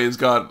Hardy Boy has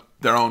got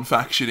their own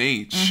faction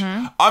each.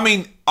 I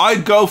mean,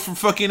 I'd go for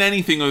fucking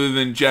anything other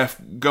than Jeff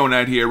going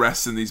out here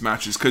wrestling these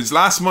matches. Because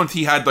last month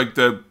he had like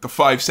the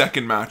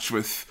 5-second match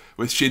with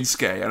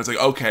Shinsuke. And I was like,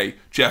 okay,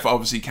 Jeff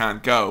obviously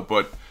can't go.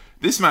 But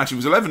this match, it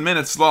was 11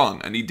 minutes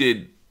long and he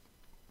did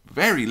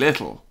very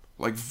little.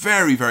 Like,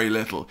 very, very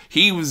little.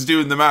 He was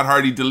doing the Matt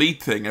Hardy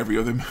delete thing every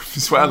other move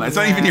as well. It's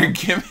not even your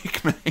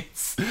gimmick,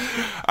 mates.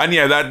 And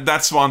yeah,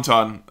 that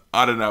Swanton,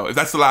 I don't know. If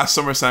that's the last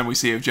SummerSlam we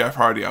see of Jeff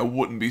Hardy, I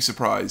wouldn't be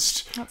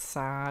surprised. That's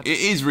sad. It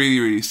is really,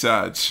 really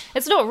sad.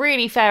 It's not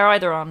really fair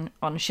either on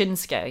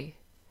Shinsuke,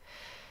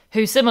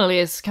 who similarly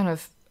is kind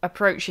of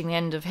approaching the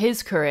end of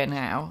his career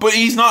now. But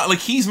he's not, like,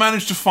 he's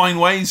managed to find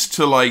ways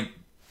to, like,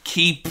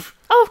 keep...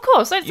 Oh, of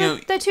course.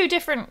 They're two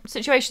different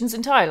situations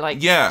entirely. Like,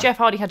 Jeff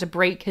Hardy had to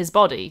break his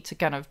body to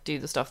kind of do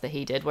the stuff that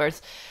he did,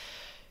 whereas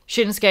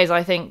Shinsuke's,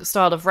 I think,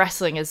 style of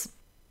wrestling is,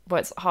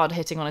 well, it's hard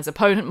hitting on his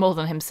opponent more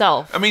than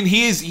himself. I mean,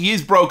 he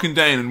is broken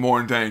down and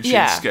worn down,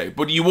 Shinsuke,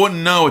 but you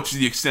wouldn't know it to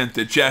the extent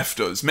that Jeff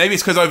does. Maybe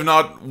it's because I've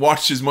not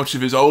watched as much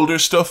of his older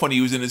stuff when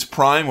he was in his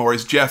prime,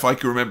 whereas Jeff, I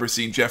can remember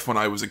seeing Jeff when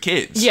I was a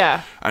kid.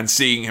 Yeah. And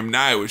seeing him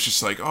now, it's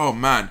just like, oh,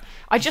 man.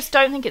 I just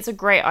don't think it's a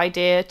great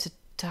idea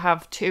to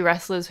have two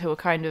wrestlers who are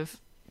kind of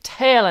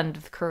tail end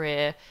of the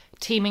career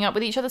teaming up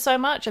with each other so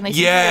much, and they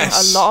seem to be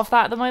doing a lot of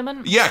that at the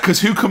moment. Yeah,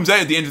 because who comes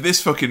out at the end of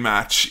this fucking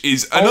match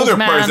is another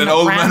person,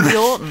 old Randy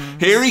Orton.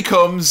 Here he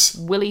comes.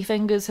 Willy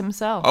Fingers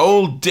himself.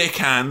 Old Dick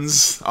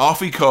Hands. Off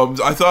he comes.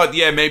 I thought,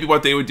 maybe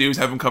what they would do is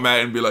have him come out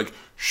and be like,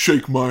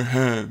 shake my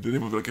hand. And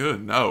everyone would be like, oh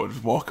no,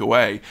 and walk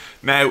away.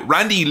 Now,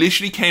 Randy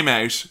literally came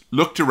out,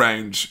 looked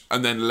around,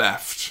 and then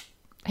left.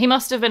 He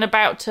must have been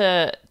about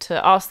to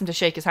ask them to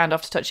shake his hand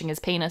after touching his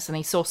penis, and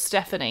he saw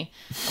Stephanie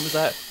and was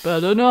like,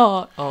 better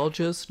not, I'll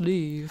just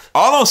leave.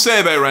 All I'll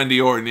say about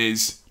Randy Orton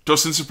is,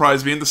 doesn't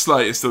surprise me in the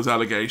slightest, those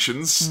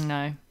allegations.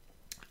 No.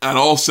 And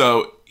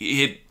also,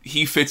 he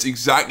fits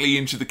exactly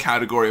into the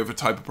category of a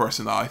type of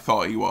person that I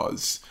thought he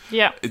was.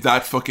 Yeah.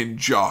 That fucking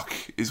jock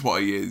is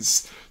what he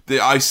is.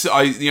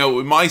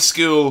 In my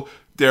school...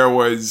 There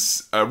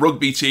was a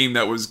rugby team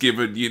that was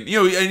given,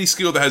 any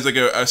school that has like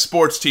a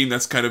sports team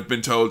that's kind of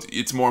been told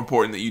it's more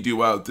important that you do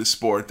well at this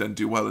sport than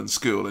do well in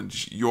school,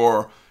 and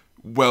your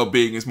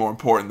well-being is more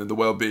important than the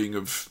well-being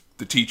of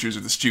the teachers or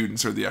the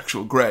students or the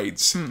actual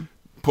grades.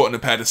 Put on a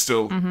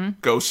pedestal,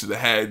 goes to the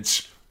head,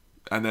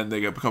 and then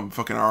they become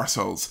fucking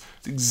arseholes.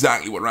 It's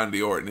exactly what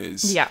Randy Orton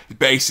is. Yeah. He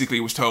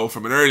basically was told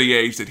from an early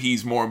age that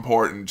he's more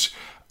important.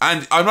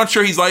 And I'm not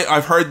sure he's like,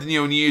 I've heard, in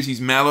years he's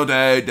mellowed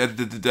out,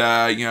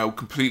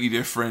 completely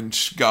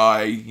different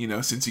guy,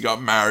 since he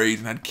got married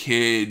and had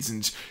kids,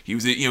 and he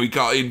was, he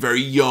got in very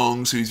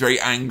young, so he's very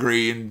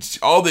angry and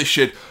all this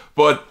shit.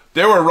 But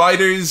there were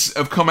writers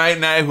have come out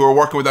now who are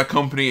working with that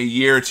company a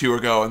year or two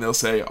ago, and they'll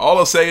say, all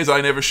I'll say is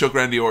I never shook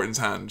Randy Orton's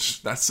hand.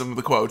 That's some of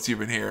the quotes you've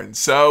been hearing.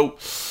 So...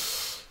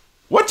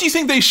 what do you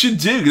think they should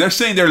do? They're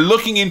saying they're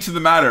looking into the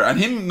matter, and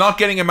him not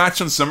getting a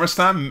match on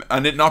SummerSlam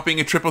and it not being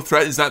a triple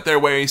threat, is that their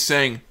way of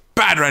saying,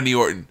 bad Randy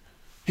Orton,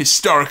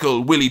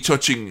 historical,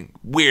 willy-touching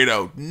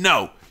weirdo.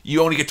 No,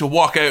 you only get to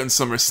walk out on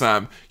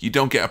SummerSlam. You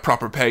don't get a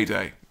proper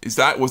payday. Was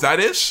that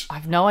it? I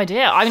have no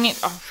idea. I mean,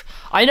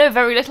 I know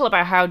very little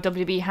about how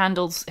WWE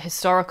handles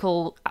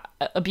historical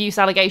abuse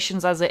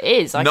allegations as it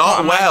is.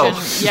 Not well.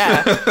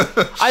 Yeah.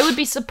 I would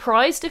be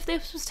surprised if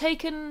this was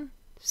taken...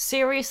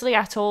 seriously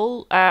at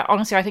all.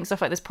 Honestly, I think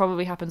stuff like this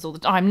probably happens all the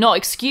time. I'm not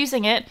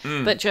excusing it,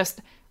 but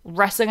just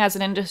wrestling as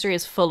an industry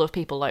is full of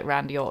people like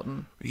Randy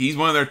Orton. He's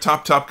one of their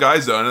top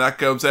guys though, and that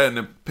goes out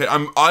and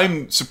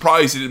I'm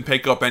surprised he didn't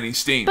pick up any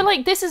steam. But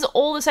like, this is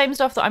all the same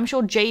stuff that I'm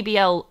sure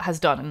JBL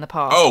has done in the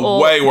past. Oh,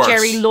 or way worse.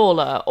 Jerry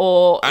Lawler,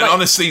 and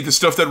honestly, the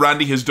stuff that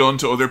Randy has done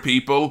to other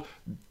people,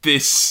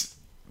 this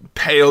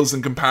pales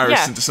in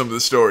comparison to some of the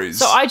stories.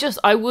 So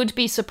I would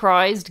be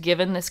surprised,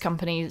 given this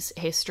company's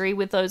history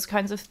with those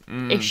kinds of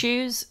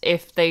issues,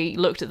 if they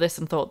looked at this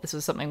and thought this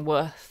was something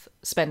worth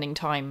spending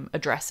time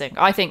addressing.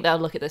 I think they'll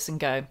look at this and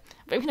go,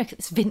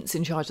 it's Vince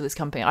in charge of this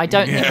company. I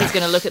don't think he's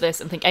going to look at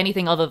this and think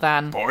anything other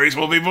than... boys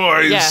will be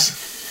boys. Yeah.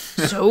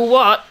 So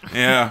what?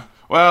 Yeah.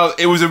 Well,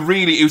 it was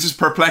just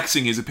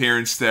perplexing, his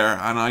appearance there,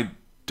 and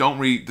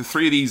the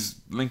three of these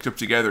linked up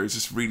together is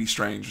just really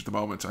strange at the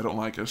moment. I don't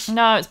like it.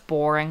 No, it's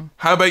boring.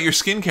 How about your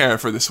skincare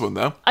for this one,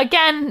 though?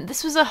 Again,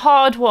 this was a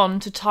hard one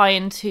to tie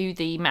into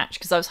the match,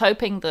 because I was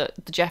hoping that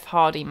the Jeff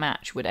Hardy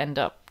match would end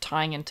up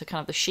tying into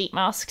kind of the sheet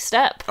mask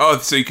step. Oh,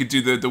 so you could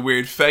do the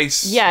weird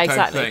face. Yeah,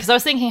 exactly. Because I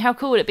was thinking, how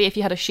cool would it be if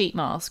you had a sheet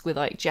mask with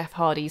like Jeff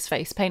Hardy's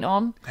face paint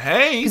on?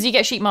 Hey, because you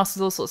get sheet masks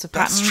with all sorts of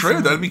patterns. That's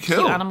true. That'd be cool.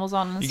 Cute animals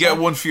on. And you stuff.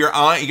 Get one for your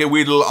eye. You get a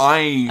weird little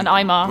an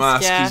eye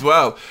mask as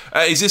well.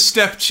 Is this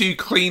step to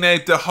clean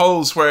out the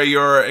holes where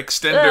your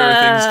extender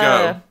things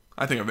go?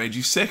 I think I made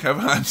you sick,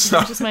 haven't I? It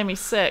just made me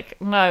sick.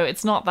 No,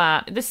 it's not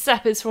that. This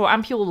step is for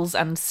ampules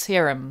and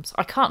serums.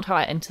 I can't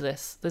tie it into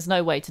this. There's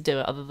no way to do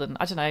it other than,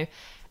 I don't know,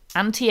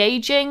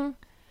 anti-aging?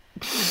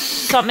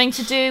 Something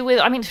to do with...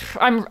 I mean,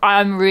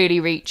 I'm really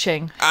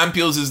reaching.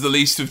 Ampules is the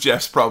least of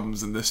Jeff's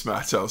problems in this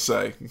match, I'll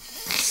say.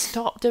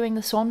 Stop doing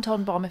the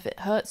Swanton Bomb if it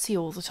hurts you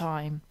all the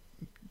time.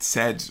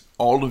 Said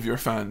all of your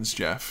fans,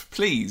 Jeff.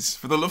 Please,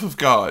 for the love of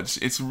God,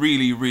 it's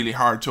really, really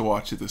hard to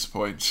watch at this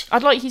point.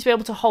 I'd like you to be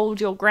able to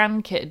hold your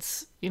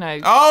grandkids, 20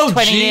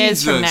 Jesus.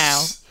 years from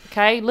now.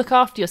 Okay, look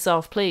after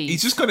yourself, please.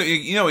 He's just gonna,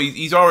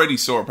 he's already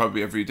sore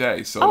probably every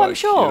day. So, I'm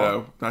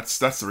sure. That's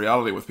the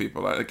reality with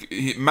people. Like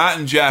Matt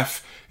and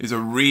Jeff is a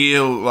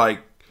real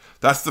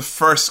that's the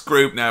first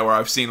group now where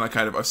I've seen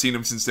I've seen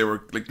them since they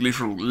were like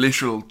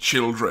literal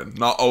children,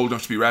 not old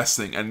enough to be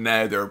wrestling, and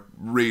now they're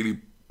really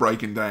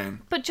breaking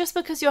down. But just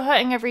because you're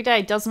hurting every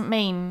day doesn't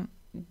mean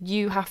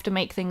you have to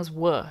make things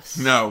worse.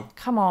 No.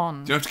 Come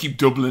on. You don't have to keep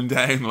doubling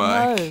down.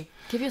 No.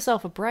 Give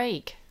yourself a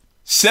break.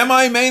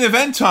 Semi-main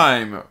event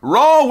time.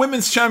 Raw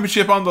Women's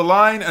Championship on the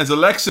line as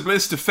Alexa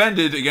Bliss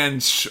defended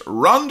against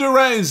Ronda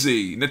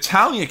Rousey.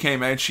 Natalya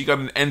came out. She got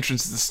an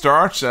entrance at the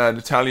start.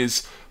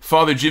 Natalia's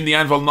father, Jim the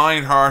Anvil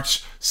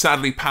Neidhart,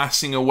 sadly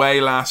passing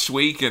away last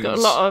week. And got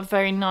a lot of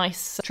very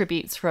nice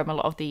tributes from a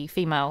lot of the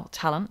female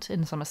talent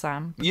in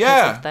SummerSlam.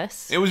 Yeah, of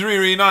this. It was really,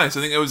 really nice.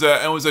 I think it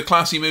was a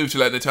classy move to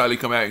let Natalya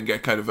come out and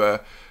get kind of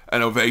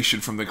an ovation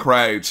from the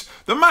crowd.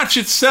 The match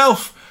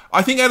itself,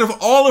 I think out of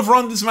all of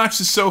Ronda's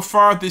matches so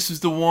far, this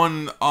is the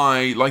one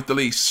I like the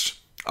least.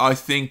 I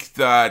think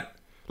that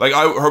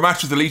her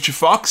match with Alicia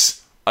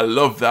Fox, I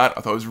love that.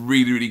 I thought it was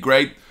really, really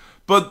great.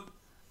 But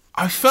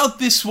I felt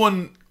this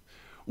one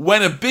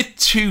went a bit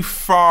too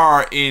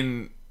far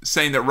in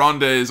saying that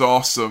Ronda is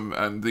awesome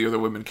and the other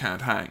women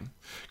can't hang.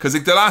 Because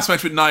the last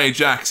match with Nia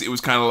Jax, it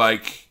was kind of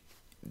like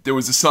there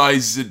was a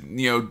size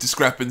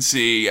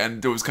discrepancy,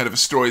 and there was kind of a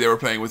story they were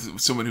playing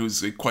with someone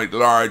who's quite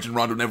large, and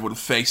Ronda never would have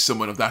faced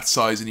someone of that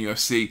size in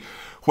UFC.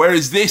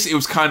 Whereas this, it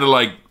was kind of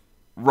like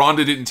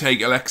Ronda didn't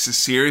take Alexa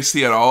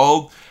seriously at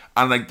all,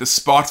 and the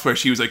spots where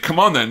she was like, "Come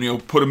on, then,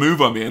 put a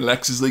move on me," and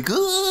Alexa's like,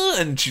 "Ugh,"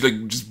 and she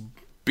just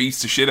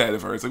beats the shit out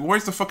of her. It's like,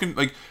 where's the fucking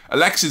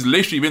Alexa's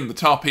literally been the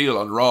top heel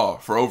on Raw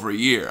for over a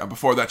year, and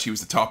before that she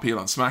was the top heel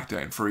on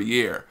SmackDown for a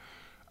year,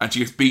 and she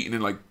gets beaten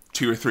in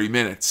 2 or 3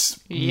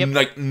 minutes.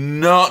 Yep.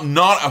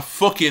 Not a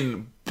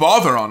fucking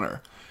bother on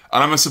her.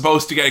 And I'm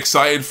supposed to get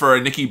excited for a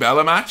Nikki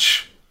Bella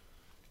match?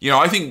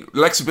 I think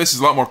Alexa Bliss is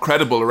a lot more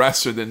credible a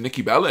wrestler than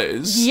Nikki Bella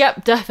is.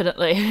 Yep,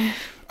 definitely.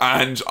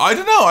 And I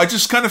don't know, I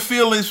just kind of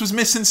feel this was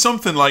missing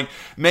something.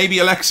 Maybe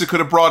Alexa could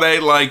have brought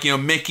out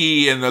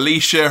Mickey and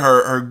Alicia,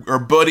 her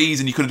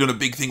buddies, and you could have done a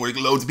big thing where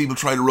loads of people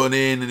try to run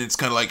in, and it's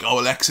kind of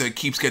Alexa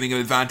keeps getting an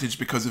advantage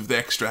because of the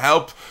extra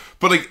help.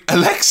 But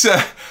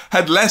Alexa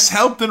had less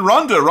help than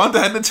Ronda. Ronda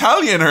had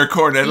Natalya in her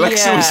corner.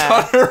 Alexa was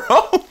on her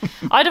own.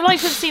 I'd have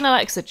liked to have seen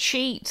Alexa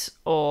cheat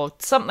or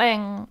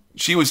something.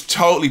 She was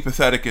totally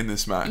pathetic in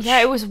this match.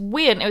 Yeah, it was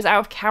weird. And it was out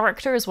of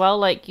character as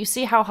well. You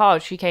see how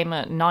hard she came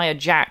at Nia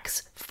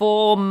Jax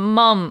for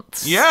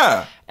months.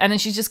 Yeah. And then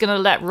she's just going to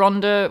let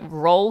Ronda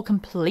roll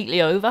completely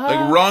over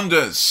her.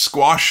 Ronda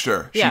squashed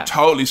her. She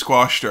totally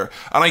squashed her.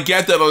 And I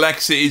get that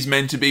Alexa is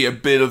meant to be a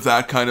bit of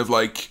that kind of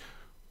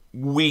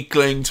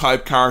weakling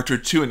type character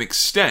to an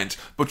extent,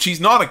 but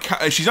she's not a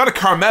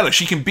Carmella.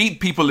 She can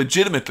beat people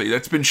legitimately.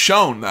 That's been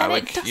shown. That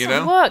and it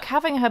doesn't work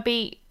having her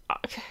be.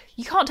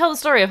 You can't tell the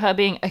story of her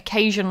being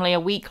occasionally a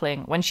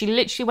weakling when she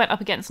literally went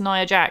up against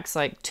Nia Jax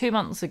 2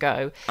 months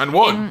ago and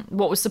won in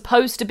what was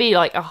supposed to be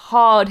a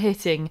hard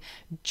hitting,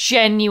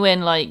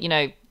 genuine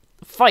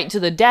fight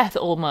to the death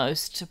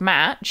almost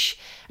match,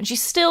 and she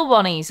still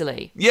won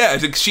easily. Yeah,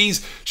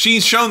 she's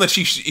shown that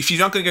if she's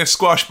not going to get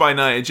squashed by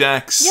Nia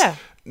Jax. Yeah.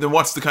 Then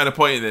what's the kind of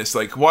point in this?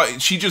 Why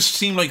she just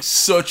seemed like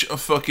such a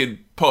fucking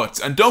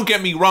putz. And don't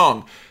get me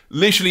wrong,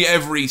 literally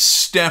every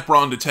step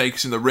Ronda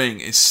takes in the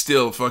ring is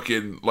still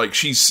fucking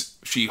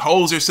she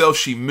holds herself,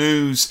 she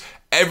moves,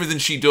 everything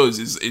she does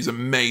is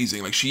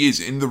amazing. She is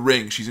in the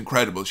ring, she's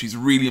incredible. She's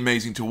really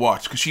amazing to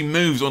watch because she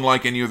moves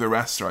unlike any other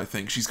wrestler. I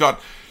think she's got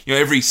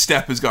every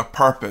step has got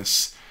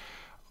purpose.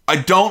 I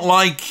don't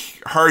like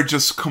her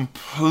just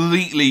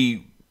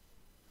completely.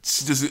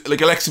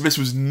 Alexa Bliss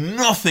was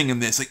nothing in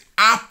this,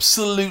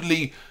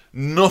 absolutely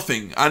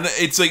nothing. And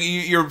it's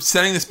you're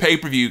selling this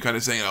pay-per-view kind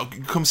of saying,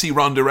 come see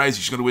Ronda Rousey,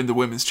 she's going to win the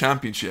women's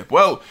championship.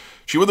 Well,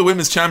 she won the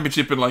women's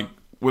championship in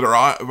with her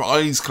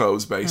eyes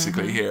closed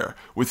basically here,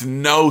 with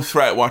no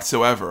threat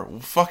whatsoever.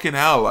 Well, fucking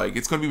hell,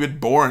 it's going to be a bit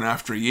boring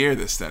after a year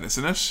this then,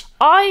 isn't it?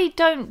 I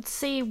don't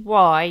see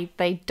why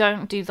they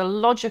don't do the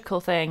logical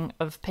thing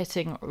of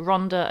pitting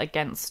Ronda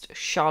against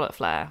Charlotte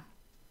Flair.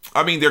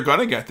 I mean, they're going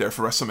to get there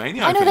for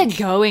WrestleMania, I know they're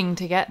going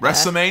to get there.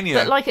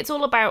 WrestleMania. But, it's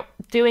all about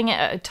doing it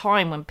at a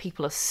time when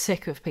people are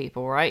sick of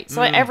people, right?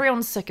 So,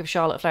 everyone's sick of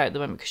Charlotte Flair at the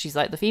moment because she's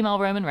the female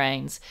Roman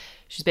Reigns.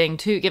 She's being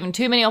given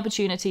too many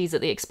opportunities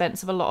at the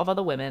expense of a lot of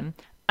other women.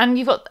 And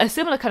you've got a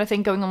similar kind of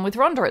thing going on with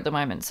Ronda at the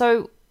moment.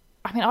 So,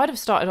 I mean, I'd have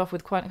started off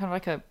with quite kind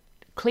of a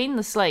clean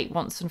the slate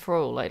once and for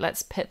all.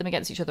 Let's pit them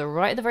against each other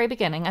right at the very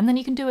beginning. And then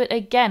you can do it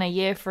again a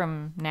year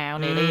from now,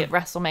 nearly, at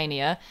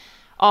WrestleMania,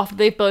 after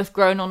they've both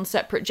grown on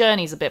separate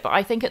journeys a bit. But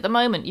I think at the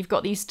moment you've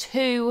got these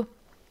two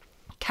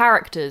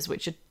characters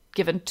which are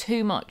given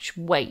too much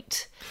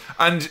weight.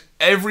 And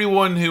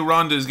everyone who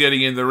Ronda's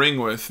getting in the ring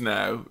with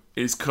now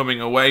is coming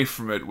away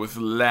from it with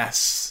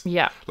less.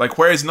 Yeah. Like,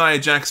 where's Nia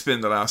Jax been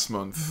the last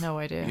month? No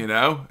idea. You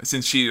know?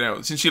 Since she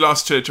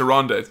lost to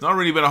Ronda, it's not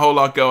really been a whole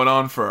lot going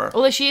on for her.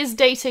 Although she is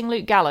dating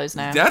Luke Gallows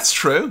now. That's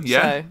true,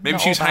 yeah. So, maybe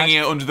not she was all bad. hanging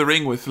out under the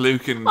ring with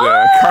Luke and Oh,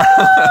 Carl.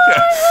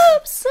 I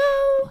hope so.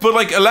 But,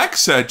 like,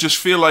 Alexa, just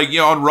feel like, you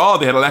know, on Raw,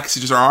 they had Alexa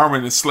just her arm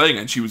in a sling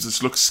and she was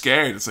just looked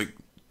scared. It's like,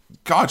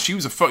 God, she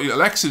was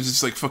Alexa was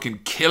just like fucking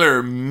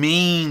killer,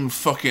 mean,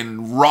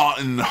 fucking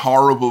rotten,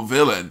 horrible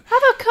villain.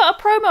 Have her cut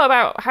a promo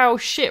about how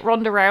shit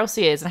Ronda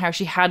Rousey is and how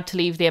she had to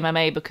leave the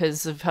MMA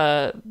because of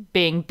her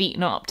being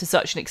beaten up to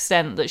such an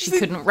extent that she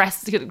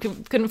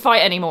couldn't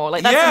fight anymore.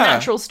 Like, that's Yeah. a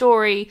natural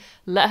story.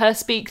 Let her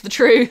speak the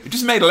truth. It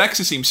just made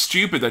Alexa seem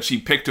stupid that she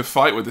picked a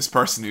fight with this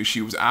person who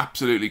she was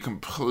absolutely,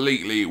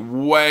 completely,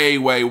 way,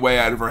 way, way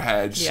out of her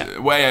head, Yeah.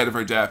 way out of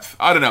her depth.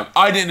 I don't know.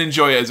 I didn't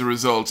enjoy it as a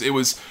result. It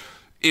was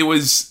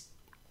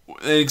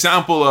an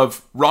example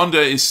of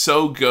Ronda is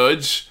so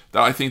good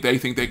that I think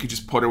they could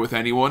just put her with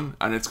anyone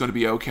and it's going to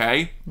be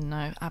okay.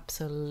 No,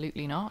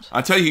 absolutely not.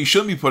 I tell you, you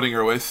shouldn't be putting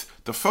her with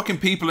the fucking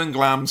people in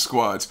Glam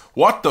Squads.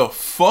 What the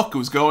fuck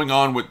was going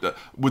on with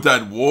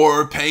that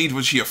war page?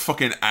 Was she a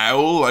fucking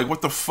owl? Like,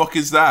 what the fuck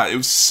is that? It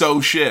was so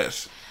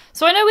shit.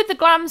 So I know with the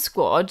Glam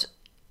Squad,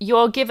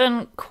 you're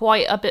given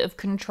quite a bit of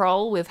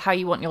control with how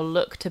you want your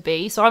look to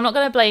be. So I'm not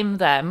going to blame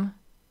them.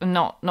 I'm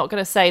not going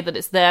to say that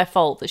it's their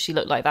fault that she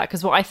looked like that,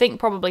 because what I think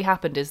probably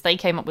happened is they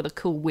came up with a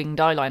cool winged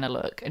eyeliner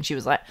look and she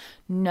was like,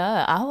 no,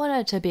 I want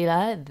it to be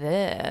like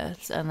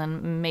this, and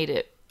then made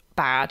it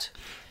bad.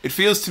 It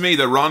feels to me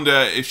that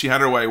Ronda, if she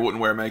had her way, wouldn't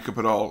wear makeup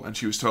at all, and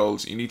she was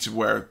told, you need to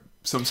wear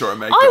some sort of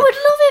makeup. I would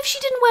love it if she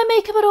didn't wear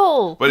makeup at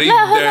all. But Let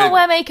her not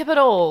wear makeup at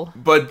all.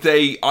 But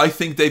I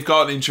think they've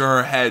gotten into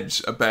her head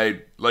about,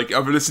 like,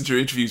 I've listened to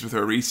interviews with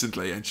her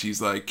recently, and she's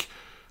like,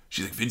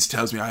 Vince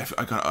tells me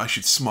I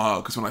should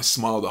smile because when I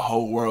smile, the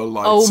whole world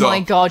lights up. Oh my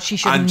God, she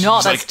should And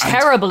not. she's That's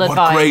terrible advice.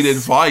 What great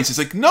advice. It's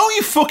like, no,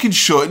 you fucking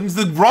shouldn't.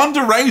 The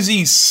Ronda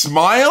Rousey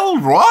smile?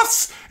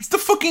 What? It's the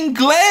fucking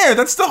glare.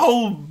 That's the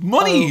whole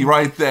money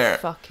right there.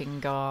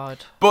 Fucking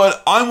God.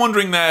 But I'm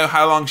wondering now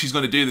how long she's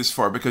going to do this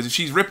for, because if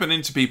she's ripping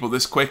into people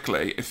this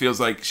quickly, it feels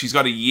like she's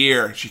got a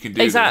year she can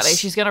do Exactly. this.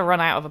 She's going to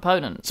run out of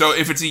opponents. So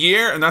if it's a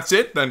year and that's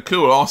it, then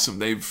cool, awesome.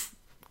 They've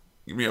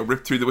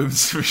ripped through the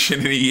women's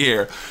division in a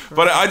year.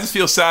 But I just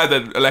feel sad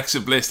that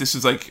Alexa Bliss, this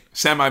was like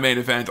semi-main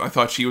event. I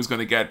thought she was going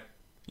to get,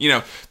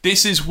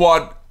 this is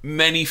what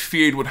many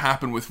feared would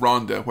happen with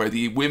Ronda, where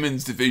the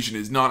women's division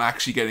is not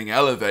actually getting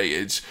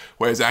elevated,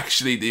 whereas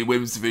actually the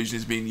women's division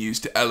is being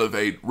used to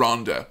elevate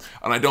Ronda.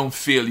 And I don't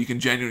feel you can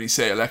genuinely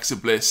say Alexa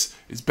Bliss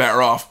is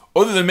better off,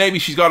 other than maybe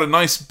she's got a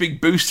nice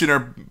big boost in her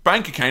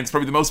bank account. It's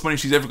probably the most money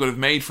she's ever going to have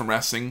made from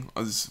wrestling,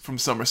 from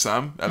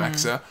SummerSlam,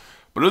 Alexa.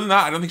 But other than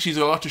that, I don't think she's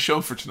got a lot to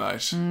show for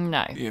tonight.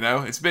 No.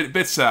 It's a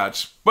bit sad.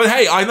 But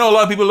hey, I know a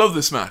lot of people love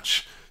this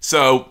match.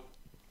 So,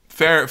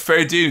 fair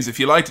dues. If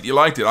you liked it, you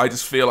liked it. I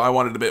just feel I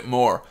wanted a bit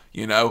more,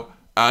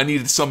 I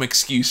needed some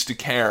excuse to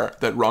care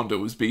that Ronda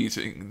was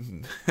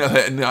beating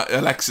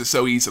Alexa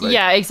so easily.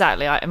 Yeah,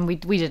 exactly. And we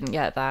didn't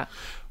get that.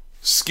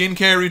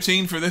 Skincare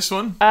routine for this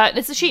one?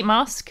 It's a sheet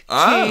mask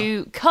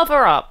to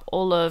cover up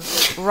all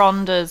of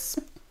Ronda's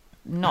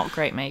not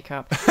great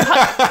makeup.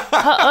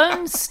 Her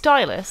own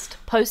stylist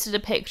posted a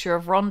picture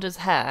of Ronda's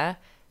hair,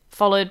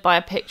 followed by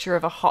a picture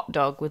of a hot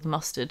dog with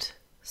mustard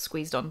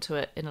squeezed onto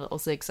it in a little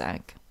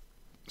zigzag.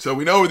 So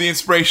we know where the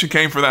inspiration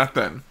came for that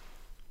then.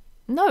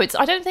 No,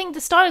 I don't think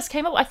the stylist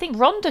came up. I think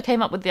Ronda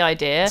came up with the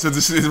idea. So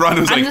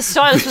Ronda was like, and the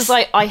stylist was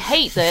like, I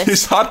hate this.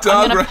 This hot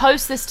dog. I'm going to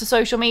post this to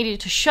social media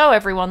to show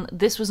everyone that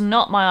this was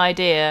not my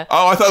idea.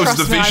 Oh, I thought it was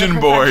Trust the me, I'm a vision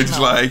board,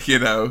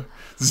 professional. like,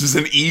 this is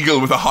an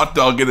eagle with a hot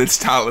dog in its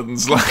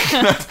talons. Like,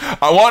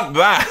 I want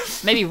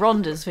that. Maybe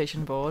Ronda's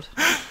vision board.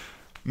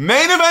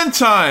 Main event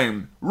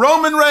time.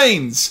 Roman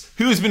Reigns,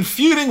 who has been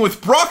feuding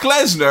with Brock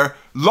Lesnar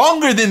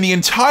longer than the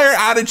entire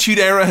Attitude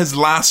Era has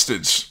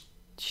lasted.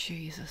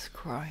 Jesus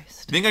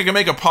Christ. Think I can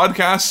make a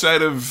podcast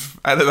out of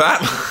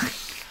that?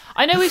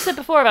 I know we've said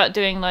before about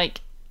doing like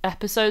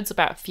episodes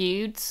about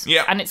feuds.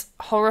 Yeah. And it's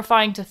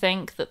horrifying to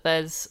think that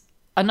there's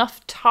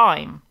enough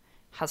time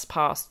has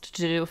passed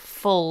to do a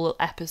full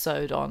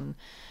episode on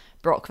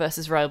Brock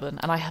versus Roman,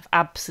 and I have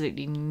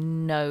absolutely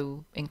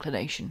no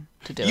inclination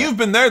to do it. You've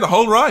been there the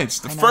whole ride.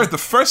 The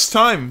first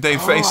time they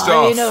faced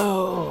off. I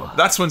know.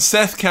 That's when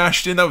Seth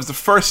cashed in. That was the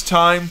first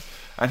time.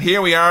 And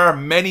here we are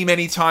many,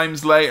 many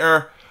times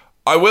later.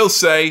 I will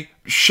say,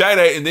 shout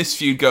out in this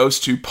feud goes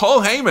to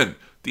Paul Heyman,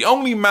 the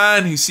only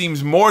man who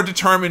seems more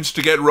determined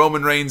to get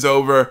Roman Reigns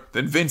over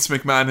than Vince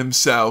McMahon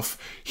himself.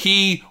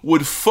 He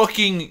would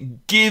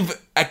fucking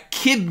give a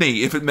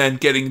kidney if it meant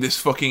getting this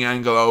fucking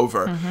angle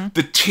over. Mm-hmm.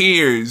 The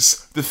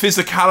tears, the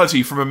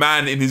physicality from a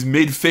man in his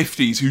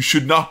mid-50s who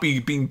should not be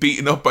being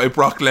beaten up by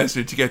Brock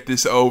Lesnar to get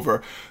this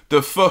over.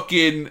 The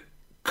fucking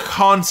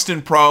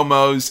constant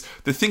promos.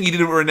 The thing he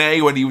did with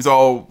Renee when he was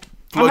all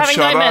I'm having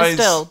bloodshot nightmares eyes.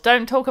 still.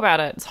 Don't talk about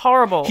it. It's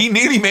horrible. He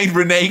nearly made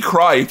Renee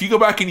cry. If you go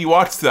back and you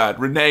watch that,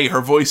 Renee,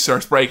 her voice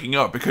starts breaking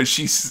up because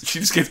she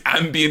just gets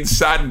ambient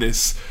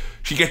sadness.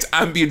 She gets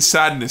ambient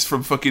sadness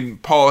from fucking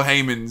Paul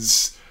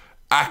Heyman's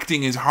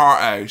acting his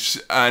heart out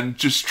and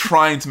just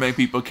trying to make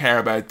people care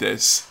about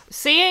this.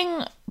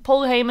 Seeing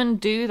Paul Heyman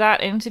do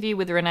that interview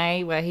with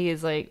Renee where he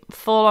is like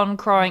full on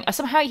crying.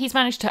 Somehow he's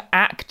managed to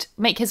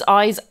make his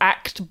eyes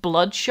act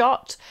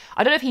bloodshot.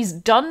 I don't know if he's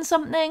done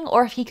something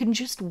or if he can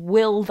just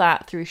will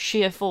that through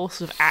sheer force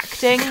of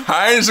acting.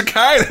 Hard as a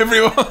card,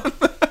 everyone.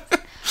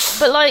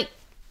 But like,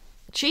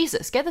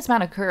 Jesus, get this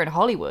man a career in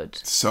Hollywood.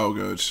 So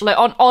good. Like,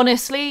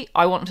 honestly,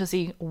 I want to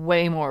see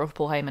way more of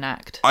Paul Heyman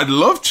act. I'd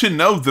love to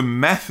know the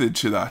method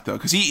to that though,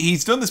 because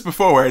he's done this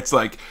before where it's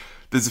like,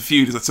 there's a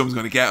feud that someone's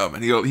going to get him,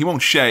 and he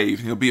won't shave,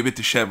 and he'll be a bit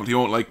dishevelled. He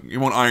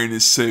won't iron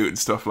his suit and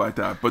stuff like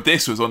that. But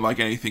this was unlike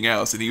anything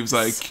else, and he was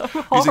like,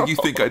 you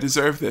think I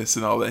deserve this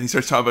and all that. And he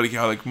starts talking about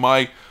how like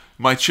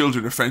my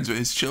children are friends with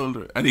his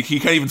children, and he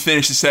can't even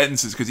finish the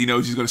sentences because he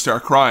knows he's going to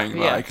start crying,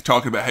 like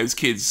talking about how his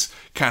kids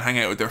can't hang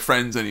out with their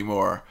friends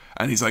anymore.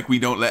 And he's like, we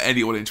don't let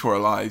anyone into our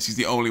lives. He's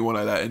the only one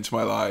I let into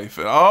my life.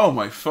 And oh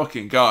my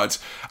fucking God.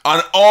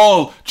 And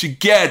all to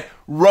get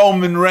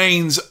Roman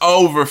Reigns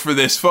over for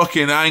this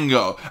fucking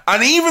angle.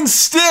 And even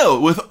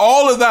still, with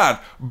all of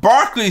that,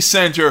 Barclays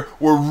Center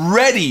were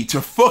ready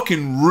to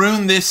fucking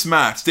ruin this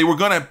match. They were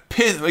going to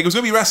it was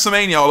going to be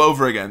WrestleMania all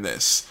over again,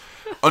 this.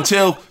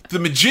 Until the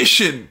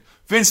magician,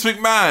 Vince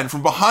McMahon,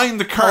 from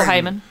behind the curtain. Paul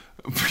Heyman.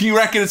 You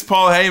reckon it's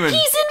Paul Heyman?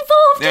 He's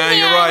involved in the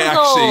you're right,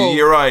 angle. actually.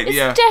 You're right,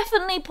 It's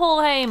definitely Paul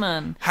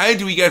Heyman. How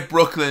do we get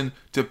Brooklyn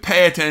to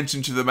pay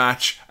attention to the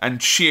match and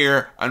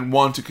cheer and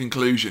want a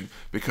conclusion?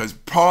 Because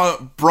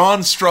Braun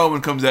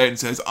Strowman comes out and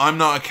says, I'm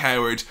not a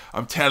coward.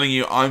 I'm telling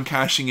you, I'm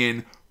cashing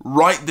in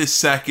right this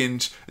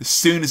second, as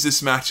soon as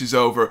this match is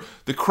over.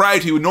 The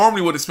crowd, who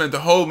normally would have spent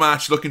the whole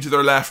match looking to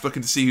their left,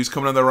 looking to see who's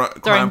coming on their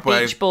Throwing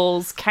rampway, beach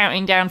balls,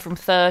 counting down from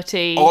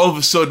 30. all of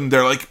a sudden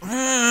they're like,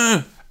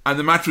 "Ugh." And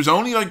the match was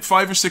only like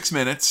 5 or 6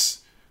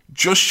 minutes,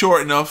 just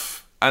short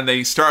enough, and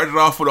they started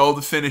off with all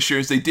the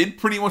finishers. They did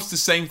pretty much the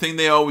same thing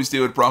they always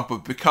do at Brock,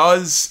 but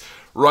because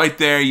right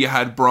there you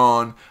had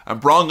Braun,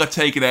 and Braun got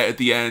taken out at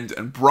the end,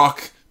 and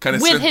Brock kind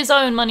of... With his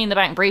own Money in the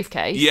Bank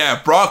briefcase.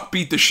 Yeah, Brock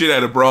beat the shit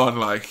out of Braun,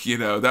 like, you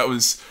know, that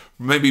was...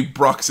 Maybe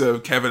Brock's a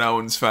Kevin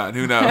Owens fan,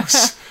 who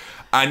knows?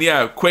 And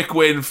yeah, quick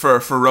win for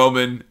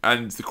Roman,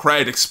 and the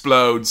crowd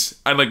explodes.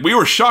 And like, we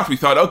were shocked. We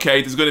thought,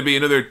 okay, there's going to be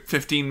another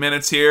 15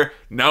 minutes here.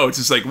 No, it's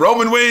just like,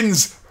 Roman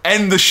wins,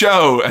 end the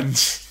show.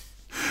 And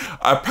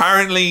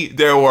apparently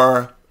there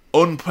were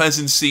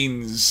unpleasant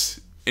scenes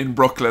in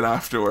Brooklyn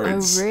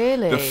afterwards. Oh,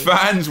 really? The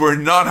fans were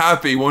not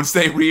happy once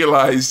they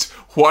realised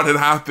what had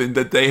happened,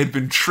 that they had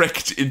been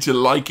tricked into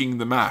liking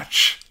the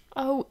match.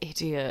 Oh,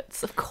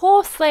 idiots. Of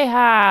course they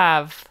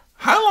have.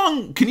 How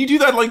long can you do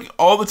that? Like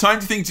all the time?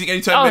 Do you think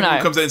anytime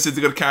anyone comes out and says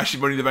they're going to cash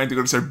in Money in the Bank, they're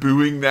going to start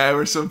booing now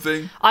or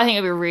something? I think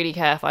I'd be really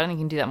careful. I don't think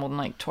you can do that more than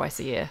like twice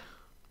a year.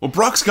 Well,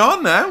 Brock's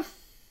gone now.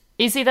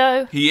 Is he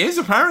though? He is,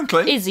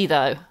 apparently. Is he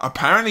though?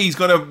 Apparently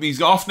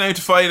he's off now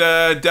to fight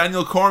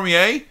Daniel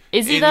Cormier.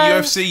 Is he in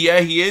though? the UFC. Yeah,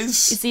 he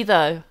is. Is he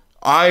though?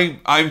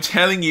 I'm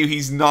telling you,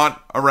 he's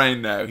not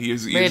around now.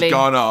 He's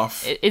gone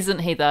off. Isn't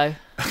he though?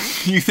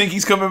 You think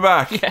he's coming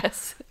back?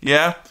 Yes.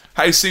 Yeah?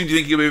 How soon do you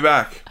think he'll be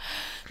back?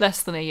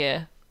 Less than a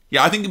year.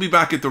 Yeah, I think he'll be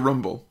back at the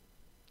Rumble.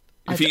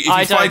 If he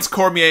fights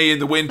Cormier in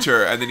the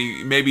winter and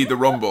then maybe the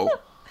Rumble.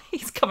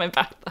 He's coming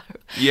back though.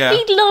 Yeah.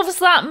 He loves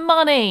that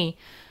money.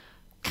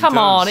 Come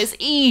on, it's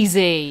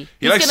easy.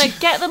 He's going to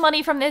get the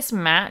money from this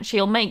match.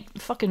 He'll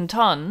make fucking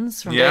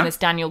tons from doing this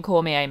Daniel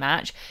Cormier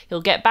match.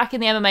 He'll get back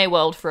in the MMA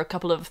world for a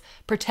couple of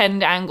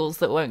pretend angles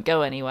that won't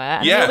go anywhere.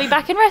 And he'll be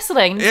back in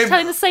wrestling.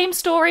 Telling the same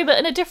story but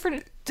in a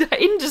different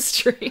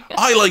industry.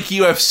 I like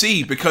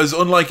UFC because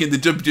unlike in the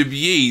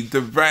WWE,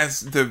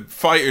 the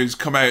fighters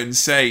come out and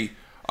say,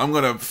 I'm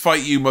going to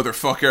fight you,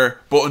 motherfucker.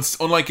 But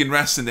unlike in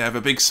wrestling, they have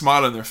a big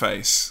smile on their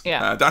face.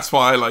 Yeah. That's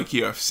why I like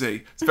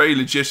UFC. It's very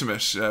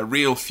legitimate.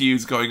 Real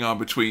feuds going on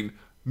between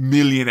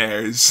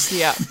millionaires.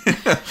 Yeah.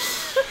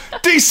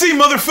 DC,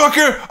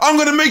 motherfucker, I'm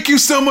going to make you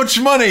so much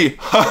money.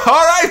 All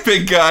right,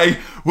 big guy.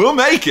 We'll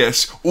make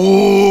it.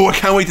 Oh, I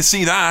can't wait to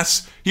see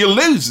that. He'll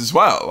lose as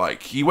well.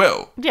 Like, he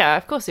will. Yeah,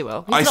 of course he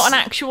will. He's not an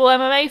actual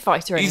MMA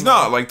fighter anymore. He's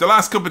not. Like, the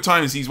last couple of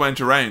times he's went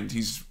around,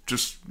 he's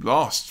just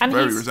lost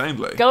very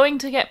resoundingly. Going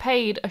to get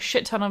paid a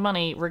shit ton of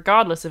money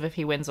regardless of if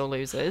he wins or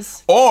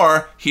loses.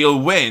 Or he'll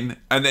win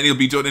and then he'll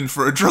be done in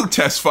for a drug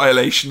test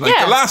violation like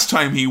the last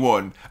time he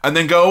won, and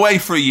then go away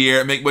for a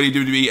year, make money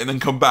WWE, and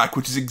then come back,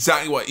 which is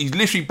exactly what he's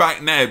literally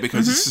back now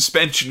because his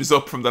suspension is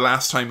up from the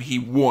last time he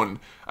won,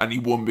 and he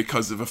won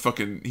because of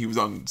he was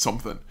on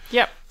something.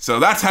 Yep. So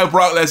that's how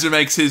Brock Lesnar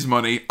makes his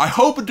money. I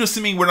hope it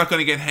doesn't mean we're not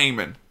going to get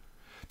Heyman.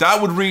 That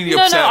would really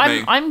upset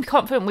me. I'm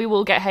confident we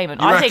will get Heyman.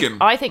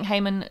 I think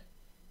Heyman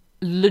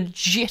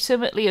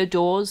legitimately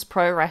adores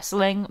pro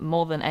wrestling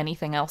more than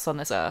anything else on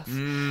this earth.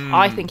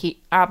 I think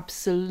he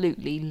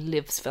absolutely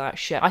lives for that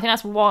shit. I think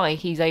that's why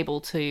he's able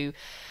to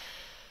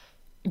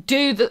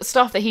do the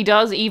stuff that he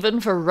does even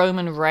for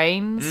Roman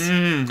Reigns.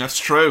 That's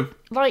true.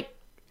 Like,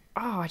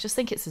 I just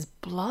think it's his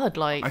blood.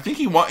 Like, I think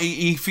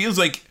he feels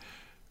like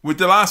with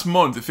the last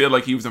month, it felt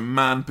like he was a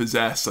man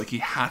possessed. Like he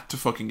had to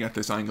fucking get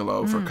this angle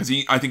over because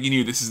I think he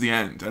knew this is the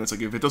end, and it's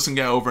like if it doesn't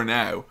get over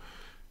now,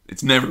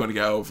 it's never going to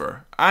get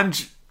over.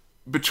 And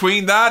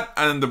between that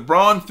and the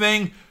Braun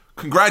thing,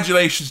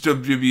 congratulations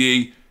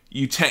WWE,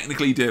 you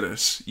technically did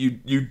it.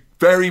 You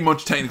very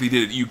much technically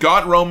did it. You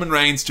got Roman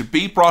Reigns to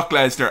beat Brock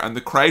Lesnar and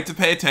the crowd to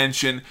pay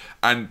attention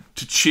and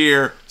to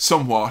cheer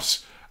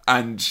somewhat.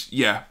 And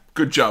yeah,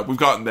 good job. We've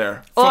gotten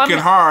there. Fucking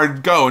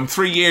hard going.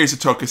 3 years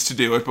it took us to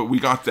do it, but we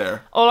got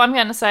there. All I'm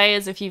going to say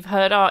is if you've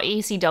heard our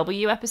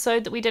ECW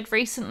episode that we did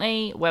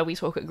recently, where we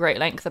talk at great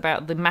length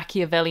about the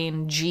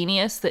Machiavellian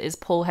genius that is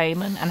Paul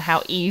Heyman and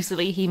how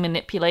easily he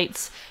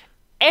manipulates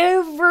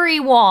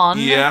everyone.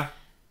 Yeah.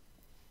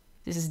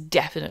 This is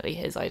definitely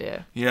his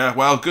idea. Yeah,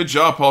 well, good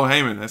job, Paul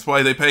Heyman. That's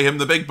why they pay him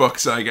the big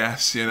bucks, I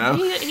guess, you know?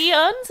 He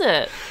earns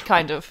it,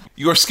 kind of.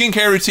 Your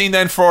skincare routine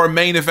then for our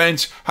main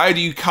event. How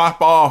do you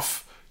cap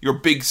off your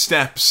big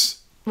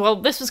steps? Well,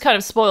 this was kind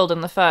of spoiled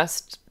in the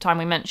first time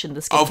we mentioned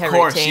the skincare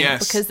routine.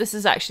 Yes. Because this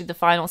is actually the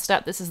final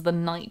step. This is the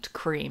night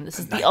cream. This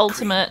is the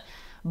ultimate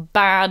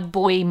bad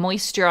boy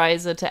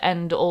moisturizer to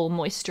end all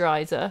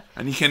moisturizer.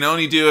 And you can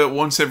only do it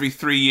once every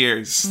 3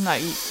 years. No,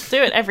 you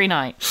do it every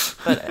night.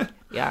 But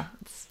yeah,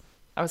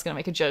 I was going to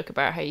make a joke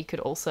about how you could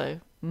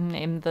also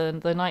name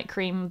the night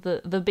cream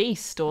the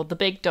Beast or the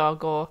Big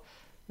Dog or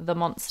the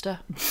Monster.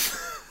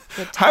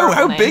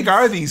 How big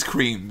are these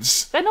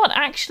creams? They're not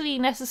actually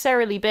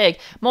necessarily big.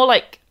 More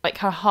like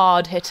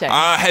hard hitting.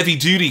 Heavy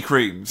duty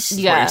creams.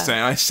 Yeah. What you're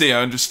saying. I see.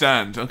 I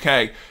understand.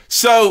 Okay.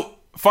 So,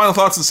 final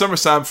thoughts on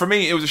SummerSlam. For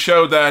me, it was a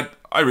show that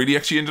I really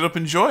actually ended up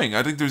enjoying.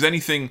 I think there's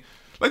anything.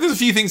 Like, there's a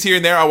few things here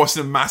and there I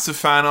wasn't a massive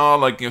fan of,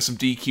 like, some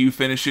DQ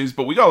finishes,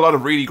 but we got a lot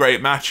of really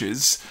great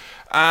matches.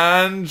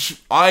 And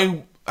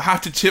I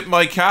have to tip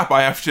my cap.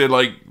 I have to,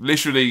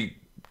 literally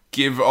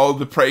give all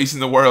the praise in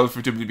the world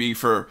for WWE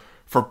for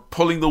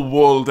pulling the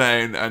wool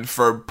down and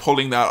for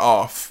pulling that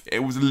off.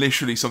 It was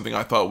literally something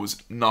I thought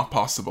was not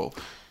possible.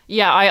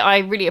 Yeah, I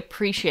really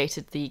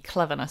appreciated the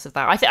cleverness of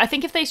that. I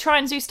think if they try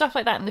and do stuff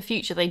like that in the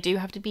future, they do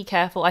have to be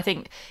careful. I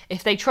think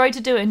if they try to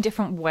do it in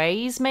different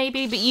ways,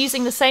 maybe, but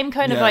using the same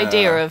kind of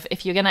idea of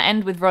if you're going to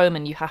end with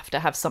Roman, you have to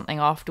have something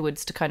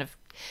afterwards to kind of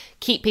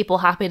keep people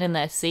happy in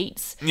their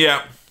seats.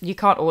 Yeah. You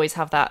can't always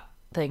have that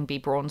thing be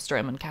Braun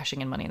Strowman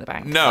cashing in Money in the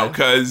Bank. No,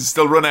 because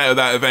they'll run out of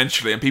that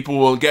eventually and people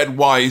will get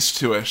wise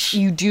to it.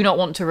 You do not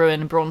want to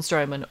ruin Braun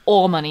Strowman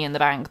or Money in the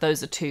Bank.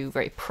 Those are two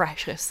very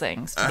precious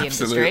things to the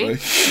industry.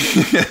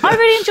 I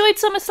really enjoyed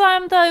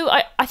SummerSlam though.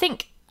 I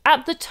think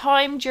at the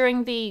time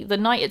during the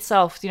night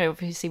itself,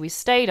 obviously we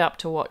stayed up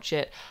to watch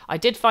it. I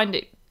did find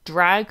it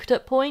dragged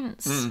at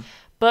points.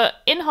 But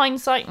in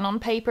hindsight and on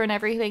paper and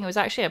everything, it was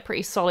actually a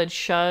pretty solid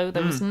show.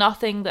 There was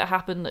nothing that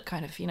happened that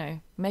kind of,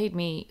 made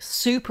me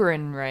super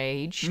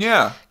enraged.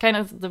 Yeah. Kind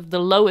of the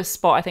lowest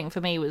spot, I think,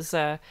 for me was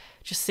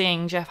just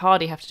seeing Jeff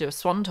Hardy have to do a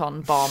swanton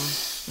bomb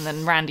and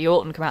then Randy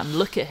Orton come out and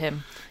look at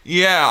him.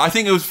 Yeah, I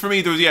think it was, for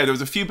me, there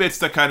was a few bits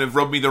that kind of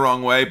rubbed me the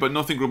wrong way, but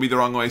nothing rubbed me the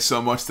wrong way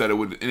so much that it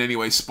would in any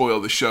way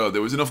spoil the show.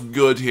 There was enough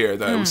good here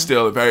that it was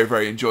still a very,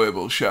 very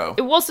enjoyable show.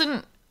 It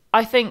wasn't,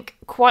 I think,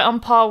 quite on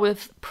par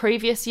with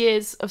previous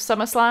years of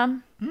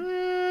SummerSlam.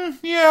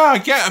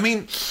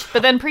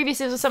 But then previous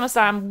years of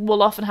SummerSlam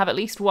will often have at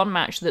least one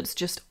match that's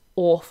just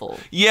awful.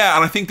 Yeah,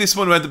 and I think this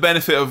one had the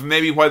benefit of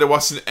maybe why there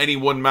wasn't any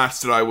one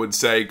match that I would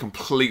say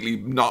completely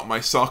knocked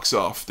my socks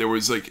off. There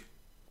was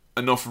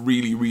enough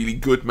really, really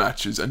good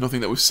matches and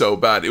nothing that was so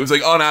bad. It was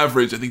on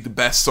average, I think the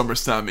best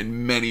SummerSlam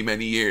in many,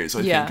 many years,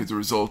 I think, as a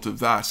result of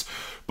that.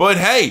 But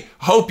hey,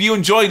 hope you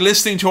enjoyed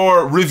listening to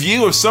our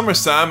review of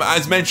SummerSlam.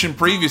 As mentioned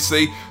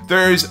previously,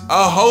 there's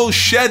a whole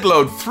shed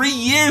load, 3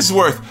 years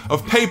worth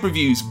of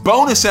pay-per-views,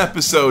 bonus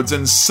episodes,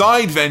 and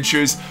side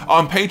ventures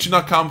on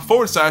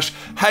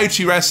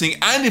patreon.com/HowToWrestling.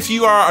 And if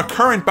you are a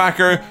current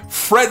backer,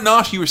 fret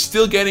not, you are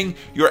still getting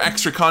your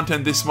extra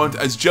content this month,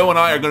 as Joe and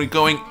I are going to be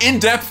going in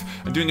depth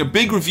and doing a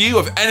big review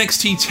of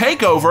NXT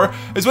TakeOver,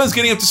 as well as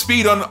getting up to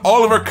speed on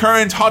all of our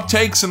current hot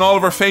takes and all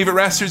of our favorite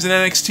wrestlers in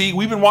NXT.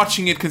 We've been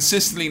watching it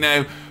consistently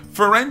now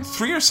for around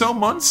 3 or so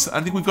months.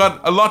 I think we've got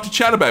a lot to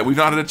chat about. We've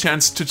not had a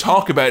chance to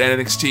talk about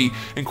NXT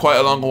in quite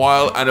a long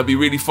while, and it'll be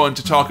really fun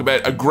to talk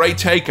about a great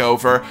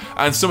takeover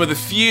and some of the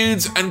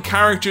feuds and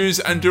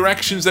characters and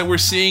directions that we're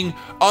seeing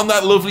on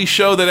that lovely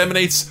show that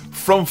emanates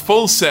from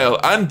Full Sail.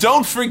 And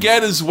don't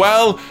forget as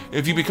well,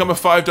 if you become a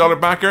 $5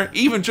 backer,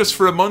 even just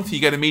for a month, you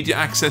get immediate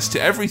access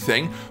to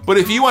everything. But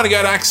if you want to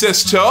get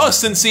access to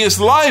us and see us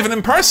live and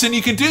in person,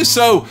 you can do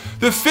so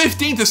the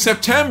 15th of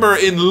September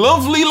in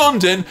lovely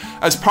London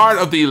as part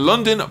of the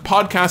London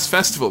Podcast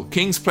Festival,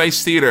 King's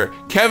Place Theatre.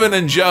 Kevin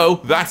and Joe,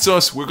 that's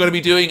us, we're going to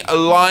be doing a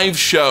live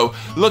show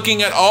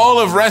looking at all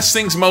of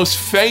wrestling's most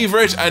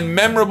favourite and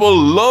memorable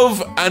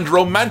love and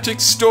romantic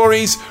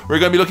stories. We're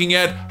going to be looking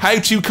at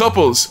how-to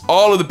couples,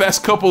 all of the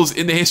best couples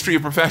in the history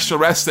of professional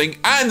wrestling,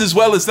 and as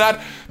well as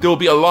that, there will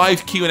be a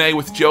live Q&A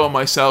with Joe and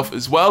myself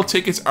as well.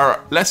 Tickets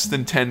are less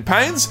than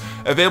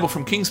 £10, available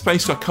from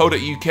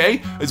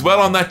kingsplace.co.uk. As well,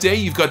 on that day,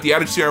 you've got the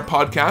Attitude Era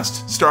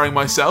podcast, starring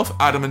myself,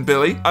 Adam and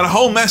Billy, and a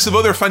whole mess of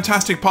other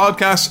fantastic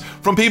podcasts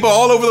from people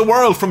all over the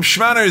world, from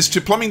Schmanners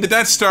to Plumbing the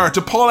Death Star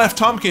to Paul F.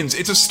 Tompkins.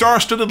 It's a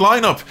star-studded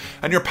lineup,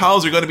 and your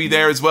pals are going to be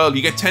there as well.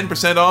 You get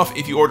 10% off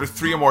if you order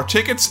 3 or more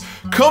tickets.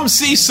 Come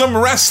see some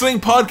wrestling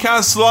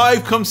podcasts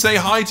live. Come say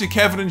hi to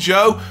Kevin and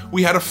Joe.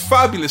 We had a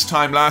fabulous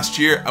time last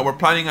year, and we're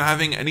planning on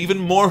having an even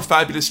more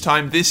fabulous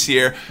time this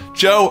year.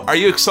 Joe, are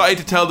you excited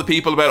to tell the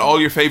people about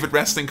all your favourite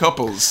wrestling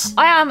couples?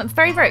 I am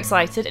very, very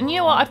excited. And you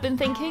know what I've been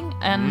thinking?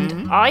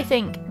 And I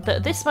think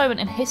that this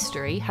moment in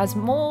history has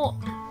more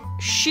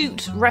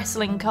shoot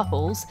wrestling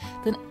couples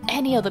than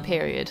any other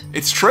period.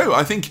 It's true.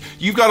 I think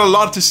you've got a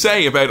lot to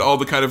say about all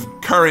the kind of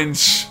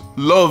current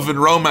love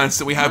and romance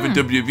that we have in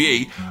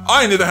WWE.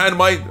 I, on the other hand,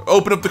 might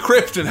open up the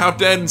crypt and hop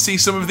down and see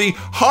some of the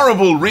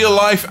horrible real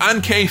life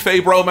and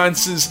kayfabe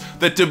romances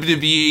that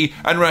WWE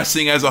and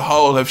wrestling as a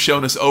whole have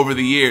shown us over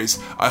the years.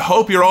 I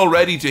hope you're all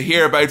ready to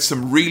hear about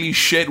some really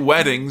shit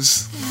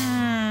weddings.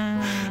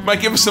 Might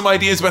give us some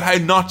ideas about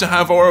how not to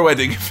have our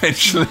wedding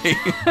eventually.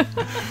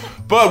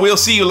 But we'll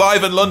see you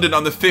live in London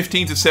on the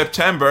 15th of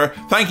September.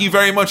 Thank you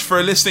very much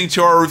for listening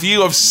to our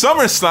review of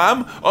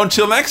SummerSlam.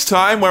 Until next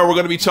time, where we're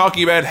going to be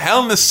talking about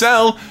Hell in a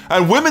Cell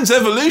and Women's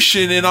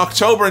Evolution in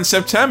October and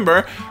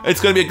September.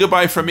 It's going to be a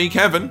goodbye from me,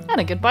 Kevin.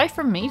 And a goodbye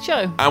from me,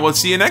 Joe. And we'll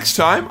see you next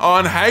time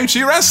on How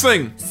to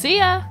Wrestling. See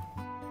ya.